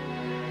worship.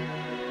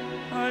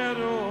 I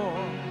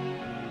adore,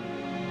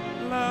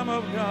 Lamb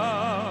of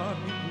God,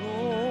 be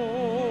glorified.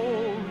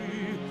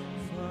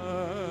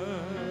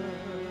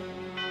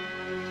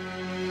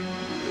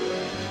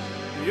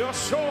 You're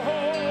so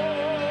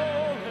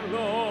holy,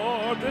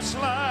 Lord, this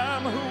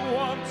Lamb who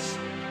once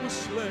was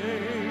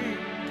slain.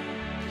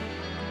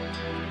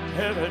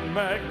 Heaven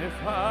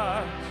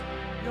magnifies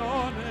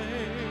your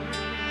name.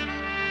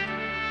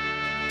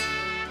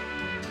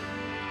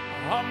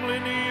 Humbly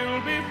kneel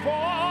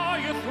before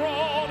your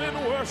throne and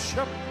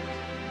worship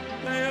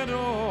and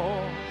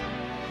adore.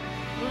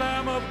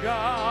 Lamb of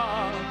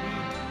God,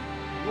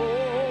 be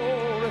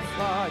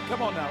glorified.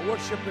 Come on now,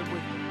 worship Him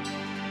with me.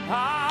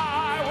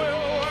 I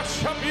will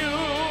worship you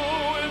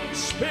in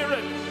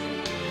spirit.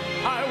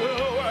 I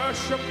will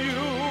worship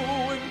you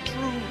in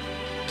truth.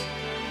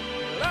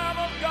 Lamb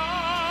of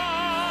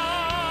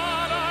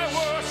God, I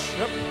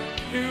worship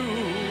you.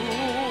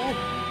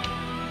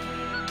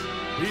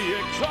 Be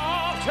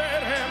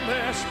exalted in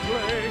this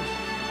place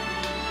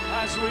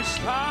as we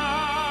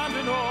stand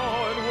in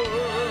awe and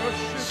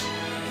worship.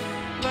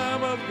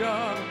 Lamb of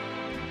God,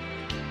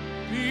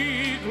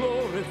 be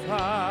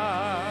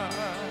glorified.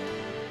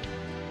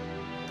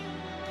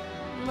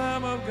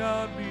 Lamb of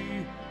God,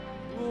 be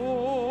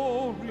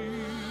glorified.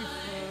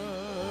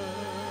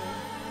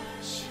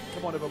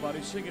 Come on,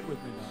 everybody, sing it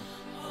with me now.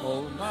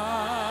 Oh,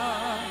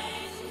 my,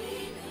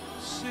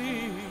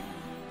 sing.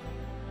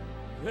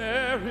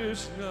 There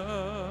is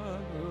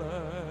none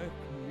like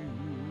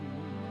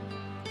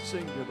you.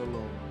 Sing to the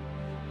Lord.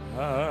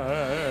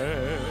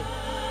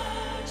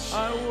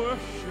 I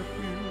worship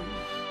you,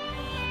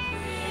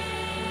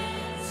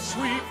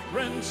 sweet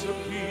Prince of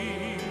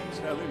Peace.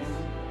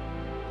 Hallelujah.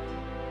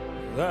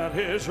 That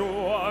is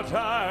what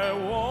I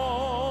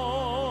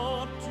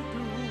want to do.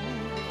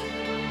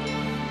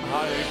 I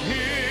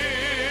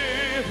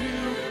give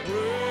you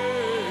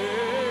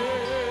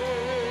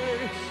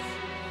praise,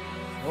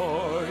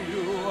 for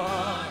you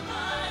are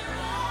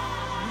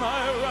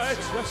my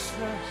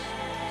righteousness.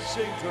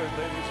 Sing to it,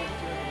 ladies and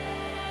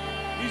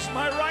gentlemen. He's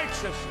my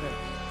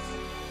righteousness.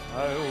 I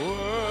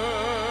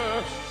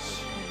worship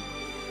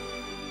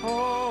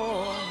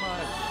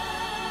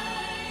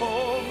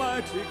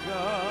Almighty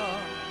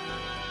God.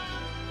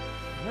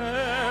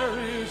 There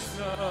is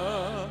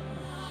none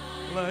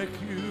like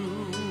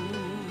you.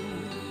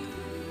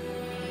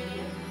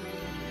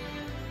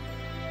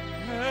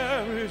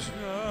 There is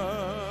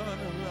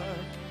none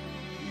like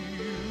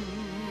you.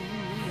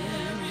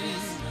 There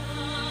is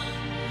none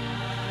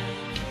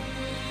like you.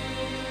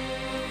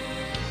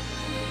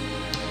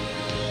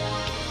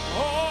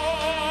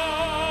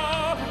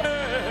 All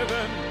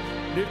heaven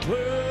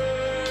declares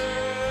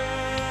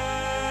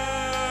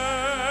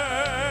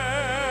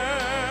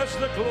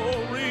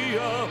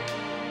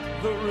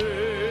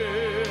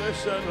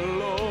and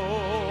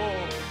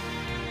low.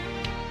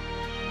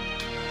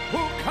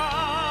 Who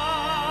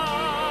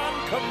can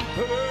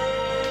compare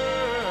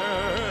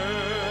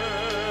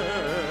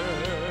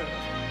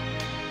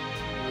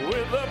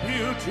with the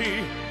beauty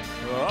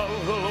of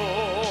the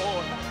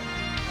Lord?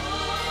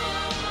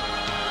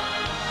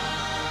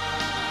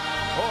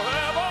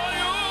 Forever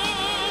you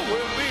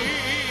will be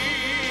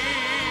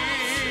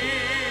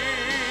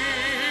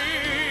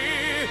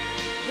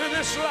in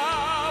this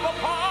love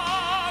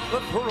upon the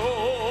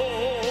throne.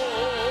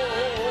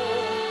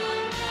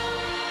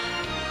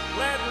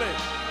 Gladly,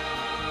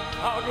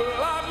 I'll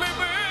gladly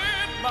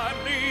bend my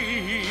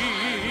knee.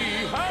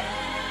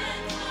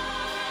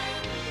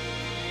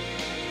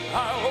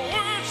 I'll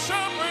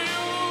worship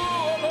you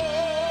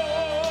alone.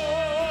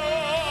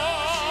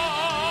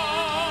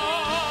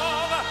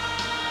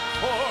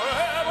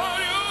 Forever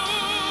you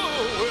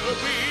will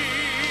be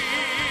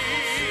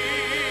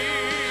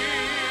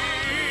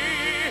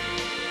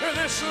in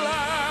this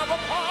Lamb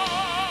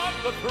upon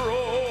the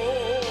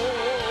throne.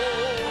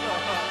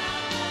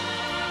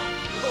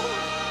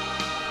 Lord,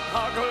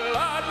 I'll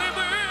gladly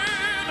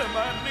bend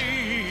my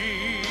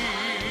knee.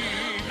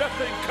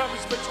 Nothing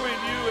comes between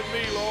you and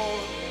me,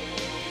 Lord,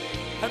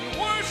 and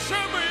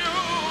worship you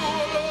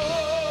alone.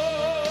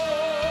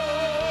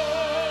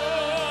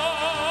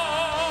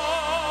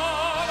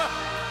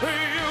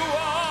 You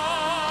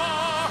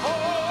are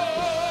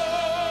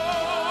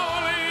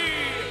holy.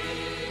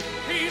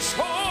 He's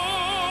holy.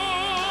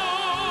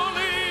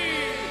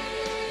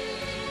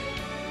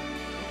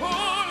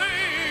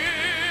 Holy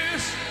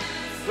is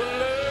the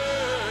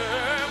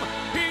Lamb.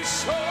 He's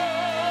so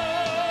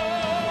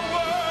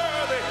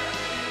worthy.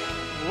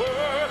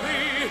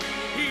 Worthy.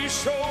 He's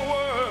so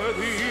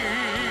worthy.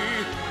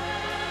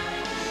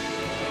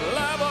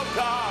 Lamb of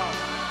God,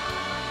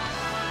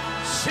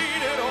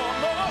 seated on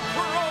the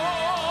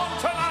throne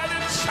tonight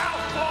in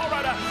South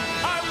Florida.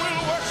 I will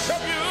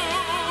worship you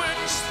in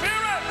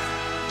spirit.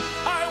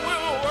 I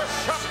will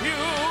worship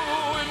you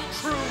in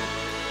truth.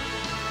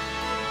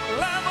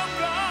 Lamb of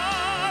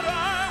God,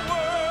 I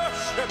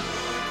worship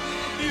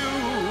you.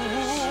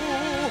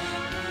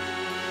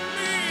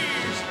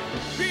 Please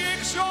be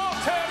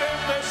exalted in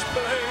this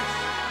place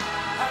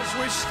as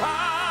we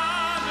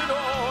stand in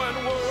awe and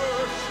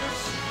worship.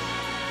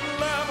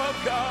 Lamb of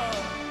God,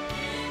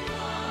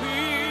 be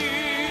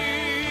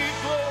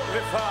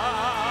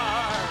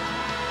glorified.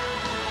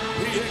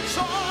 Be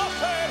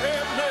exalted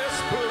in this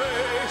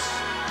place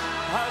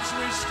as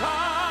we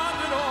stand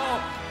in awe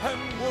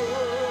and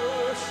worship.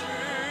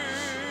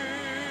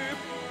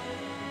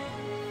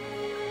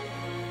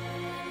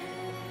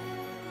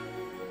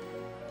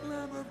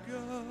 Lamb of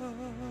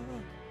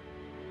God,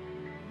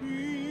 be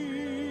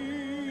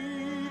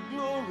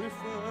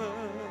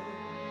glorified.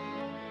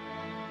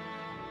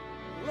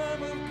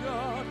 Lamb of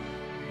God,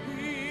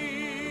 be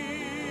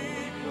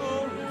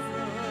glorified.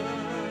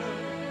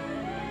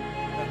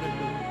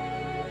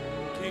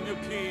 Hallelujah. King of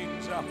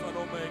kings, Alpha and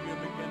Omega,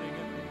 beginning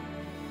and end.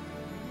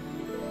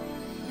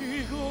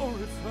 Be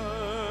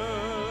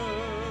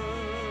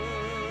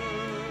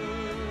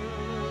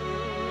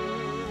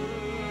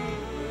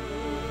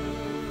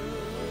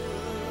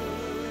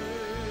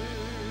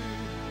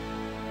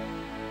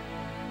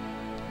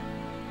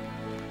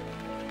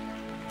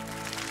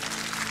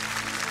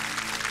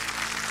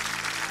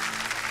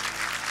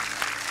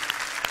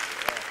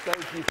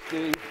Thank you,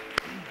 Steve.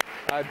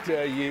 I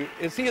tell you,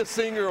 is he a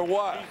singer or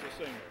what? He's a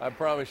singer. I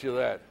promise you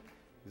that.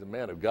 He's a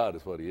man of God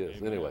is what he is.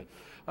 Amen. Anyway,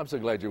 I'm so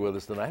glad you're with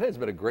us tonight. It's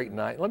been a great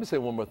night. Let me say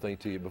one more thing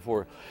to you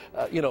before,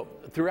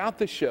 throughout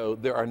the show,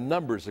 there are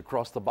numbers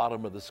across the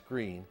bottom of the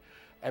screen.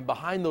 And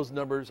behind those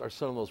numbers are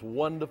some of those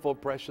wonderful,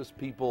 precious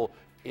people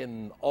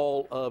in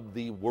all of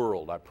the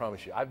world. I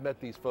promise you. I've met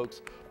these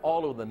folks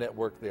all over the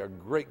network. They are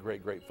great,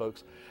 great, great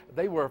folks.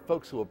 They were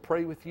folks who will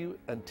pray with you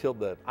until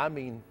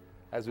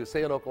as we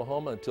say in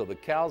Oklahoma, until the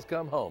cows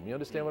come home. You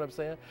understand what I'm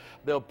saying?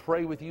 They'll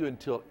pray with you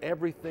until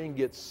everything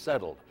gets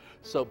settled.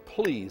 So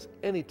please,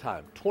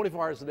 anytime,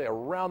 24 hours a day,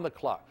 around the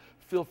clock,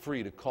 feel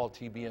free to call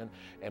TBN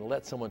and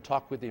let someone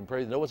talk with you and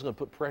pray. No one's going to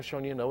put pressure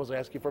on you. No one's going to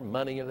ask you for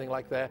money, anything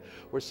like that.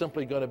 We're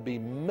simply going to be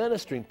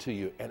ministering to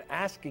you and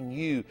asking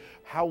you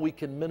how we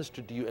can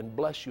minister to you and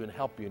bless you and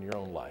help you in your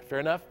own life. Fair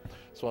enough?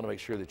 So I want to make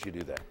sure that you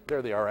do that.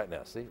 There they are right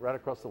now. See, right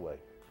across the way.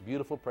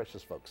 Beautiful,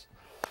 precious folks.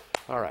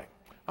 All right.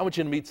 I want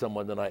you to meet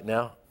someone tonight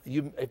now.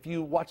 If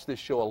you watch this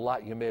show a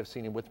lot, you may have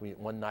seen him with me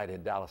one night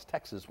in Dallas,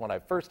 Texas, when I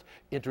first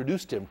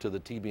introduced him to the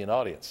TBN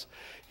audience.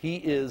 He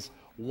is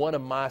one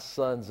of my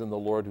sons in the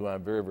Lord who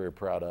I'm very, very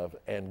proud of,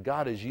 and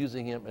God is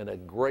using him in a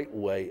great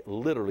way,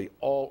 literally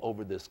all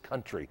over this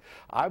country.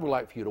 I would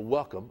like for you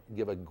to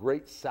give a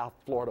great South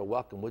Florida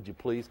welcome, would you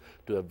please,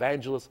 to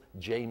Evangelist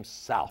James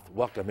South.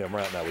 Welcome him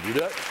right now. Would you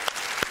do it?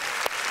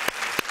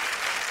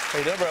 How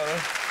you doing,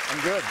 brother? I'm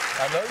good.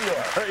 I know you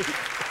are. Great.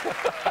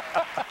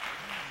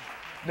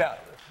 Now,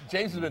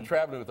 James has been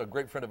traveling with a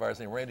great friend of ours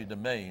named Randy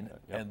DeMaine,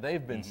 and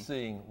they've been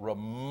seeing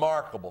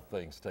remarkable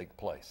things take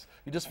place.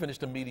 You just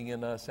finished a meeting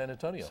in San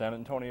Antonio. San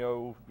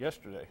Antonio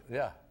yesterday.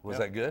 Yeah. Was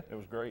that good? It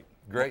was great.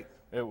 Great.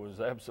 It was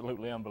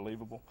absolutely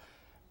unbelievable.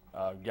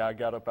 Guy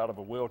got up out of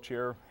a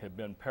wheelchair, had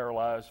been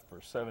paralyzed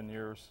for 7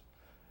 years,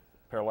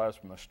 paralyzed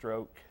from a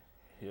stroke.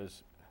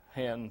 His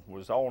hand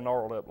was all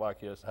gnarled up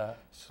like this,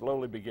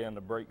 slowly began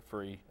to break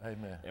free.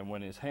 Amen. And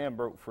when his hand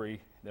broke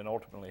free, then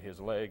ultimately his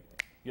leg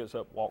gets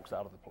up, walks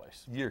out of the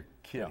place. You're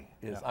kidding.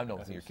 Yeah. I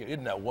know you're kidding.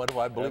 Isn't that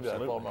wonderful? I believe that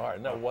with all my heart.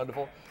 Isn't that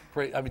wonderful?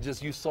 I mean,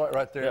 just you saw it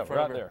right there in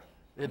front of there.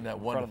 Isn't that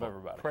wonderful? In front of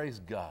everybody. Praise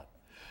God.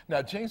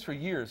 Now, James, for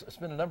years,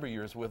 spent a number of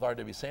years with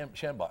R.W.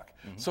 Shambach.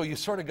 So you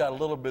sort of got a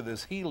little bit of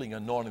this healing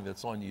anointing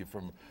that's on you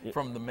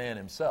from the man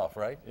himself,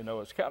 right? You know,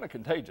 it's kind of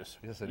contagious.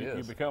 Yes, it is. is.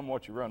 You become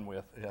what you run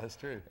with. Yeah, that's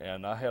true.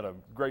 And I had a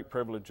great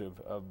privilege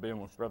of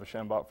being with Brother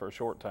Shambach for a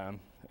short time.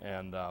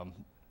 And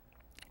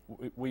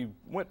we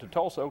went to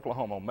Tulsa,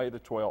 Oklahoma on May the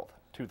 12th,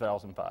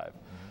 2005.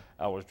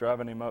 I was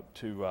driving him up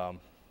to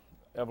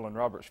Evelyn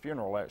Roberts'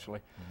 funeral,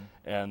 actually,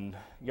 and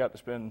got to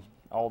spend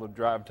all the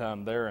drive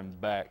time there and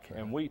back.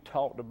 And we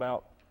talked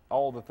about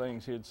all the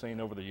things he had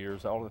seen over the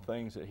years, all the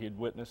things that he had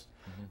witnessed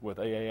with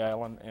A.A.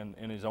 Allen and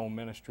in his own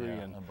ministry,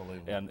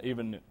 and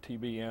even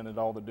TBN and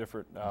all the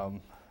different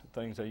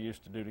things they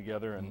used to do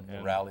together,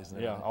 and rallies,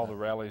 and all the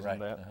rallies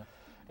and that.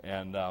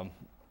 And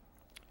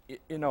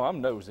you know,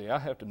 I'm nosy. I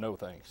have to know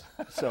things.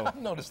 So I've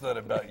noticed that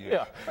about you.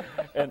 Yeah,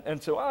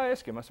 and so I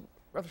asked him. I said,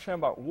 Brother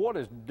Shambach, what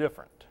is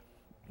different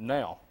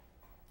now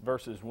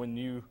versus when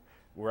you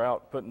were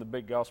out putting the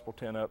big gospel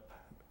tent up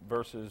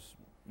versus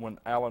when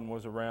Allen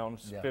was around,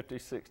 50s,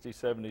 60s,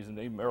 70s, and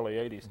even early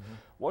 80s.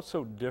 What's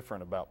so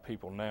different about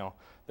people now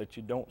that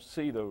you don't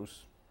see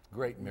those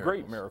great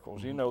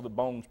miracles? You know, the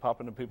bones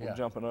popping and people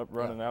jumping up,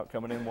 running out,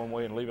 coming in one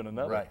way and leaving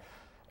another. Right.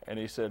 And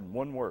he said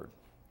one word,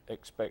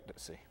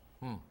 expectancy.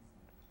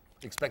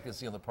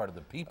 Expectancy on the part of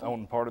the people?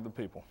 On the part of the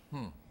people.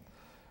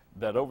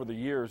 That over the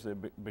years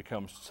they've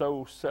become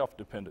so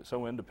self-dependent,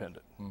 so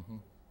independent,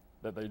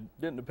 that they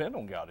didn't depend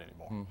on God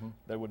anymore.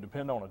 They would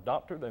depend on a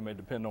doctor, they may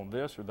depend on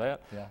this or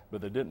that, but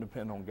they didn't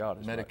depend on God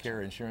as much.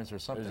 Medicare, insurance, or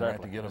something,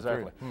 exactly, right, to get them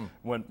exactly.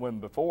 through. When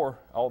before,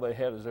 all they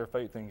had is their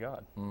faith in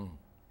God.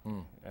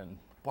 And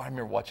boy, I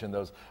remember watching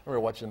those.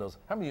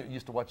 How many of you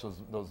used to watch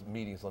those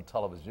meetings on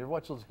television? You ever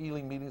watch those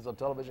healing meetings on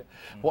television?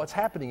 What's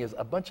happening is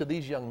a bunch of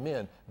these young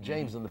men,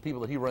 James and the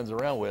people that he runs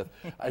around with.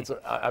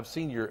 I've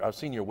seen your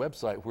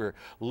website where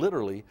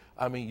literally,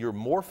 I mean, you're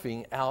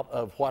morphing out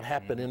of what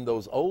happened in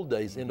those old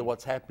days into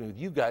what's happening with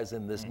you guys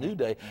in this new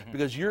day,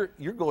 because you're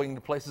going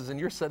to places and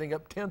you're setting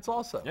up tents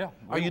also. Yeah.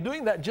 Are you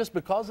doing that just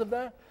because of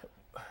that?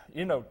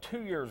 You know,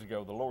 2 years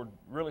ago, the Lord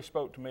really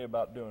spoke to me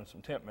about doing some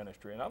tent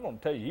ministry. And I'm going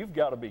to tell you, you've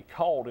got to be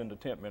called into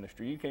tent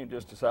ministry. You can't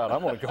just decide,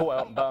 I'm going to go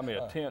out and buy me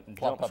a tent and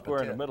jump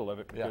square in the middle of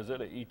it, because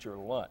it'll eat your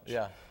lunch.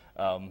 Yeah.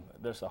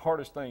 That's the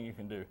hardest thing you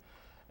can do.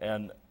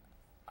 And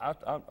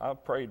I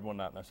prayed one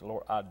night and I said,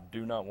 Lord, I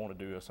do not want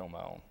to do this on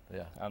my own.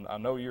 Yeah. I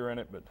know you're in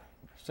it, but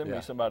send me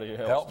somebody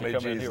else to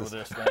come in here with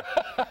this thing.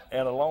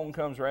 And along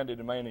comes Randy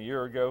DeMaine a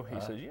year ago. He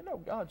says, you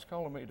know, God's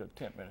calling me to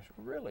tent ministry.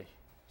 Really?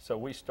 So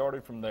we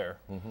started from there,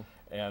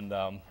 and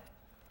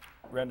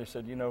Randy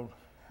said, you know,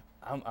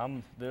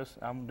 I'm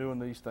doing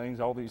these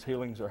things, all these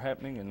healings are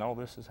happening, and all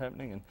this is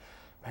happening, and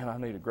man, I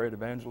need a great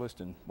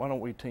evangelist, and why don't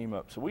we team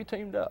up? So we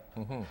teamed up,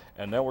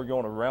 and now we're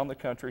going around the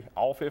country,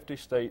 all 50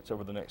 states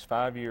over the next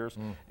 5 years,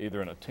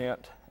 either in a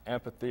tent,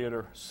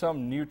 amphitheater,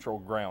 some neutral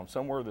ground,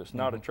 somewhere that's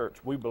not a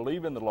church. We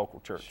believe in the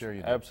local church. Sure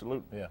you do.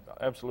 Absolutely,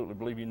 absolutely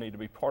believe you need to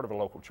be part of a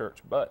local church,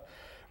 but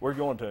we're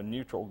going to a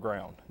neutral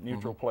ground,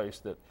 neutral place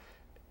that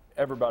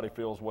everybody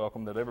feels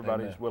welcome, that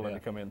everybody's willing to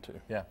come into.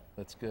 Yeah,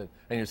 that's good.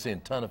 And you're seeing a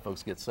ton of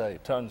folks get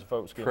saved. Tons of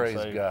folks getting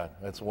saved. Praise God.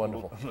 That's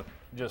wonderful.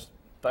 Just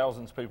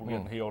thousands of people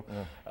getting healed,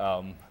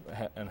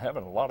 and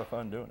having a lot of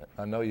fun doing it.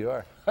 I know you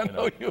are. I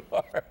know you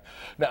are.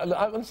 Now,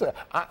 I'm going to say,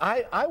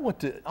 I want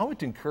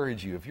to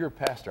encourage you, if you're a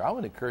pastor, I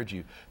want to encourage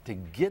you to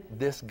get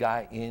this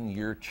guy in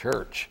your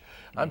church.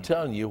 I'm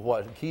telling you,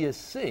 what he is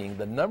seeing,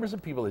 the numbers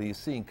of people that he's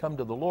seeing come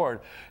to the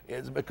Lord,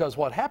 is because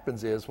what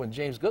happens is when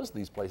James goes to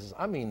these places,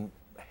 I mean,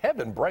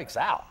 heaven breaks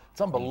out.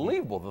 It's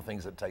unbelievable the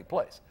things that take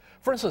place.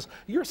 For instance,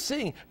 you're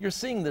seeing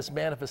this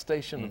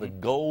manifestation of the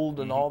gold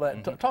and all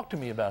that. Talk to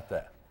me about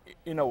that.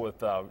 You know,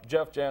 with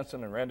Jeff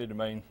Jansen and Randy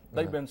DeMaine,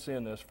 they've been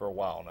seeing this for a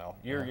while now.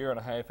 Year and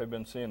a half, they've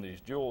been seeing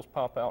these jewels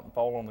pop out and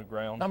fall on the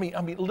ground. I mean,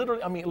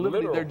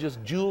 literally, they're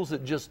just jewels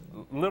that just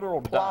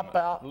literal plop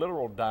out.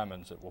 Literal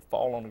diamonds that will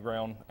fall on the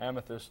ground.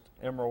 Amethyst,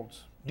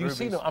 emeralds. Do you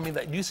see them? I mean,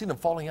 do you see them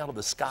falling out of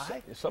the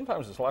sky?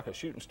 Sometimes it's like a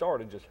shooting star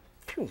to just,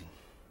 phew,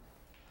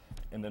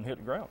 and then hit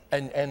the ground.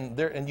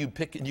 And you can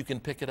pick it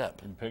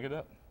up. You can pick it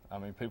up. I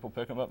mean, people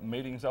pick them up in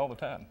meetings all the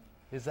time.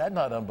 Is that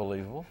not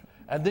unbelievable?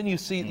 And then you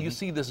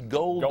see this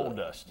gold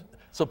dust.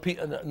 So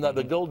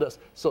the gold dust.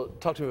 So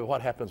talk to me about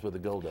what happens with the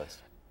gold dust.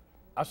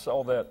 I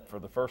saw that for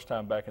the first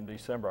time back in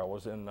December. I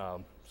was in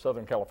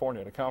Southern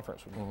California at a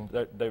conference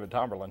with David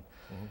Tomberlin,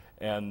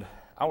 and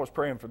I was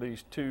praying for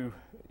these two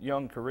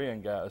young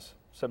Korean guys,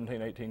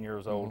 17, 18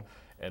 years old,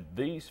 and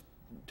these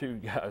two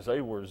guys,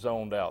 they were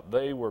zoned out.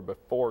 They were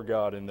before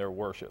God in their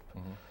worship.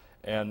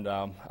 And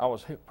I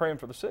was praying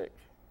for the sick,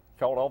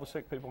 called all the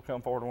sick people, come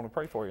forward, I want to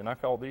pray for you. And I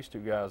called these two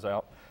guys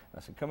out.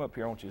 I said, come up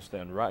here, I want you to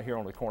stand right here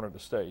on the corner of the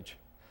stage.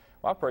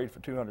 Well, I prayed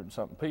for 200 and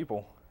something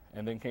people,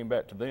 and then came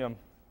back to them,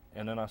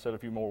 and then I said a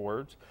few more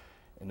words,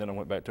 and then I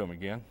went back to them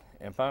again.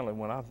 And finally,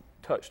 when I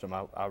touched them,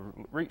 I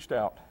reached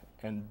out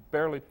and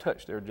barely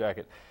touched their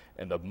jacket.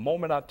 And the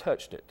moment I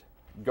touched it,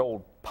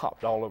 gold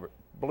popped all over it,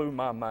 blew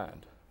my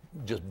mind.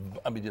 Just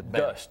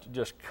dust,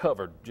 just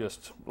covered,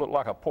 just looked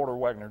like a Porter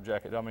Wagner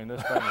jacket. I mean,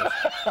 this thing was,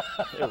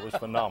 it was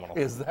phenomenal.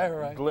 Is that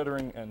right?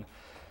 Glittering. And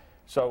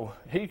so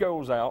he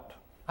goes out.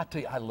 I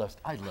tell you, I love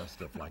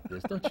stuff like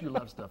this. Don't you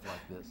love stuff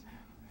like this?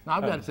 Now,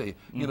 I've got to say,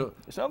 you know,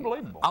 it's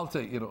unbelievable. I'll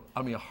tell you, you know,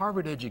 I mean, a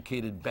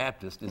Harvard-educated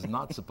Baptist is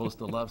not supposed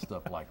to love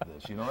stuff like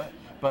this, you know what?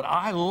 But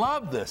I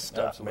love this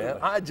stuff, Absolutely. man.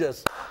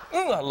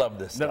 I love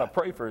this stuff. Then I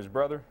pray for his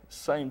brother,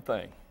 same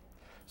thing.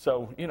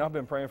 So, you know, I've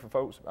been praying for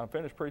folks. I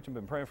finished preaching,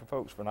 been praying for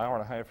folks for an hour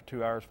and a half or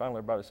 2 hours. Finally,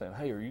 everybody's saying,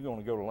 hey, are you going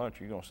to go to lunch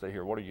or are you going to stay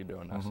here? What are you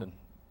doing? I said,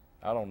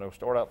 I don't know.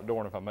 Start out the door,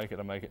 and if I make it,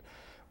 I make it.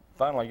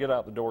 Finally, I get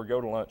out the door,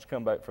 go to lunch,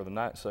 come back for the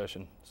night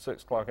session,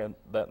 6 o'clock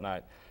that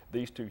night.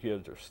 These two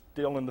kids are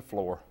still in the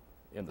floor.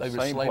 In the they were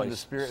same slain place, in the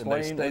Spirit, and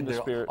they stayed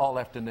there Spirit, all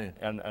afternoon.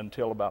 And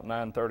until about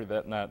 9:30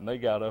 that night, and they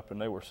got up and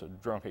they were so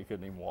drunk they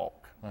couldn't even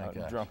walk.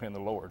 Drunk in the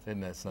Lord. Isn't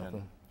that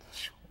something?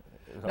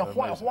 Now,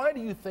 why do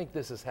you think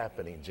this is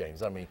happening,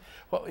 James? I mean,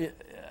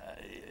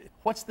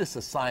 what's this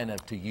a sign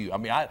of to you? I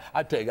mean,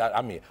 I tell you,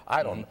 I mean,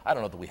 I don't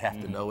know that we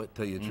have to know it.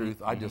 Tell you the truth,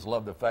 I just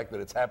love the fact that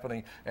it's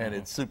happening and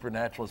it's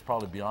supernatural. It's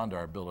probably beyond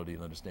our ability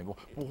to understand. Well,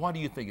 why do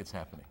you think it's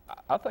happening?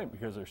 I think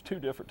because there's two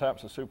different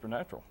types of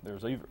supernatural.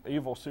 There's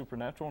evil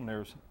supernatural, and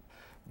there's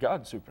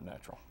God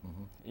supernatural.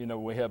 You know,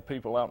 we have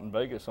people out in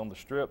Vegas on the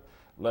Strip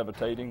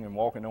levitating and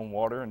walking on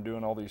water and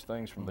doing all these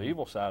things from the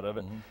evil side of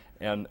it.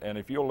 And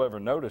if you'll ever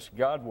notice,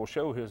 God will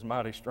show his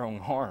mighty strong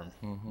arm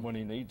when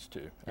he needs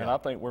to. And I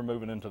think we're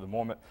moving into the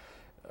moment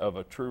of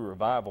a true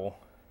revival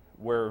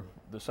where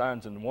the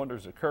signs and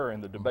wonders occur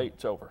and the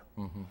debate's over.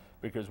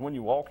 Because when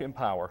you walk in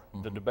power,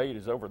 the debate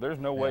is over. There's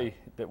no way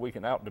that we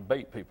can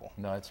out-debate people.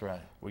 No, that's right.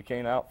 We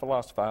can't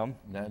out-philosophize them,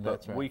 that's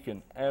but right. we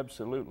can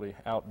absolutely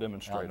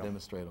out-demonstrate them.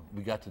 Out-demonstrate them.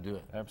 We got to do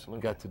it. Absolutely.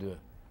 We got to do it.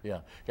 Yeah.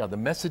 Yeah, the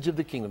message of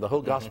the kingdom, the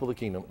whole gospel of the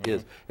kingdom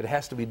is it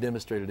has to be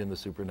demonstrated in the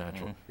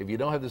supernatural. If you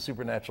don't have the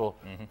supernatural,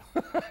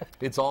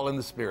 it's all in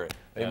the Spirit.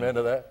 Amen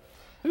to that?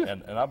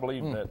 And I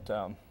believe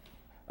that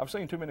I've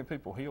seen too many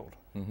people healed,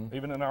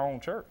 even in our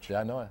own church. Yeah,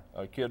 I know it.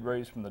 A kid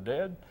raised from the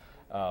dead,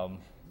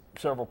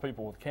 several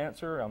people with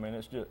cancer. I mean,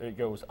 it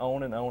goes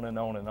on and on and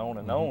on and on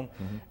and on.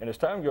 And as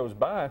time goes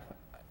by,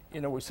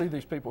 you know, we see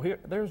these people here.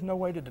 There's no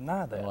way to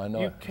deny that. Well, I know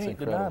you it. can't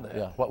deny that.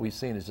 Yeah, what we've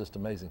seen is just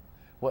amazing.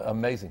 What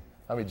amazing.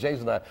 I mean,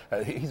 James and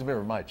I, he's a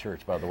member of my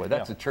church, by the way.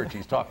 That's the church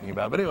he's talking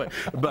about. But anyway,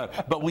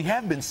 but we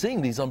have been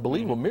seeing these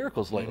unbelievable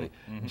miracles lately.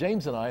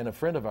 James and I and a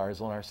friend of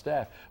ours on our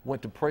staff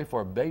went to pray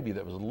for a baby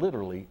that was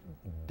literally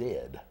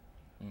dead.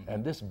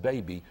 And this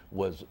baby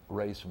was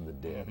raised from the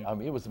dead. I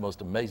mean, it was the most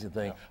amazing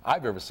thing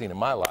I've ever seen in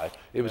my life.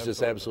 It was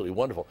just absolutely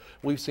wonderful.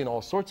 We've seen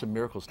all sorts of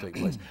miracles take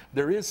place.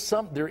 There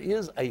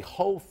is a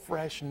whole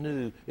fresh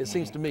new, it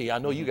seems to me, I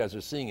know you guys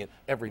are seeing it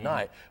every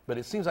night, but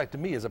it seems like to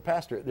me as a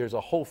pastor, there's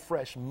a whole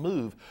fresh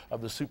move of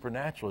the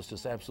supernatural. It's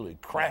just absolutely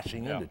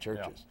crashing into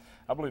churches.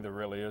 I believe there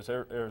really is.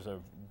 There's a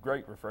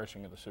great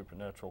refreshing of the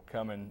supernatural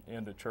coming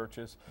into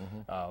churches.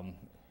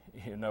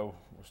 You know,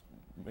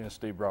 me and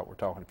Steve Brock were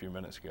talking a few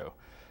minutes ago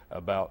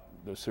about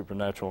the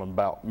supernatural and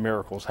about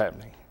miracles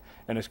happening.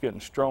 And it's getting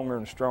stronger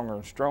and stronger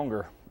and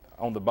stronger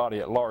on the body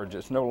at large.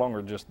 It's no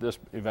longer just this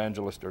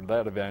evangelist or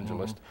that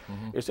evangelist.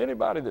 It's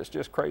anybody that's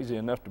just crazy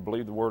enough to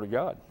believe the Word of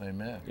God.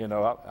 Amen. You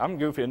know, I'm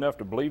goofy enough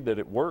to believe that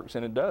it works,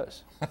 and it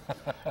does.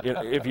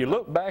 If you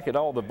look back at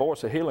all the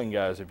Voice of Healing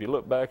guys, if you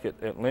look back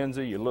at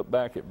Lindsay, you look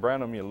back at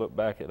Branham, you look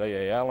back at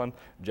A.A. Allen,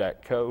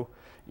 Jack Coe,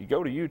 you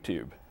go to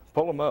YouTube,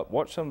 pull them up,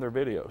 watch some of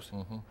their videos.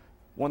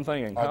 One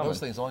thing in common. Are those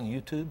things on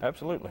YouTube?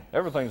 Absolutely.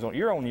 Everything's on.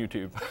 You're on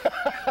YouTube.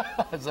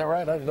 Is that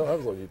right? I didn't know I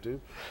was on YouTube.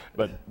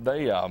 But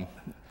they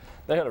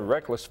had a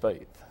reckless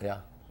faith. Yeah.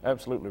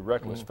 Absolutely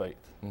reckless faith.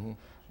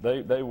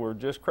 They were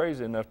just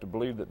crazy enough to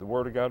believe that the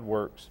Word of God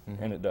works,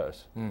 and it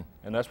does.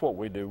 And that's what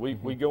we do.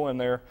 We go in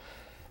there,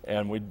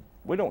 and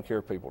we don't care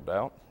if people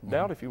doubt.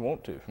 Doubt if you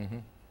want to.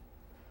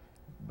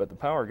 But the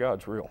power of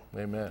God's real.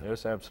 Amen.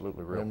 It's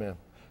absolutely real. Amen.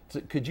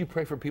 So could you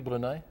pray for people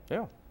tonight?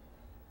 Yeah.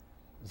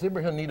 Does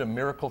anybody need a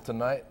miracle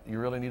tonight? You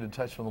really need a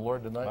touch from the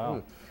Lord tonight? Wow.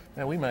 Ooh.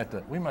 Man, we might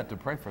have to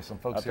pray for some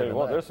folks I tell here you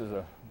tonight. what, this is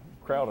a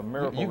crowd of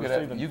miracle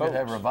receiving folks. You could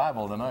have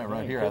revival tonight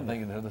right here. Couldn't. I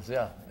think this.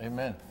 Yeah.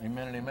 Amen.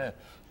 Amen and amen.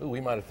 Ooh,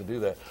 we might have to do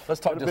that. Let's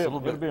talk just a little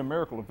bit. It'll be a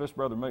miracle if this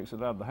brother makes it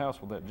out of the house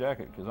with that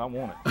jacket, because I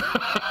want it.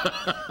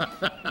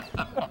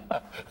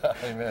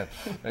 Amen.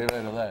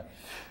 Amen to that.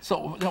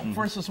 So,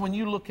 for instance, when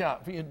you look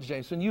out,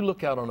 James, when you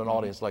look out on an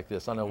audience like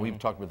this, I know we've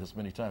talked about this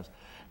many times.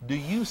 Do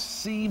you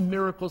see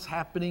miracles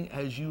happening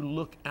as you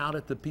look out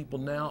at the people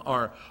now,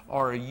 or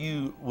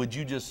would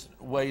you just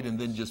wait and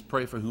then just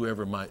pray for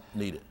whoever might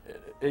need it?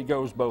 It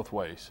goes both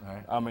ways.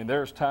 Right. I mean,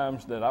 there's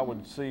times that I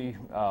would see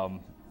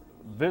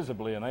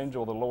visibly an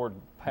angel of the Lord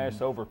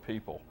pass over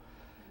people,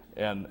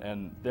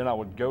 And then I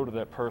would go to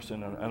that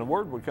person, and a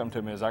word would come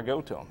to me as I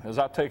go to them. As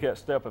I take that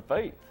step of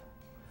faith,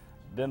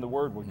 then the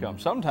word would come.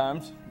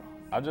 Sometimes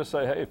I just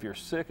say, hey, if you're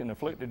sick and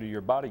afflicted to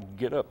your body,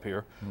 get up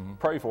here,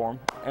 pray for them,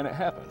 and it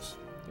happens.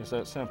 It's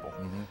that simple.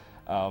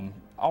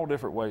 All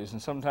different ways.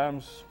 And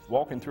sometimes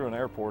walking through an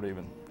airport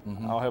even,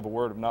 I'll have a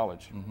word of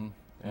knowledge.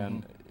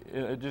 And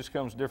it just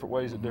comes different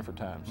ways at different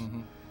times.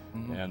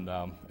 And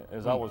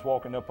as I was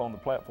walking up on the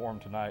platform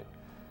tonight,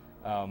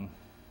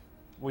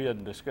 we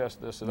hadn't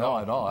discussed this at all.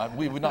 No, at all.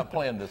 We've not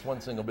planned this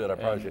one single bit, I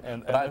promise you.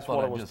 And that's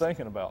what I was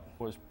thinking about,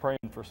 was praying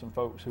for some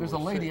folks who There's were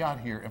a lady sick. out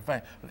here. In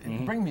fact,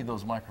 bring me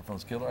those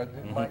microphones, Killer.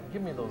 Mike,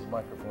 give me those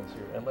microphones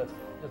here, and let's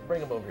just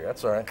bring them over here.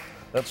 That's all right.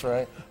 That's all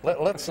right.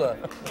 Let's go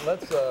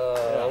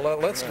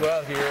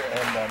out here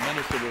and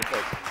minister to the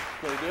folks.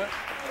 Can we do it?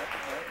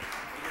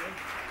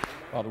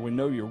 Father, we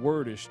know your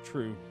word is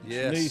true.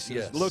 Yes, Niece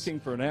is looking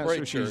for an answer.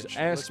 Pray, She's church.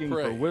 asking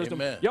Let's for pray.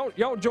 wisdom. Amen.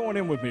 Y'all join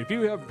in with me. If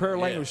you have prayer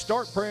language, Yes.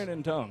 start praying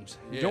in tongues.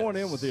 Yes. Join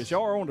in with this.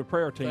 Y'all are on the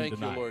prayer team Thank you,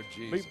 tonight. Lord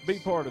Jesus. Be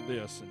part of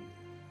this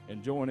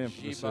and join in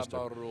for the sister.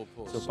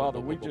 So, Father,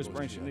 we just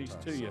bring Shanice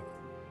to you.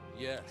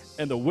 Yes.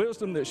 And the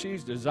wisdom that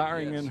she's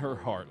desiring in her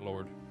heart,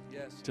 Lord.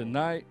 Yes.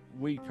 Tonight,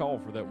 we call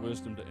for that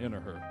wisdom to enter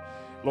her.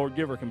 Lord,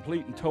 give her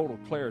complete and total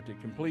clarity,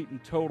 complete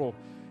and total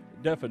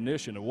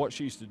definition of what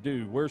she's to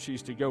do, where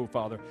she's to go,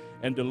 Father,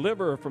 and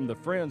deliver her from the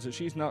friends that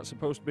she's not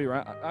supposed to be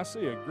around. I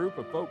see a group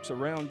of folks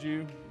around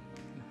you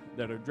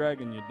that are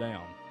dragging you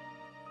down.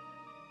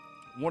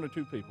 One or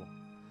two people.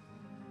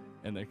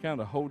 And they're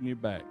kind of holding you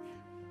back.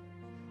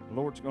 The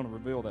Lord's going to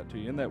reveal that to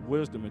you. In that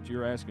wisdom that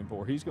you're asking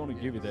for, He's going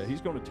to give you that.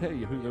 He's going to tell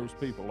you who those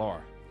people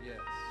are. Yes.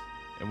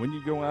 And when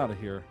you go out of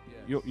here,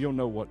 you'll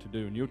know what to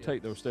do, and you'll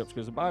take those steps,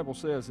 because the Bible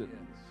says that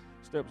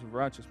steps of a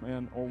righteous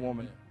man or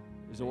woman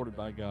is ordered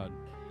by God.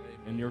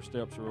 And your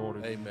steps are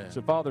ordered. Amen.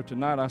 So, Father,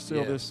 tonight I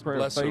seal this prayer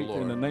of faith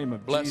in the name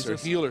of Bless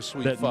Jesus. her. Heal her,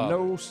 sweet that Father.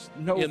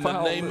 No in the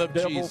foul name of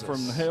devil Jesus.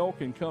 from hell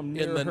can come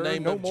near In the her.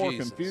 name No of more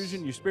Jesus.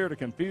 confusion. You spirit of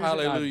confusion,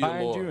 Hallelujah, I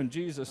bind Lord. you in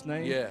Jesus'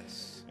 name.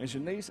 Yes. And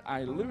Shanice,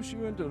 I loose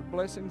you into the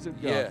blessings of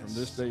God Yes. from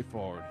this day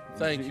forward. In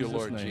Thank you, Jesus'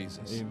 Lord name.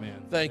 Jesus.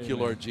 Amen. Thank you,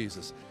 Amen. Lord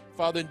Jesus.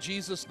 Father, in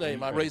Jesus'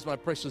 name, I raise my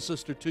precious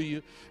sister to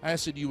you. I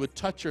ask that you would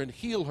touch her and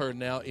heal her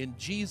now in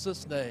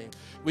Jesus' name.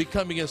 We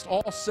come against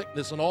all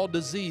sickness and all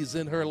disease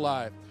in her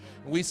life.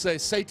 We say,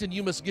 Satan,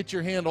 you must get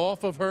your hand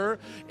off of her.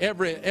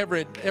 Every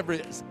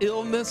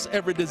illness,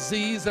 every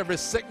disease, every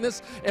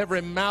sickness,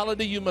 every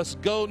malady, you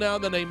must go now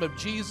in the name of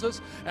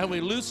Jesus. And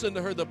we loose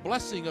into her the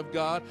blessing of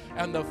God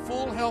and the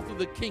full health of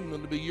the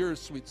kingdom to be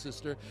yours, sweet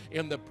sister,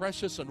 in the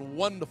precious and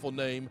wonderful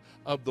name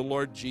of the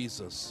Lord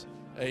Jesus.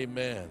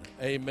 Amen.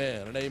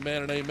 Amen. And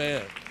amen and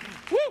amen.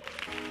 Woo!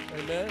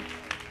 Amen.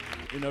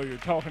 You know, you're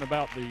talking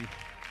about the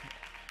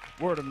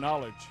word of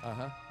knowledge.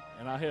 Uh-huh.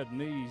 And I had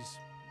knees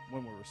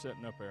when we were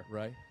sitting up there.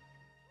 Right.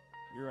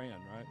 You're Ann,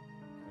 right?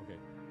 Okay.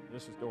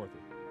 This is Dorothy.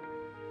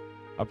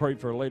 I prayed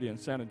for a lady in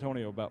San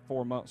Antonio about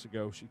 4 months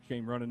ago. She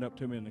came running up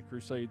to me in the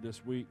crusade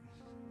this week.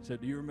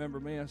 Said, do you remember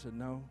me? I said,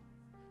 no.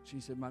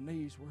 She said, my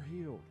knees were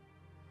healed.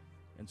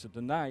 And so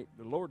tonight,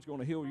 the Lord's going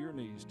to heal your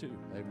knees too.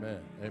 Amen.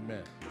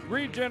 Amen.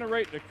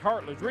 Regenerate the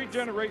cartilage,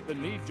 regenerate the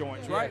knee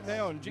joints right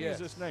now in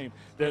Jesus' name.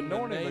 The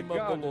anointing of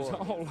God is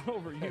all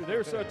over you.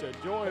 There's such a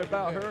joy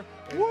about her.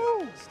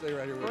 Woo! Stay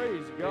right here with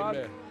Praise me. God.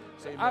 Amen.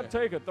 So Amen. I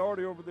take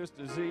authority over this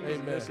disease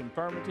and this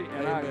infirmity,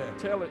 and I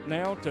tell it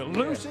now to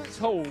loose its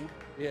hold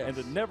and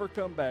to never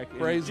come back.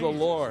 Praise the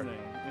Lord.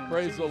 Name.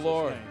 Praise the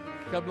Lord.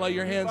 Come lay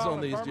your hands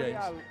on these, James.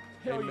 I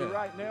tell you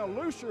right now,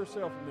 loose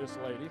yourself from this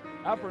lady.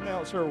 I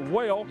pronounce her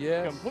well,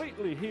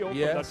 completely healed from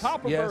the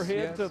top of her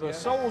head to the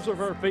soles of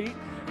her feet.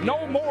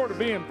 No more to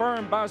be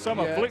infirmed by some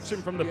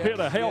affliction from the pit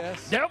of hell.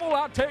 Devil,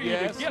 I tell you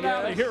to get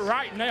out of here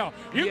right now.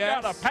 You've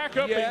got to pack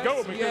up and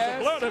go, because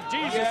the blood of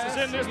Jesus is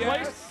in this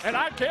place. And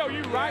I tell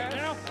you right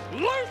now,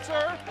 loose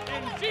her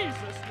in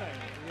Jesus' name.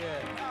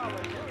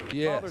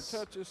 Hallelujah. Father,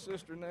 touch his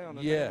sister now in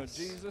the name of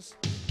Jesus.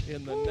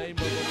 In the name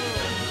of the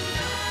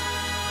Lord.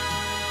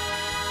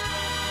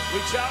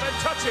 Reach out and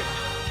touch it.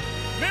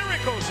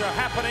 Miracles are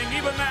happening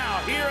even now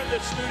here in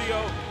this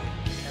studio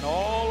and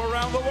all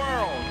around the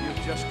world.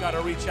 You've just got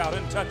to reach out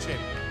and touch it.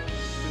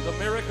 Through the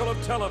miracle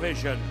of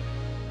television,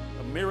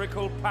 the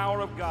miracle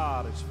power of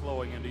God is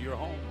flowing into your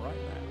home right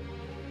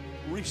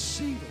now.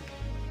 Receive it.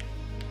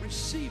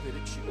 Receive it.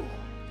 It's yours.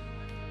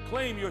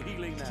 Claim your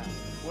healing now,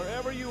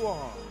 wherever you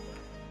are,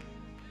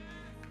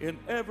 in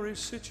every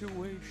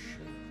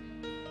situation,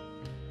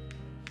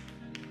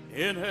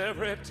 in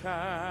every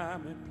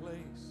time and place.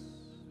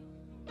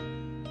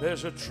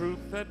 There's a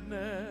truth that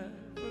never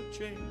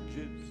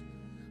changes,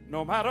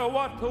 no matter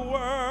what the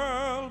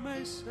world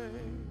may say.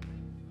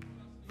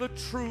 The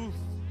truth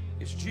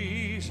is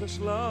Jesus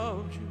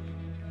loves you.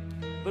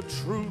 The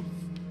truth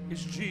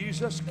is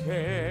Jesus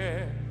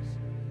cares.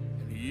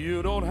 And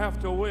you don't have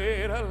to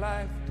wait a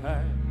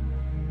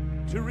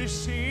lifetime to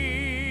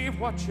receive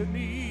what you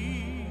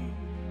need.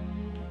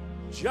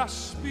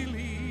 Just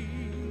believe.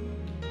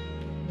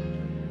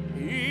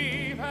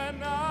 Even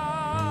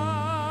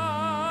now,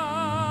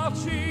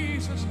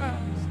 Jesus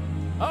has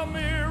a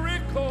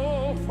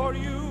miracle for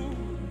you.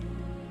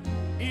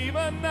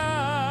 Even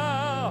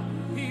now,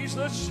 He's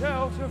the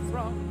shelter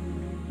from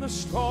the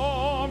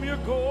storm you're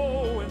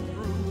going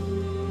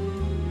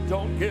through.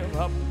 Don't give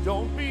up,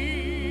 don't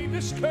be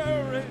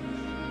discouraged,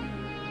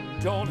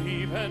 don't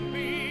even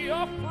be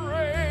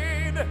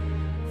afraid,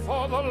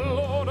 for the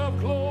Lord of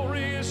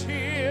glory is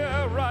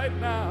here right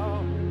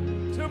now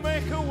to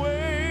make a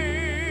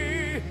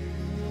way,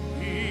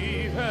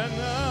 even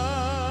now.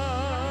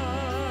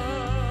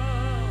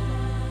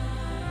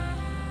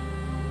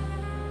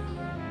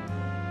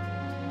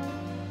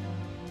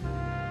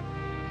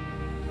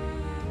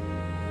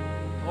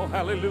 Oh,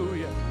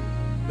 hallelujah.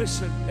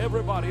 Listen,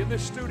 everybody in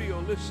this studio,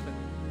 listen.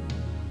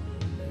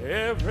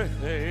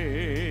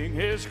 Everything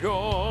is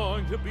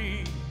going to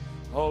be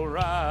all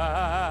right.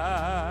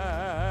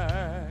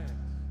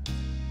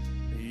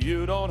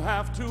 You don't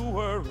have to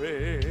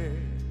worry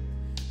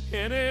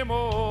anymore.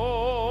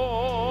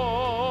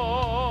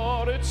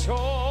 It's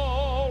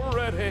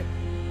already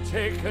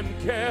taken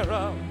care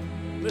of.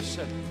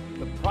 Listen,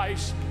 the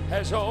price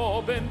has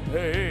all been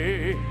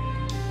paid.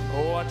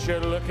 What you're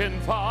looking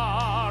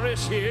for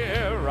is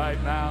here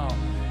right now.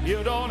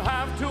 You don't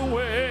have to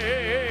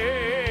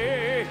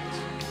wait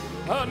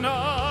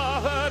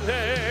another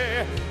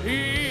day.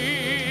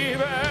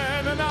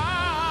 Even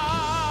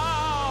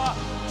now,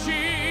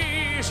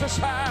 Jesus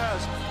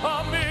has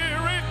a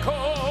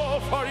miracle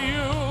for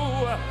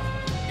you.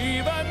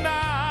 Even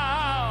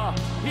now,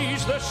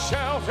 He's the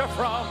shelter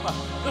from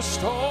the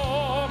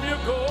storm you're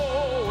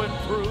going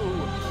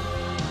through.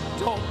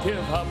 Don't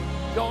give up,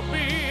 don't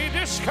be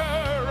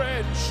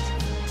discouraged,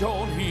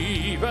 don't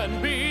even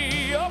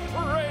be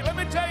afraid. Let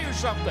me tell you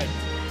something.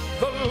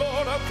 The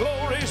Lord of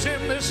glory is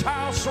in this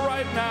house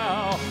right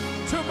now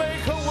to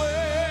make a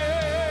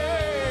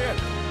way.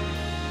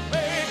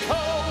 Make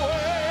a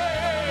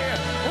way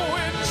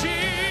when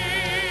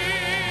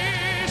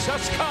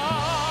Jesus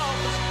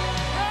comes.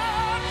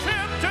 The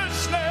tempter's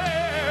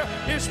snare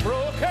is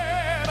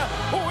broken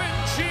when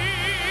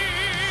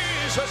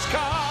Jesus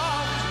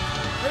comes.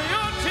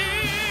 Your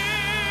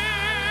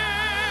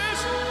tears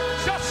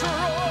just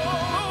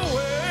roll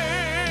away.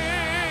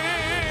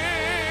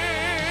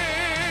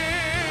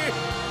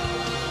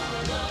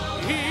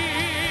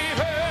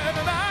 Even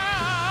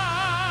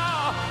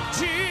now,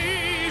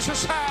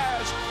 Jesus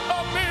has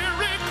a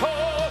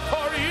miracle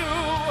for you.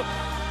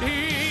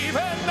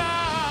 Even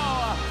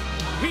now,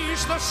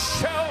 He's the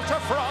shelter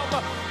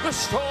from the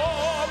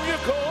storm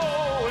you're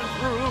going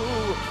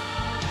through.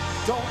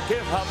 Don't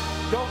give up,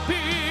 don't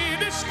be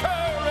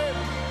discouraged,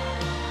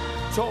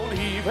 don't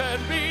even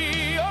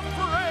be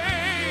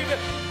afraid,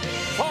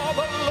 for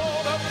the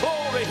Lord of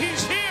glory,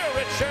 He's here,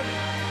 Richard.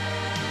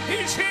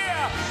 He's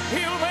here,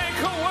 He'll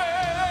make a way.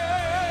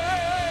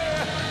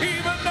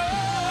 Even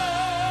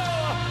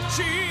though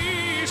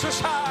Jesus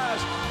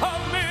has a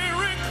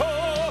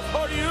miracle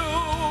for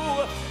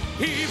you,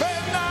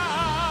 even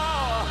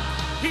now,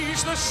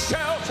 He's the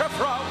shelter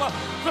from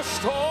the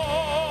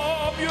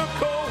storm you're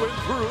going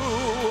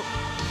through.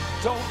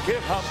 Don't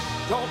give up,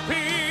 don't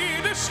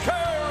be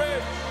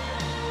discouraged,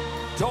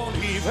 don't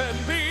even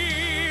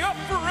be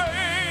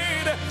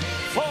afraid,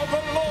 for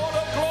the Lord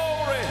of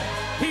glory,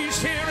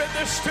 He's here in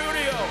the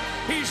studio.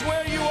 He's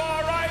where you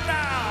are right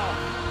now.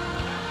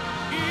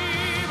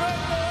 Even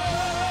though,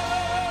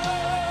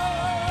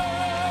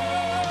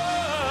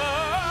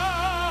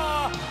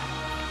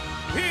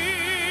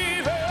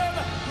 even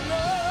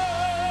though,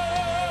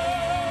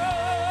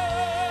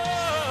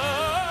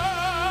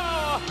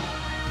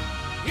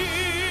 even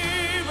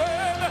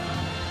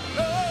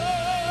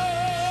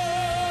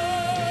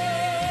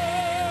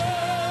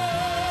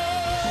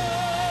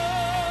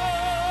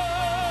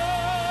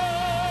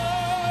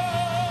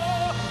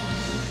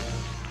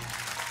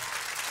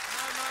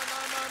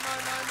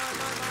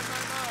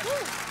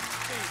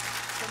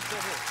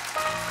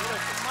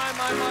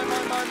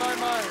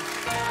my.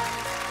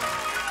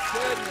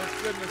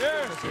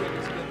 Goodness.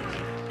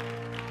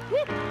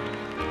 Woo.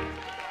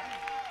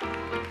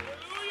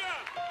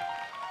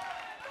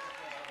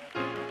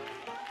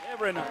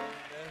 Every night.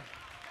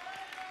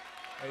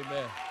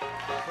 Amen.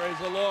 Praise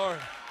the Lord.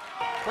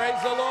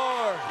 Praise the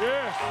Lord.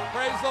 Yes.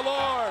 Praise the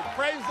Lord.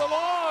 Praise the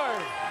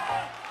Lord.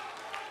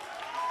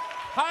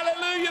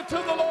 Hallelujah to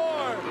the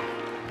Lord.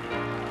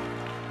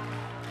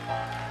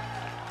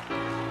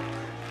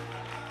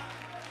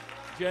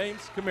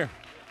 James, come here.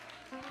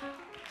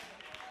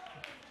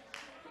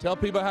 Tell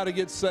people how to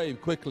get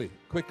saved quickly.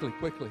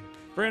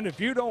 Friend, if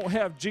you don't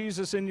have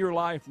Jesus in your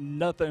life,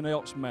 nothing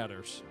else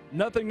matters.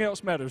 Nothing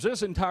else matters.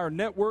 This entire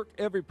network,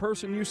 every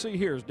person you see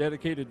here is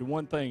dedicated to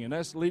one thing, and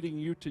that's leading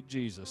you to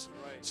Jesus.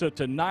 Right. So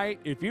tonight,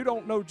 if you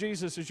don't know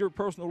Jesus as your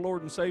personal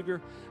Lord and Savior,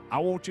 I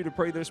want you to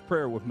pray this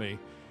prayer with me.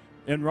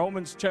 In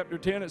Romans chapter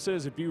 10, it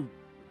says, if you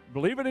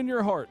believe it in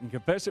your heart and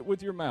confess it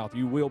with your mouth,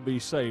 you will be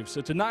saved.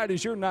 So tonight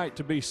is your night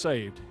to be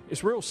saved.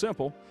 It's real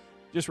simple.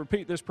 Just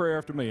repeat this prayer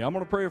after me. I'm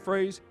going to pray a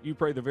phrase. You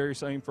pray the very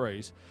same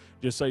phrase.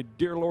 Just say,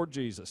 Dear Lord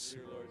Jesus,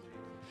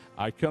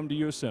 I come to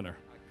you a sinner.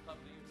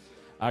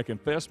 I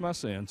confess my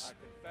sins.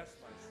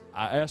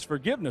 I ask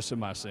forgiveness of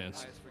my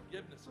sins.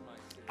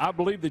 I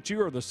believe that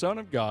you are the Son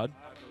of God.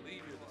 I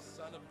believe you're the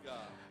Son of God.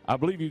 I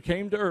believe you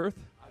came to earth.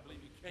 I believe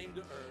you came to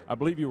earth. I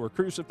believe you were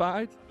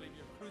crucified. I believe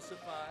you were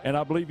crucified. And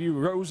I believe you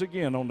rose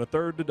again on the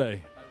third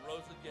today. I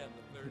rose again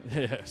the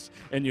third day. Yes.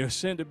 And you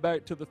ascended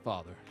back to the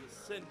Father. You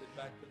ascended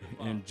back to the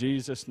Father. In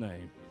Jesus'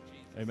 name.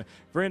 Amen.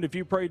 Friend, if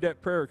you prayed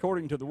that prayer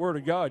according to the Word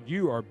of God,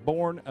 you are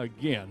born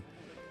again.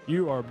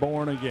 You are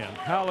born again.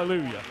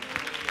 Hallelujah.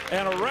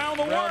 And around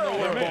the world,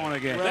 we're born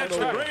again. That's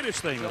the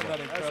greatest thing.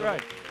 That's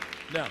right.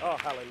 Now,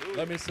 hallelujah.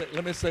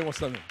 Let me say one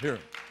something here.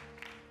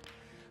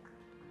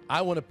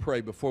 I want to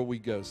pray before we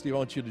go. Steve, I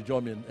want you to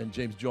join me, and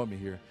James, join me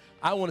here.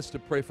 I want us to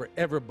pray for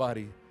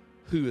everybody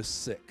who is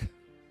sick.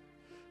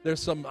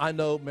 There's some, I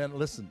know, man,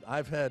 listen,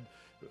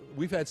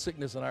 we've had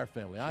sickness in our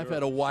family. I've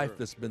had a wife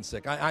that's been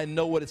sick. I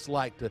know what it's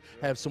like to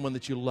have someone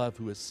that you love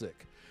who is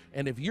sick.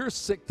 And if you're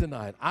sick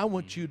tonight, I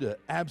want you to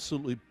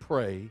absolutely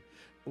pray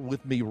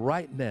with me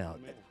right now.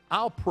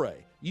 I'll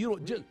pray.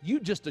 You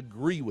just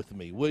agree with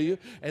me, will you?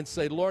 And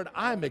say, Lord,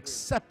 I'm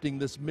accepting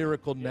this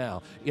miracle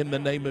now in the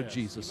name of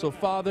Jesus. So,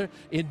 Father,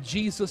 in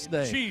Jesus'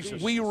 name,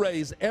 we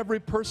raise every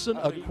person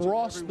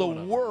across the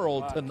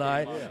world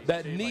tonight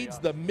that needs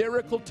the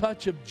miracle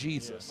touch of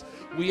Jesus.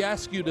 We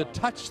ask you to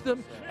touch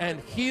them and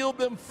heal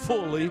them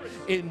fully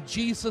in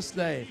Jesus'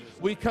 name.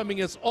 We come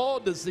against all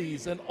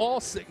disease and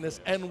all sickness,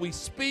 and we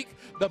speak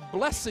the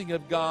blessing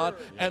of God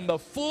and the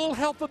full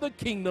health of the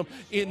kingdom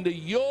into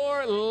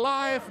your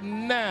life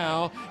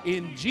now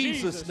in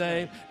Jesus'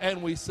 name.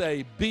 And we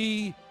say,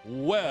 be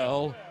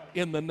well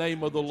in the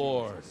name of the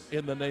Lord.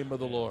 In the name of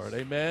the Lord.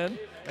 Amen.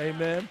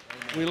 Amen.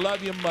 We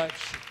love you much.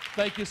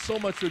 Thank you so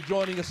much for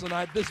joining us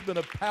tonight. This has been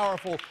a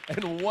powerful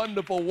and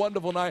wonderful,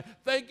 wonderful night.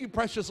 Thank you,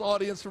 precious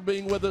audience, for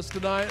being with us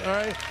tonight. All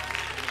right.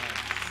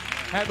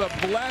 Have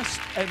a blessed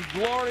and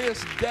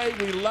glorious day.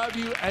 We love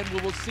you, and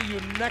we will see you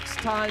next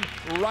time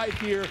right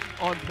here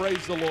on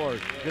Praise the Lord.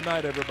 Good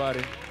night,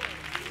 everybody.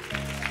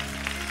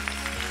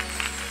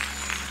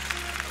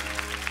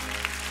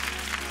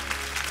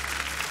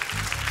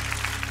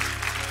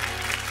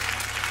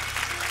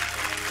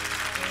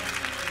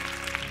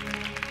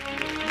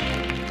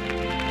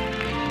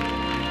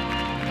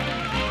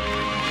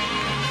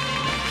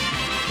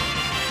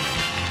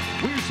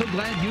 So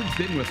glad you've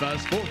been with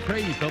us for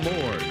Praise the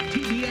Lord.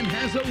 TBN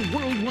has a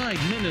worldwide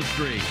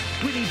ministry.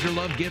 We need your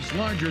love gifts,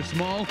 large or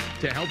small,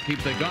 to help keep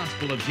the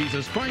gospel of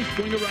Jesus Christ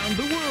going around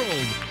the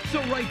world.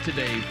 So write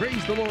today, Praise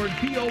the Lord,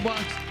 P.O.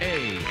 Box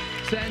A,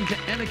 Santa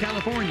Ana,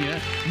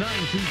 California,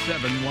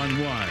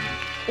 92711.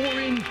 Or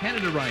in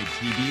Canada, write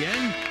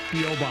TBN,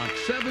 P.O. Box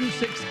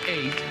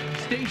 768,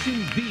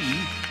 Station B,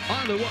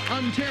 Ottawa,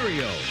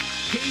 Ontario,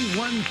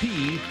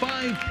 K1P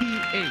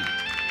 5P8.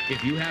 If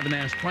you haven't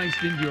asked Christ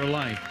into your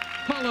life,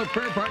 call a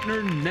prayer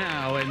partner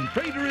now and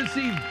pray to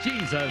receive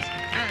Jesus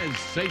as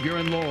Savior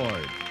and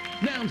Lord.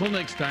 Now until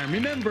next time,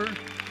 remember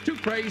to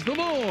praise the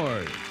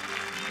Lord.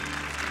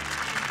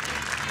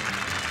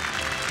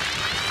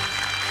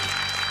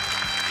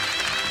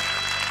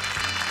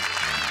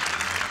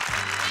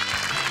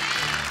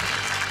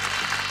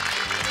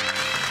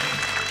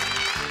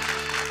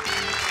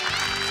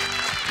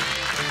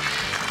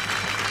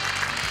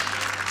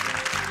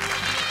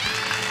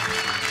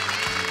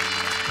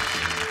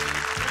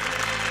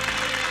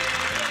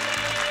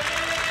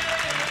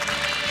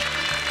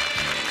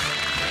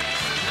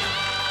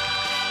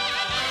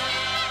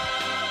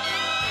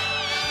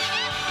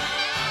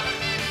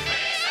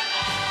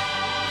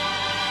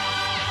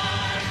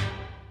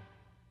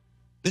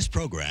 This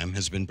program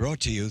has been brought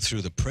to you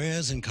through the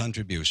prayers and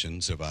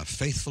contributions of our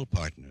faithful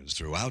partners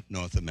throughout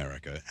North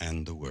America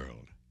and the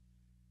world.